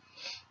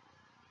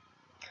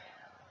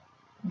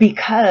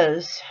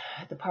 Because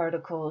the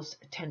particles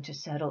tend to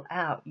settle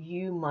out,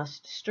 you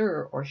must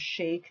stir or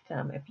shake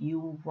them if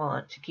you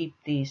want to keep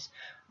these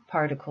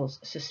particles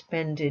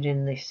suspended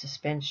in the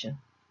suspension.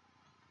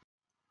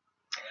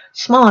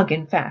 Smog,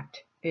 in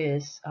fact,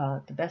 is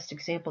the best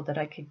example that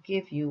I could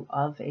give you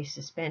of a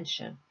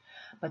suspension.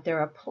 But there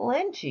are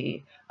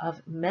plenty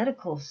of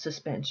medical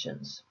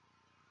suspensions.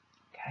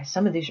 Okay,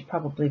 some of these you're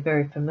probably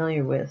very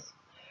familiar with.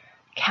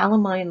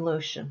 Calamine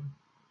lotion.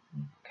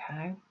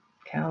 Okay,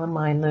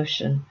 calamine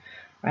lotion,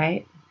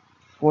 right?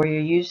 Before you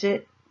use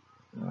it,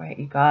 right,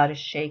 you gotta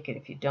shake it.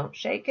 If you don't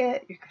shake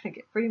it, you're gonna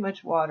get pretty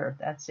much water.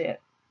 That's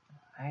it.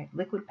 Right?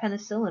 Liquid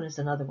penicillin is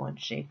another one.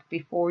 Shake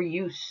before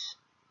use.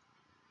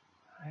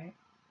 Right?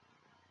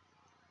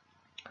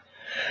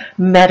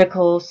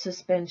 Medical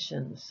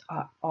suspensions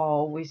are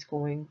always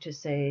going to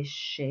say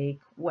shake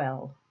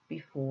well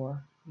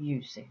before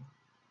using.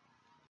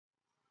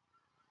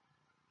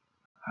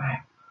 All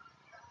right.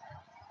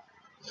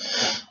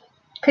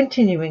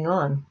 Continuing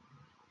on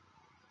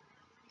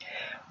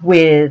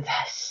with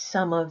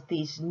some of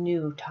these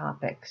new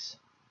topics.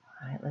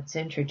 All right, let's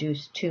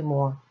introduce two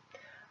more.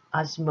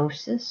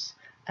 Osmosis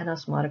and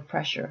osmotic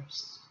pressure.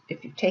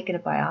 If you've taken a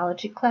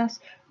biology class,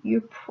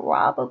 you're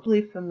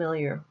probably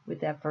familiar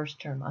with that first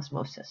term,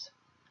 osmosis.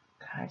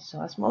 Okay, so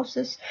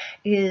osmosis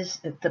is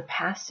the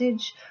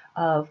passage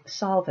of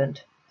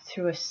solvent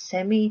through a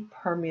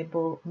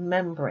semi-permeable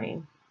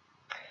membrane,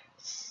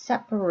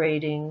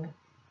 separating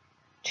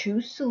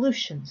two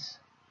solutions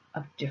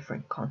of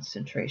different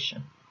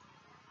concentration.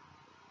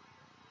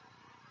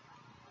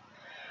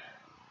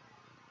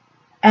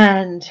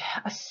 And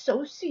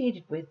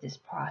associated with this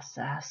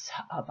process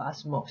of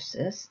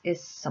osmosis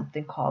is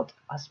something called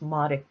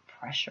osmotic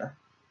pressure.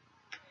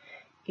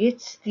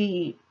 It's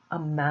the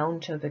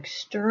amount of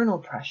external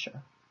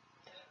pressure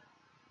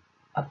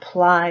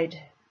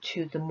applied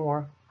to the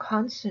more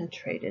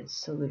concentrated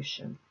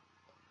solution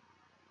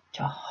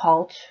to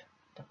halt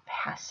the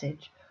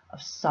passage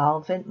of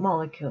solvent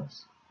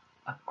molecules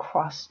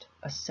across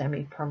a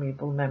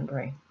semi-permeable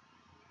membrane.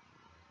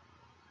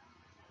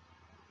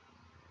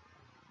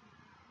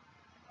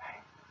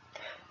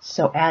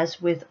 So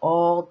as with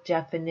all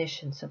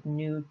definitions of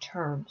new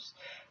terms,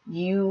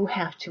 you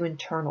have to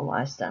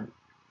internalize them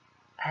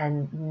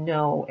and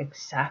know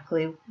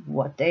exactly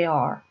what they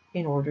are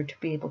in order to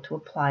be able to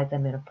apply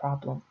them in a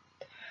problem.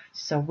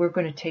 So we're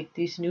going to take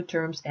these new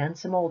terms and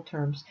some old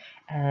terms,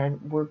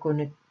 and we're going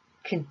to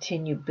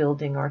continue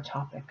building our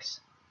topics.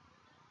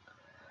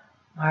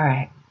 All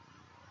right.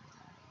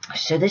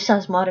 So this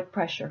osmotic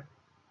pressure,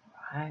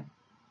 right?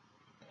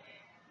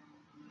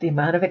 The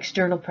amount of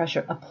external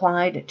pressure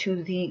applied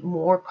to the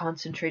more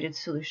concentrated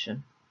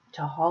solution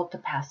to halt the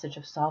passage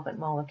of solvent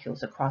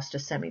molecules across the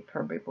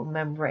semi-permeable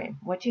membrane.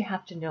 What you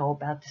have to know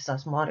about this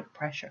osmotic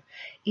pressure,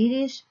 it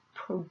is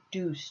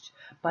produced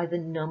by the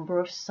number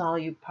of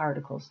solute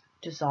particles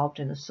dissolved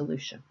in a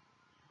solution.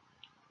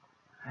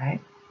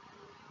 Right?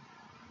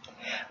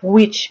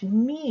 Which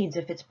means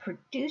if it's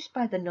produced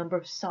by the number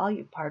of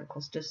solute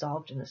particles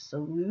dissolved in a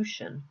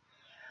solution,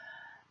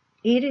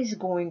 it is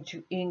going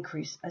to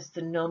increase as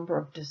the number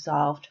of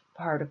dissolved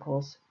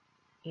particles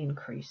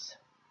increase.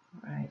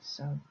 Right,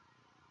 so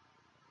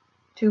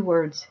 2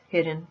 words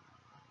hidden.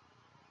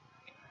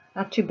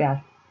 Not too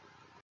bad.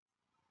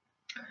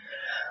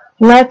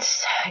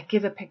 Let's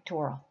give a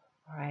pictorial,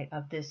 all right,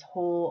 of this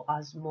whole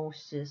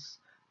osmosis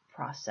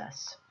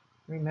process.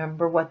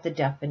 Remember what the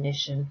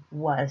definition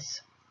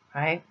was,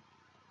 right?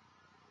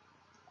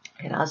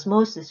 In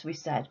osmosis, we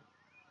said,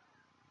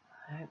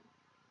 right,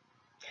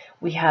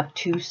 we have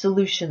 2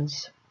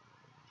 solutions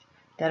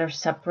that are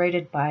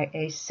separated by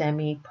a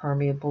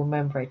semi-permeable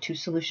membrane, 2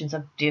 solutions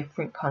of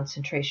different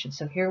concentrations.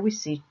 So here we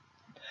see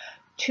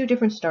 2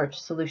 different starch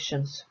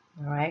solutions,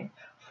 all right?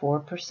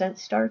 4%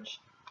 starch,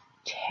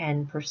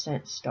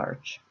 10%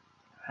 starch,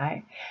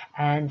 right?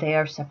 And they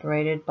are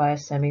separated by a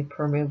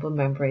semi-permeable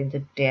membrane,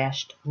 the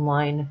dashed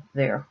line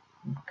there,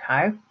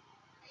 okay?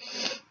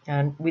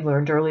 And we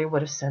learned earlier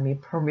what a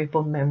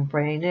semi-permeable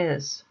membrane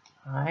is,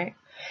 right?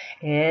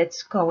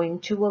 It's going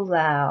to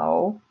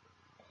allow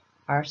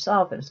our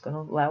solvent, it's going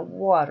to allow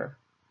water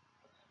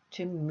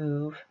to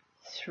move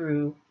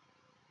through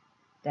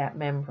that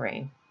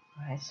membrane,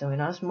 right? So in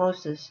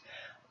osmosis,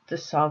 the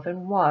solvent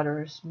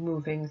water is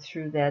moving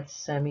through that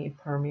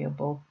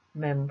semi-permeable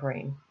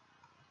membrane.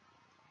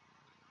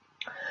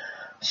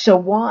 So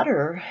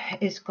water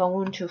is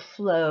going to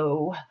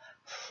flow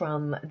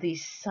from the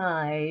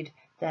side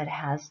that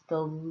has the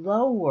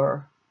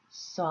lower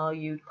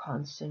solute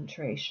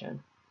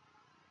concentration.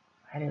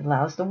 And it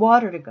allows the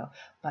water to go,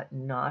 but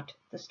not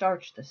the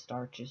starch. The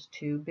starch is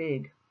too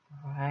big,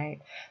 right?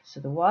 So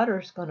the water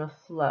is going to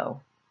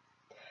flow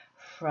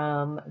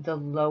from the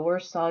lower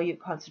solute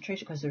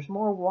concentration, because there's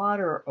more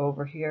water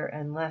over here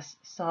and less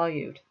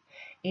solute,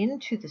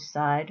 into the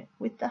side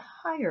with the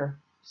higher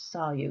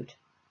solute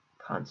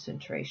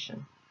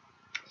concentration.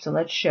 So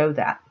let's show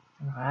that,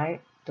 all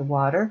right? The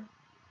water,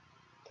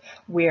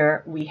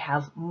 where we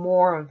have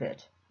more of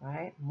it,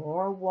 right?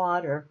 More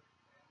water,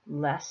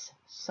 less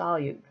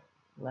solute,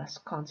 less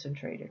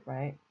concentrated,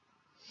 right?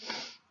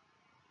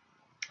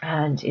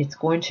 And it's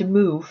going to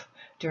move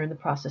during the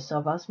process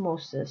of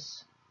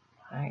osmosis,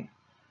 right,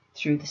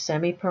 through the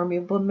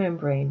semi-permeable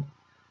membrane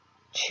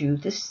to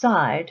the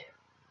side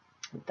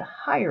with the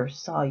higher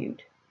solute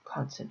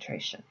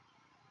concentration.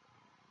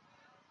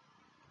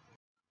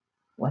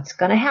 What's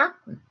going to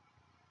happen?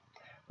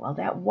 Well,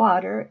 that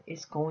water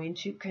is going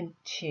to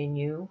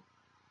continue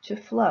to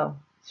flow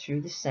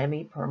through the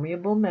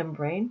semi-permeable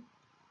membrane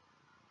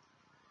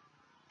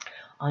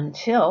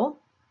until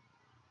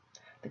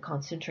the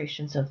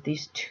concentrations of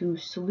these 2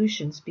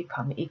 solutions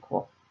become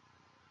equal.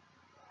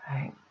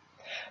 Right?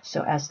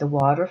 So as the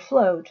water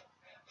flowed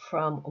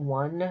from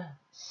one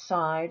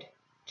side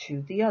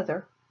to the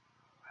other,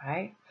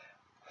 right,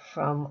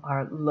 from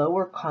our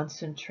lower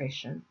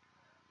concentration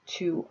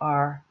to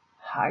our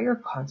higher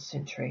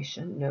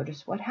concentration,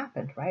 notice what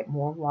happened, right?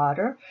 More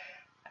water,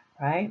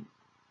 right?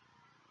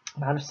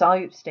 Amount of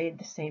solute stayed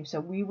the same.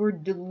 So we were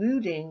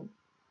diluting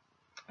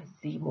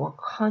the more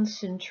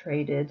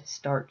concentrated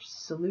starch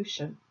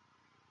solution.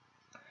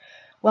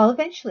 Well,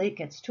 eventually it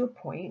gets to a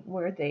point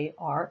where they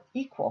are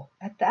equal.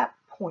 At that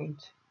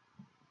point,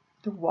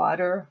 the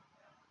water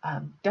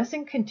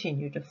doesn't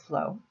continue to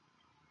flow.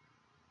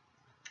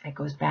 It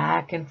goes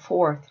back and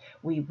forth.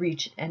 We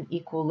reach an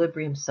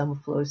equilibrium. Some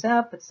flows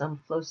up, but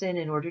some flows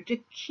in order to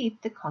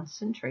keep the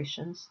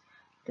concentrations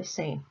the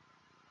same.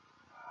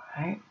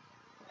 All right?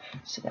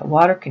 So that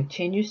water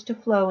continues to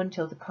flow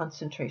until the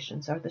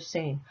concentrations are the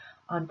same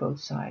on both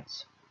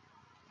sides.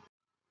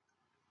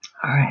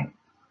 All right,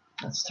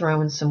 let's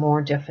throw in some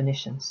more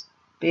definitions.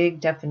 Big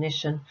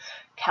definition,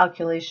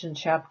 calculation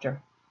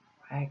chapter,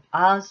 right?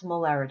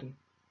 Osmolarity,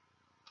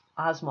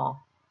 osmol.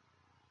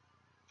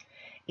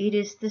 It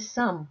is the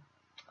sum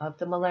of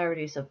the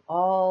molarities of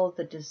all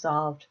the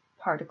dissolved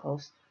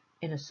particles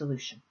in a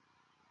solution.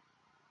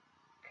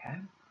 Okay.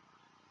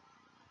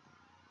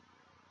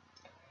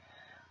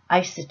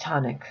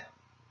 Isotonic.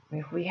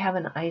 If we have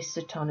an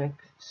isotonic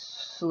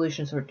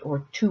solutions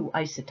or 2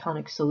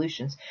 isotonic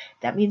solutions,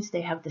 that means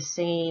they have the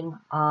same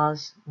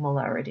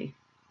osmolarity,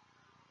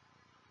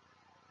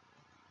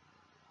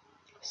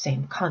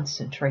 same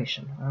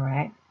concentration, all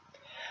right?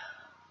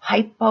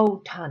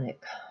 Hypotonic.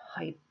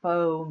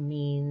 Hypo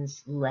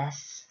means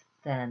less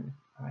than,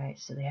 all right?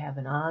 So they have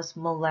an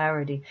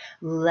osmolarity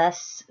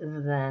less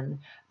than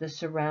the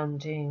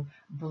surrounding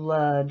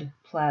blood,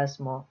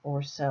 plasma,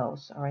 or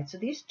cells, all right? So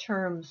these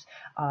terms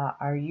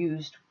are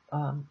used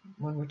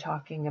when we're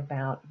talking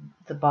about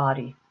the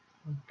body.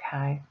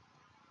 Okay.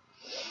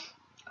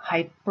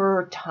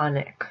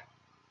 Hypertonic.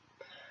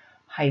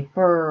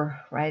 Hyper,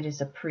 right,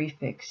 is a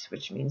prefix,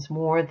 which means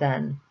more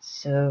than.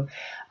 So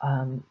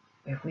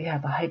if we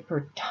have a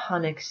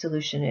hypertonic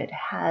solution, it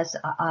has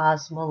an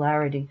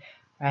osmolarity,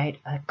 right,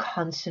 a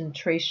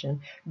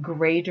concentration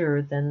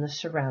greater than the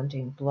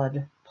surrounding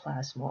blood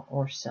plasma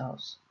or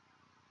cells.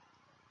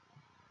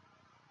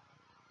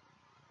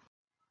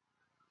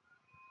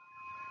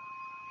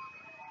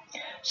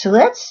 So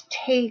let's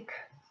take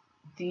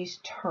these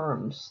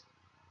terms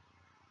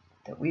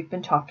that we've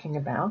been talking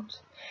about,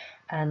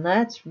 and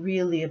let's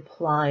really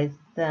apply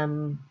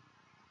them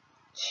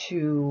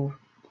to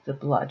the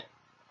blood,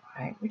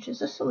 right, which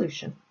is a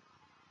solution.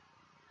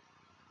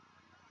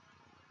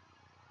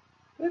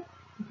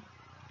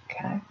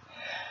 Okay,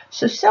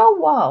 so cell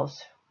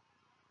walls,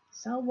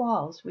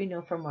 we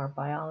know from our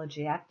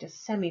biology, act as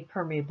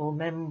semi-permeable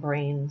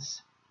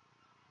membranes.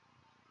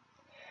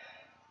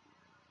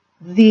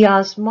 The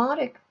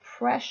osmotic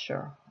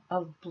pressure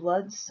of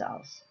blood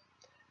cells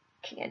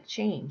can't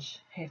change.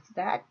 If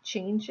that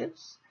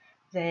changes,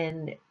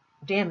 then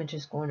damage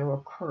is going to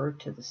occur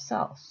to the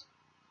cells.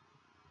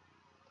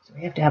 So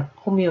we have to have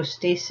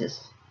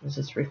homeostasis, as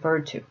it's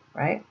referred to,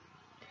 right?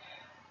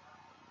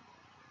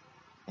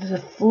 The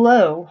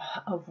flow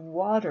of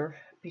water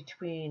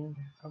between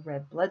a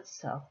red blood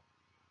cell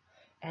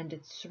and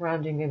its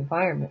surrounding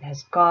environment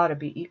has got to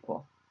be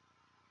equal,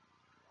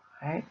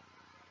 right?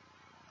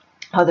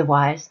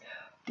 Otherwise,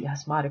 the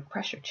osmotic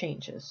pressure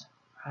changes,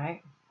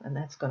 right? And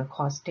that's going to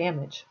cause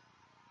damage.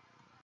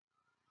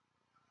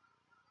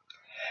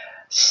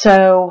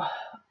 So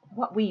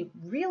what we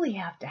really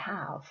have to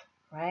have,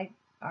 right,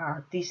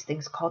 are these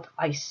things called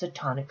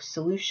isotonic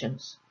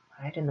solutions,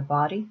 right? In the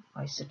body,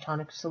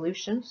 isotonic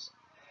solutions.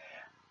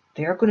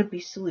 They're going to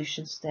be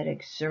solutions that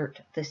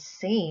exert the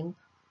same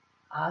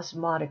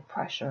osmotic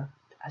pressure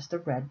as the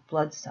red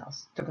blood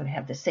cells. They're going to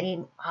have the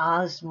same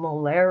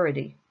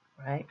osmolarity,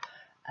 right,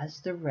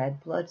 as the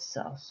red blood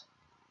cells.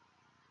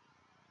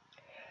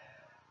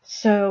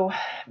 So,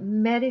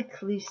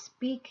 medically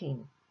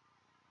speaking,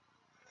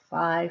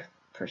 5%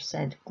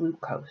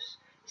 glucose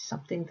is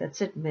something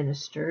that's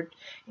administered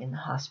in the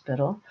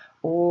hospital,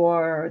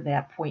 or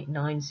that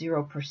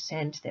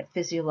 0.90%, that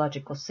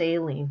physiological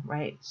saline,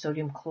 right,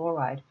 sodium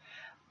chloride.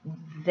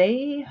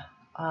 They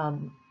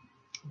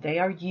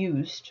are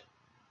used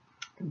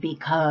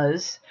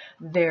because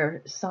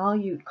their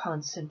solute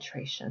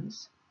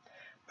concentrations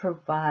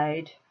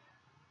provide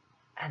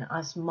an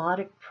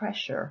osmotic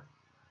pressure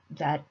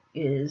that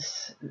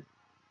is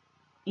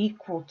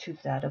equal to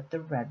that of the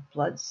red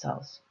blood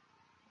cells,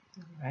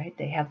 right?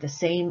 They have the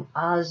same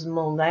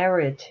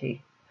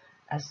osmolarity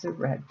as the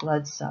red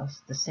blood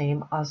cells, the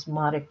same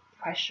osmotic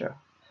pressure,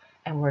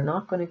 and we're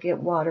not going to get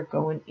water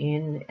going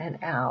in and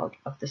out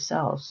of the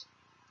cells,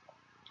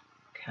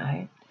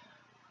 okay?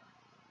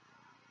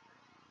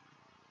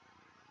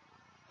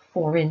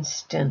 For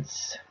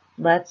instance,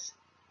 let's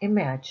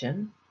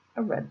imagine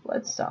a red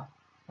blood cell,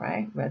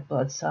 right? Red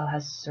blood cell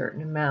has a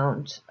certain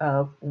amount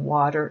of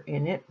water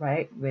in it,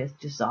 right, with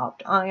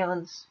dissolved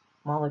ions,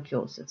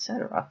 molecules,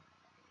 etc.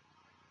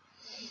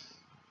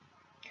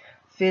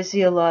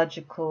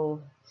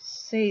 Physiological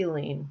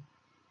saline,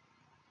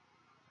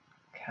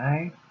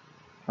 okay?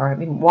 Or I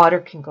mean, water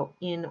can go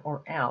in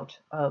or out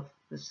of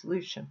the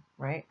solution,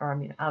 right? Or I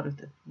mean, out of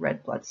the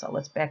red blood cell.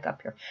 Let's back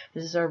up here.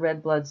 This is our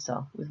red blood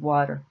cell with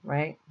water,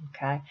 right?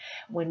 Okay.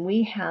 When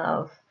we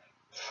have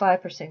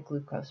 5%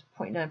 glucose,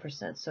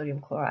 0.9% sodium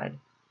chloride,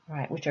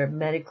 right, which are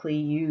medically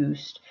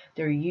used,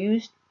 they're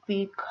used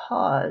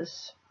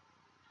because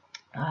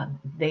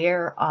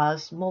their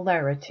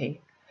osmolarity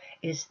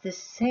is the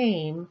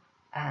same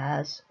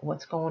as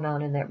what's going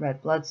on in that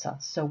red blood cell.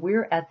 So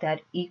we're at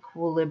that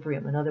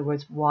equilibrium. In other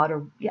words,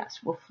 water, yes,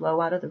 will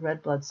flow out of the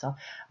red blood cell,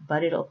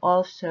 but it'll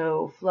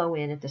also flow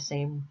in at the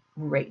same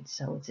rate.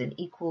 So it's an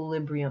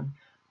equilibrium,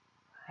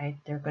 right?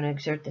 They're going to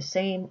exert the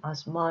same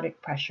osmotic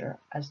pressure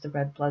as the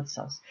red blood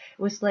cells.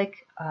 It was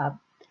like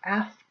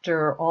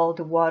after all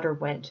the water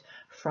went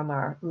from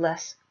our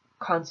less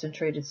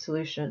concentrated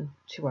solution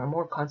to our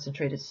more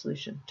concentrated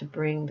solution to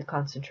bring the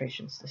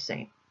concentrations the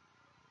same.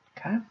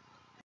 Okay?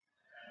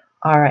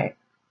 All right.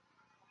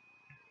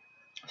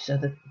 So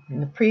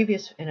in an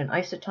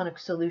isotonic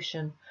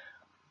solution,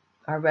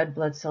 our red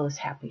blood cell is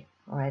happy.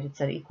 All right,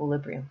 it's at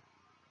equilibrium.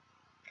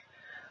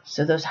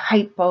 So those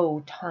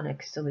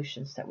hypotonic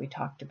solutions that we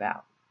talked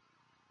about,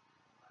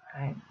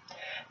 right,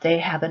 they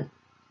have a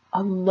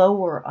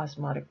lower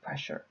osmotic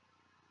pressure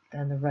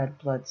than the red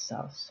blood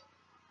cells.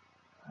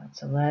 All right,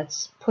 so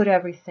let's put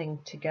everything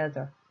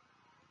together.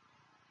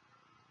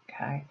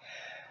 Okay,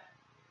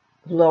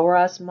 lower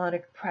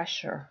osmotic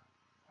pressure,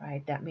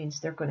 right? That means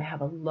they're going to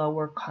have a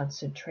lower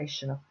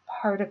concentration of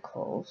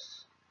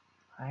particles,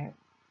 right,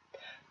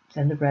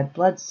 than the red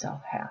blood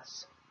cell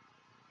has.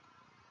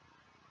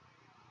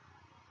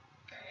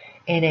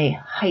 In a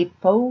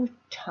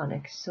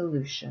hypotonic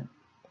solution,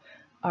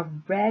 a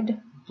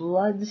red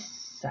blood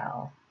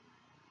cell,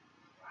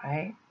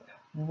 right,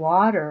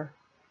 water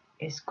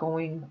is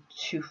going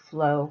to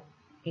flow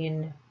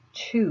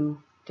into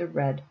the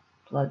red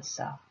blood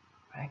cell,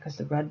 right? Because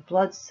the red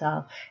blood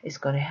cell is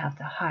going to have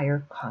the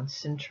higher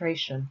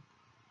concentration.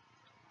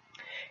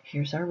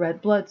 Here's our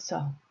red blood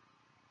cell.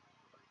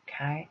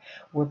 Okay,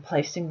 we're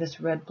placing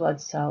this red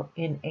blood cell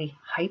in a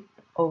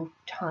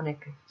hypotonic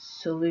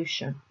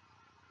solution,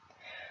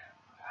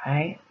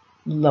 right?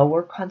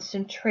 Lower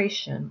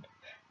concentration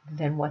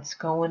than what's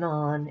going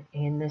on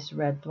in this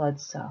red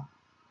blood cell.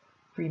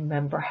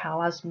 Remember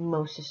how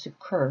osmosis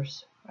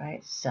occurs,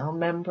 right? Cell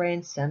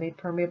membrane,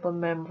 semi-permeable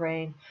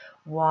membrane,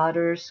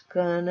 water's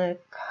gonna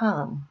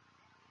come,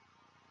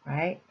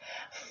 right?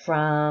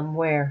 From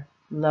where?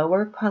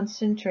 Lower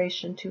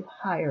concentration to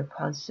higher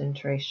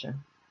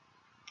concentration.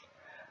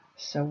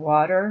 So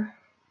water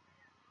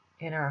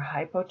in our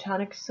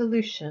hypotonic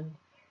solution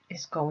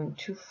is going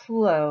to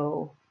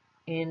flow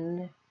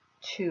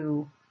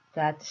into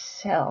that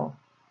cell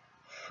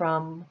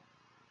from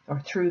or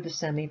through the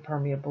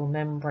semi-permeable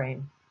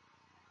membrane.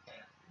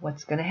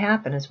 What's going to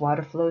happen as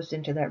water flows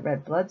into that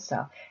red blood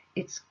cell?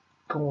 It's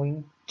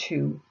going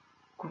to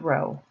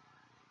grow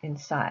in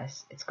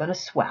size. It's going to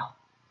swell.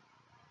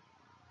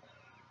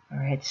 All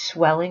right,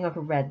 swelling of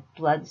a red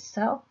blood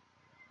cell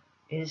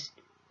is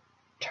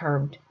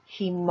termed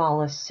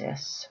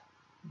hemolysis.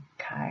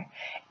 Okay,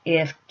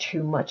 if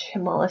too much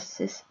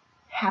hemolysis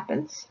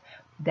happens,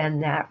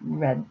 then that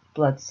red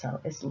blood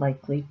cell is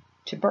likely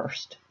to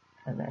burst,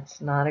 and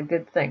that's not a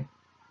good thing.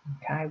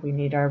 Okay, we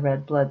need our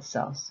red blood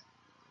cells.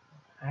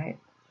 All right.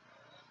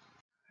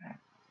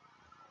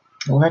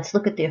 Well, let's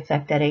look at the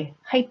effect that a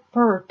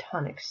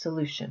hypertonic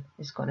solution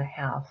is going to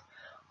have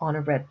on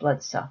a red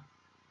blood cell.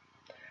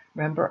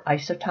 Remember,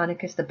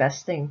 isotonic is the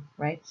best thing,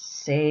 right?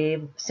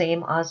 Same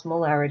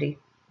osmolarity.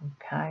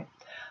 Okay.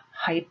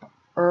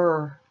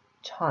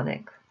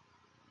 Hypertonic,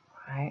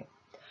 right?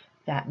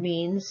 That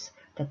means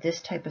that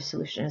this type of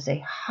solution is a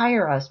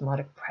higher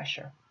osmotic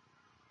pressure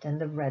than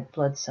the red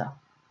blood cell.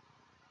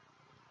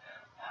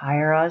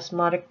 Higher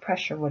osmotic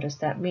pressure, what does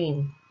that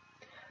mean?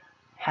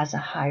 Has a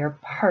higher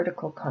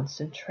particle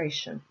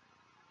concentration.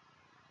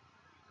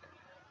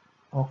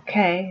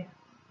 Okay,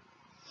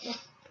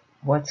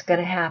 what's going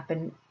to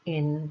happen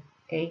in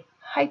a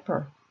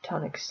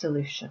hypertonic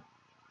solution?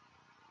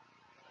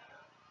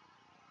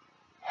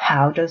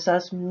 How does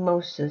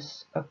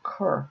osmosis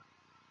occur?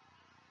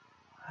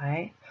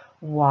 Right?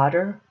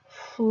 Water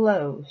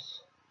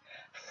flows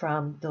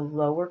from the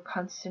lower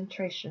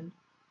concentration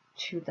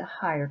to the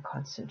higher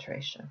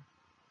concentration.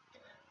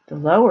 The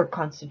lower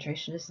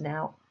concentration is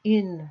now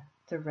in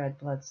the red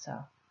blood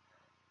cell.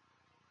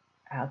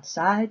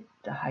 Outside,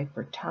 the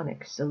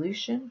hypertonic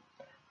solution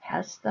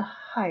has the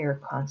higher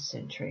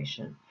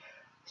concentration.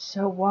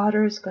 So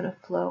water is going to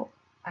flow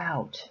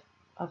out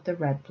of the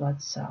red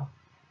blood cell.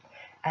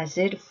 As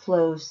it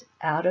flows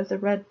out of the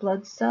red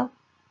blood cell,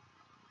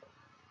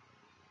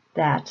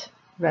 that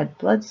red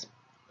blood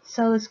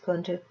cell is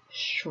going to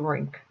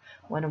shrink.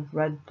 When a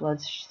red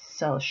blood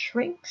cell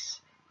shrinks,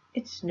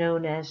 it's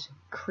known as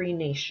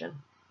crenation.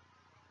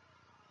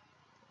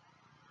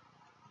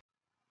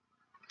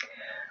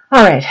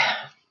 All right,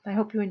 I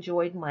hope you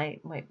enjoyed my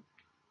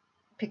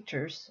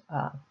pictures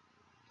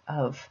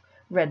of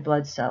red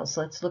blood cells.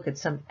 Let's look at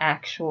some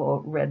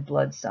actual red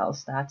blood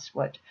cells. That's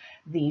what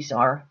these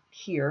are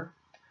here.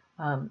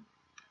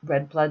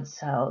 Red blood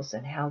cells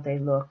and how they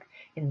look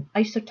in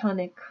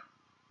isotonic,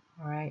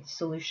 all right,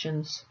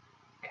 solutions.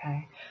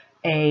 Okay,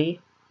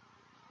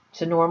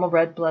 it's a normal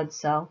red blood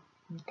cell.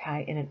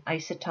 Okay, in an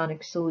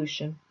isotonic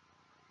solution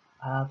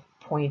of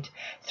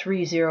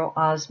 0.30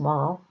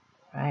 osmol,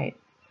 right?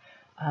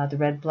 The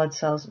red blood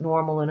cells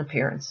normal in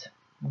appearance.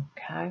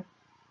 Okay.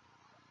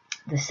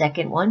 The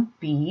second one,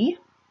 B,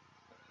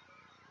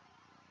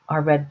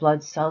 our red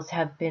blood cells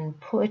have been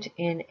put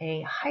in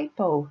a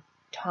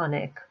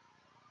hypotonic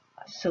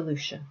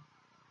solution.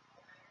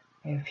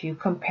 If you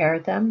compare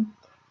them,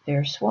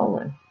 they're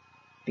swollen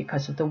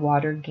because of the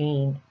water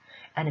gain.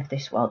 And if they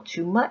swell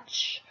too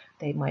much,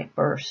 they might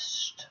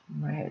burst.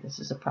 Right? This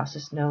is a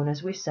process known,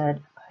 as we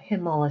said,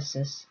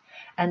 hemolysis.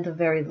 And the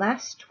very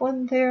last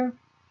one there,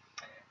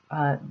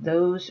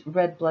 those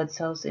red blood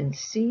cells in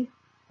C,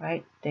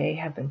 right, they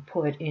have been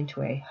put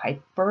into a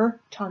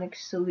hypertonic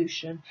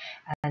solution,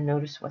 and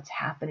notice what's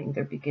happening.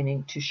 They're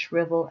beginning to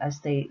shrivel as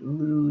they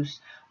lose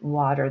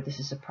water. This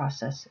is a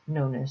process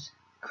known as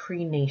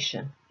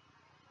crenation.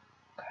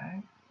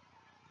 Okay.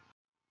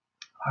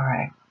 All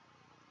right.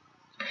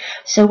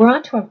 So we're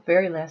on to our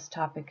very last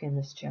topic in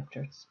this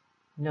chapter. It's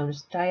known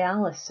as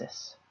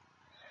dialysis.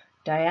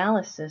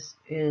 Dialysis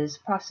is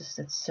a process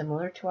that's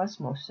similar to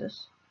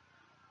osmosis.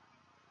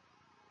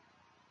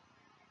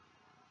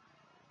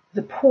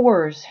 The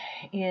pores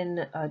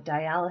in a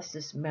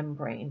dialysis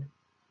membrane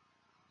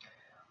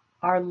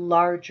are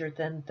larger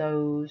than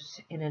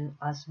those in an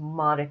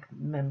osmotic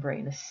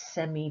membrane, a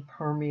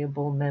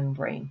semi-permeable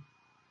membrane.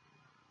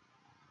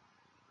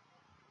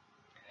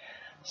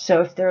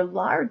 So if they're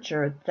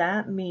larger,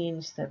 that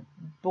means that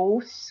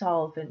both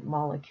solvent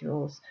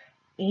molecules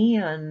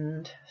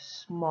and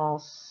small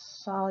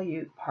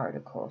solute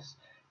particles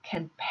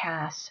can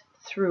pass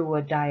through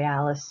a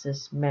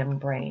dialysis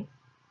membrane.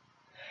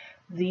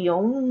 The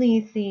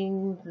only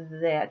thing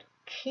that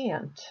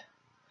can't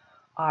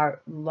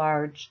are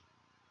large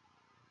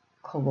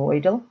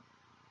colloidal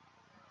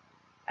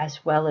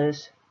as well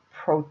as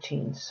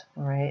proteins,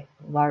 all right?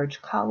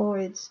 Large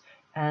colloids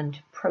and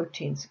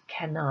proteins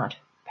cannot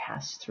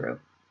pass through.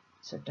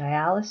 So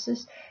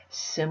dialysis,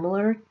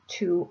 similar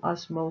to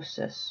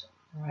osmosis,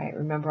 all right?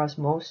 Remember,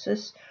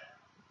 osmosis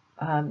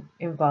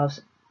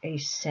involves a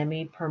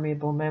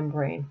semi-permeable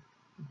membrane,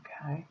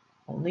 okay?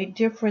 Only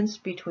difference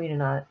between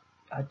a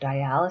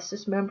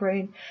dialysis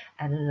membrane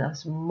and an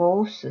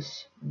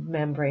osmosis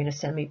membrane, a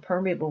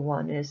semi-permeable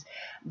one, is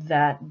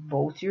that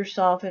both your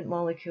solvent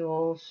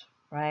molecules,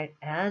 right,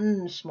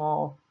 and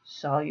small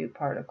solute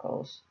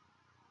particles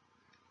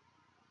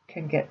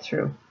can get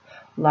through.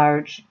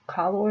 Large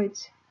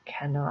colloids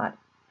cannot,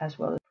 as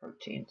well as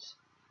proteins,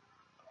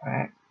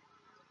 right?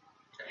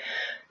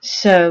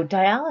 So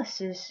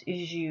dialysis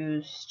is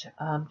used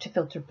to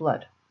filter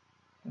blood,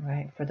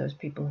 right, for those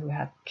people who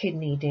have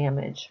kidney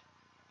damage.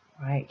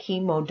 Right,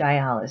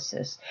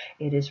 hemodialysis,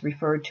 it is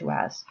referred to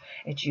as.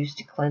 It's used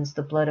to cleanse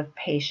the blood of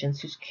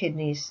patients whose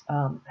kidneys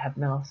have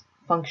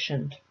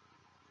malfunctioned.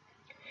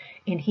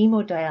 In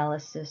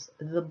hemodialysis,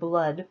 the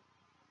blood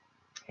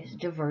is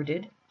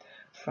diverted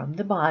from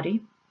the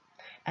body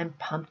and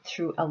pumped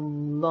through a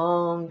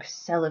long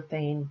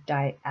cellophane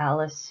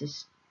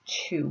dialysis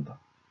tube.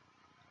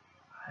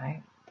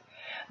 Right?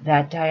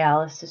 That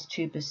dialysis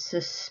tube is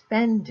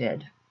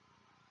suspended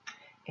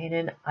in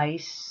an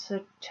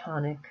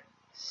isotonic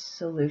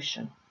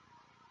solution.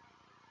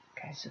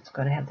 Okay, so it's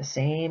going to have the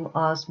same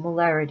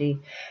osmolarity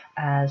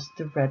as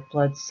the red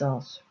blood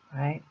cells,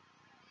 right?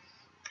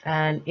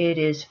 And it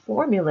is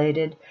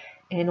formulated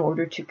in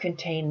order to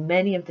contain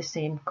many of the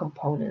same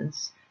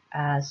components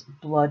as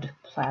blood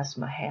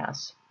plasma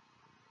has.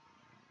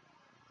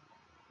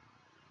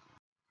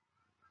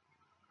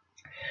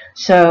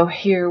 So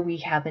here we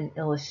have an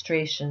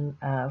illustration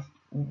of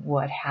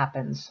what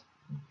happens,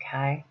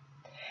 okay?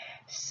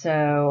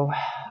 So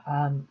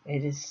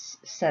it is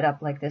set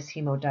up like this,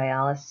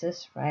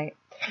 hemodialysis, right?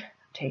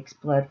 Takes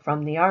blood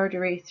from the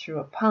artery through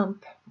a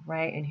pump,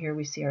 right? And here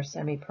we see our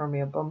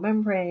semi-permeable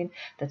membrane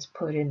that's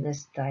put in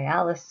this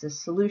dialysis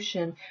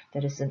solution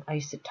that is an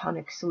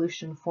isotonic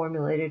solution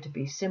formulated to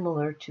be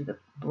similar to the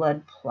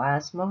blood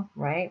plasma,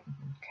 right?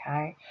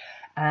 Okay.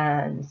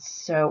 And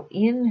so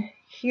in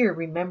here,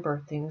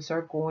 remember, things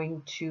are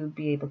going to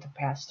be able to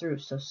pass through.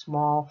 So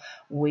small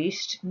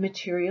waste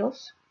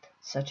materials,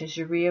 such as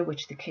urea,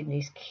 which the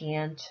kidneys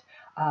can't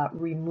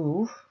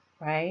remove,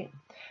 right,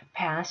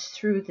 pass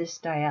through this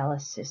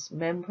dialysis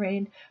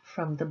membrane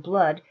from the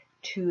blood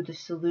to the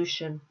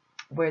solution,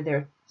 where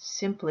they're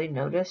simply,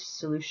 notice,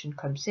 solution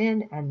comes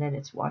in and then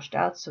it's washed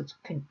out, so it's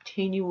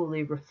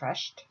continually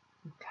refreshed,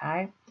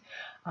 okay?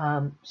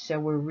 So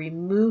we're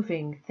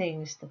removing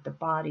things that the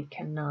body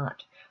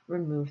cannot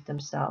remove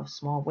themselves,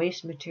 small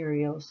waste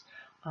materials,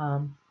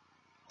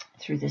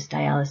 through this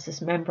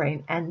dialysis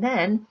membrane, and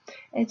then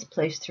it's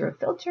placed through a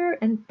filter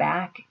and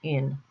back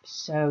in.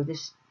 So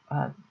this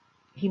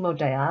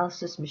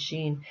hemodialysis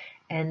machine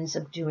ends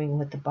up doing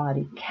what the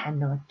body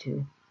cannot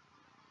do.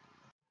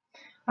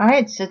 All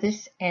right, so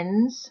this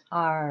ends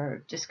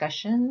our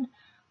discussion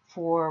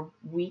for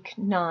week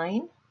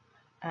 9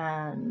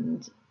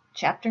 and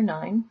chapter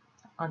 9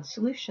 on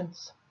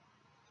solutions.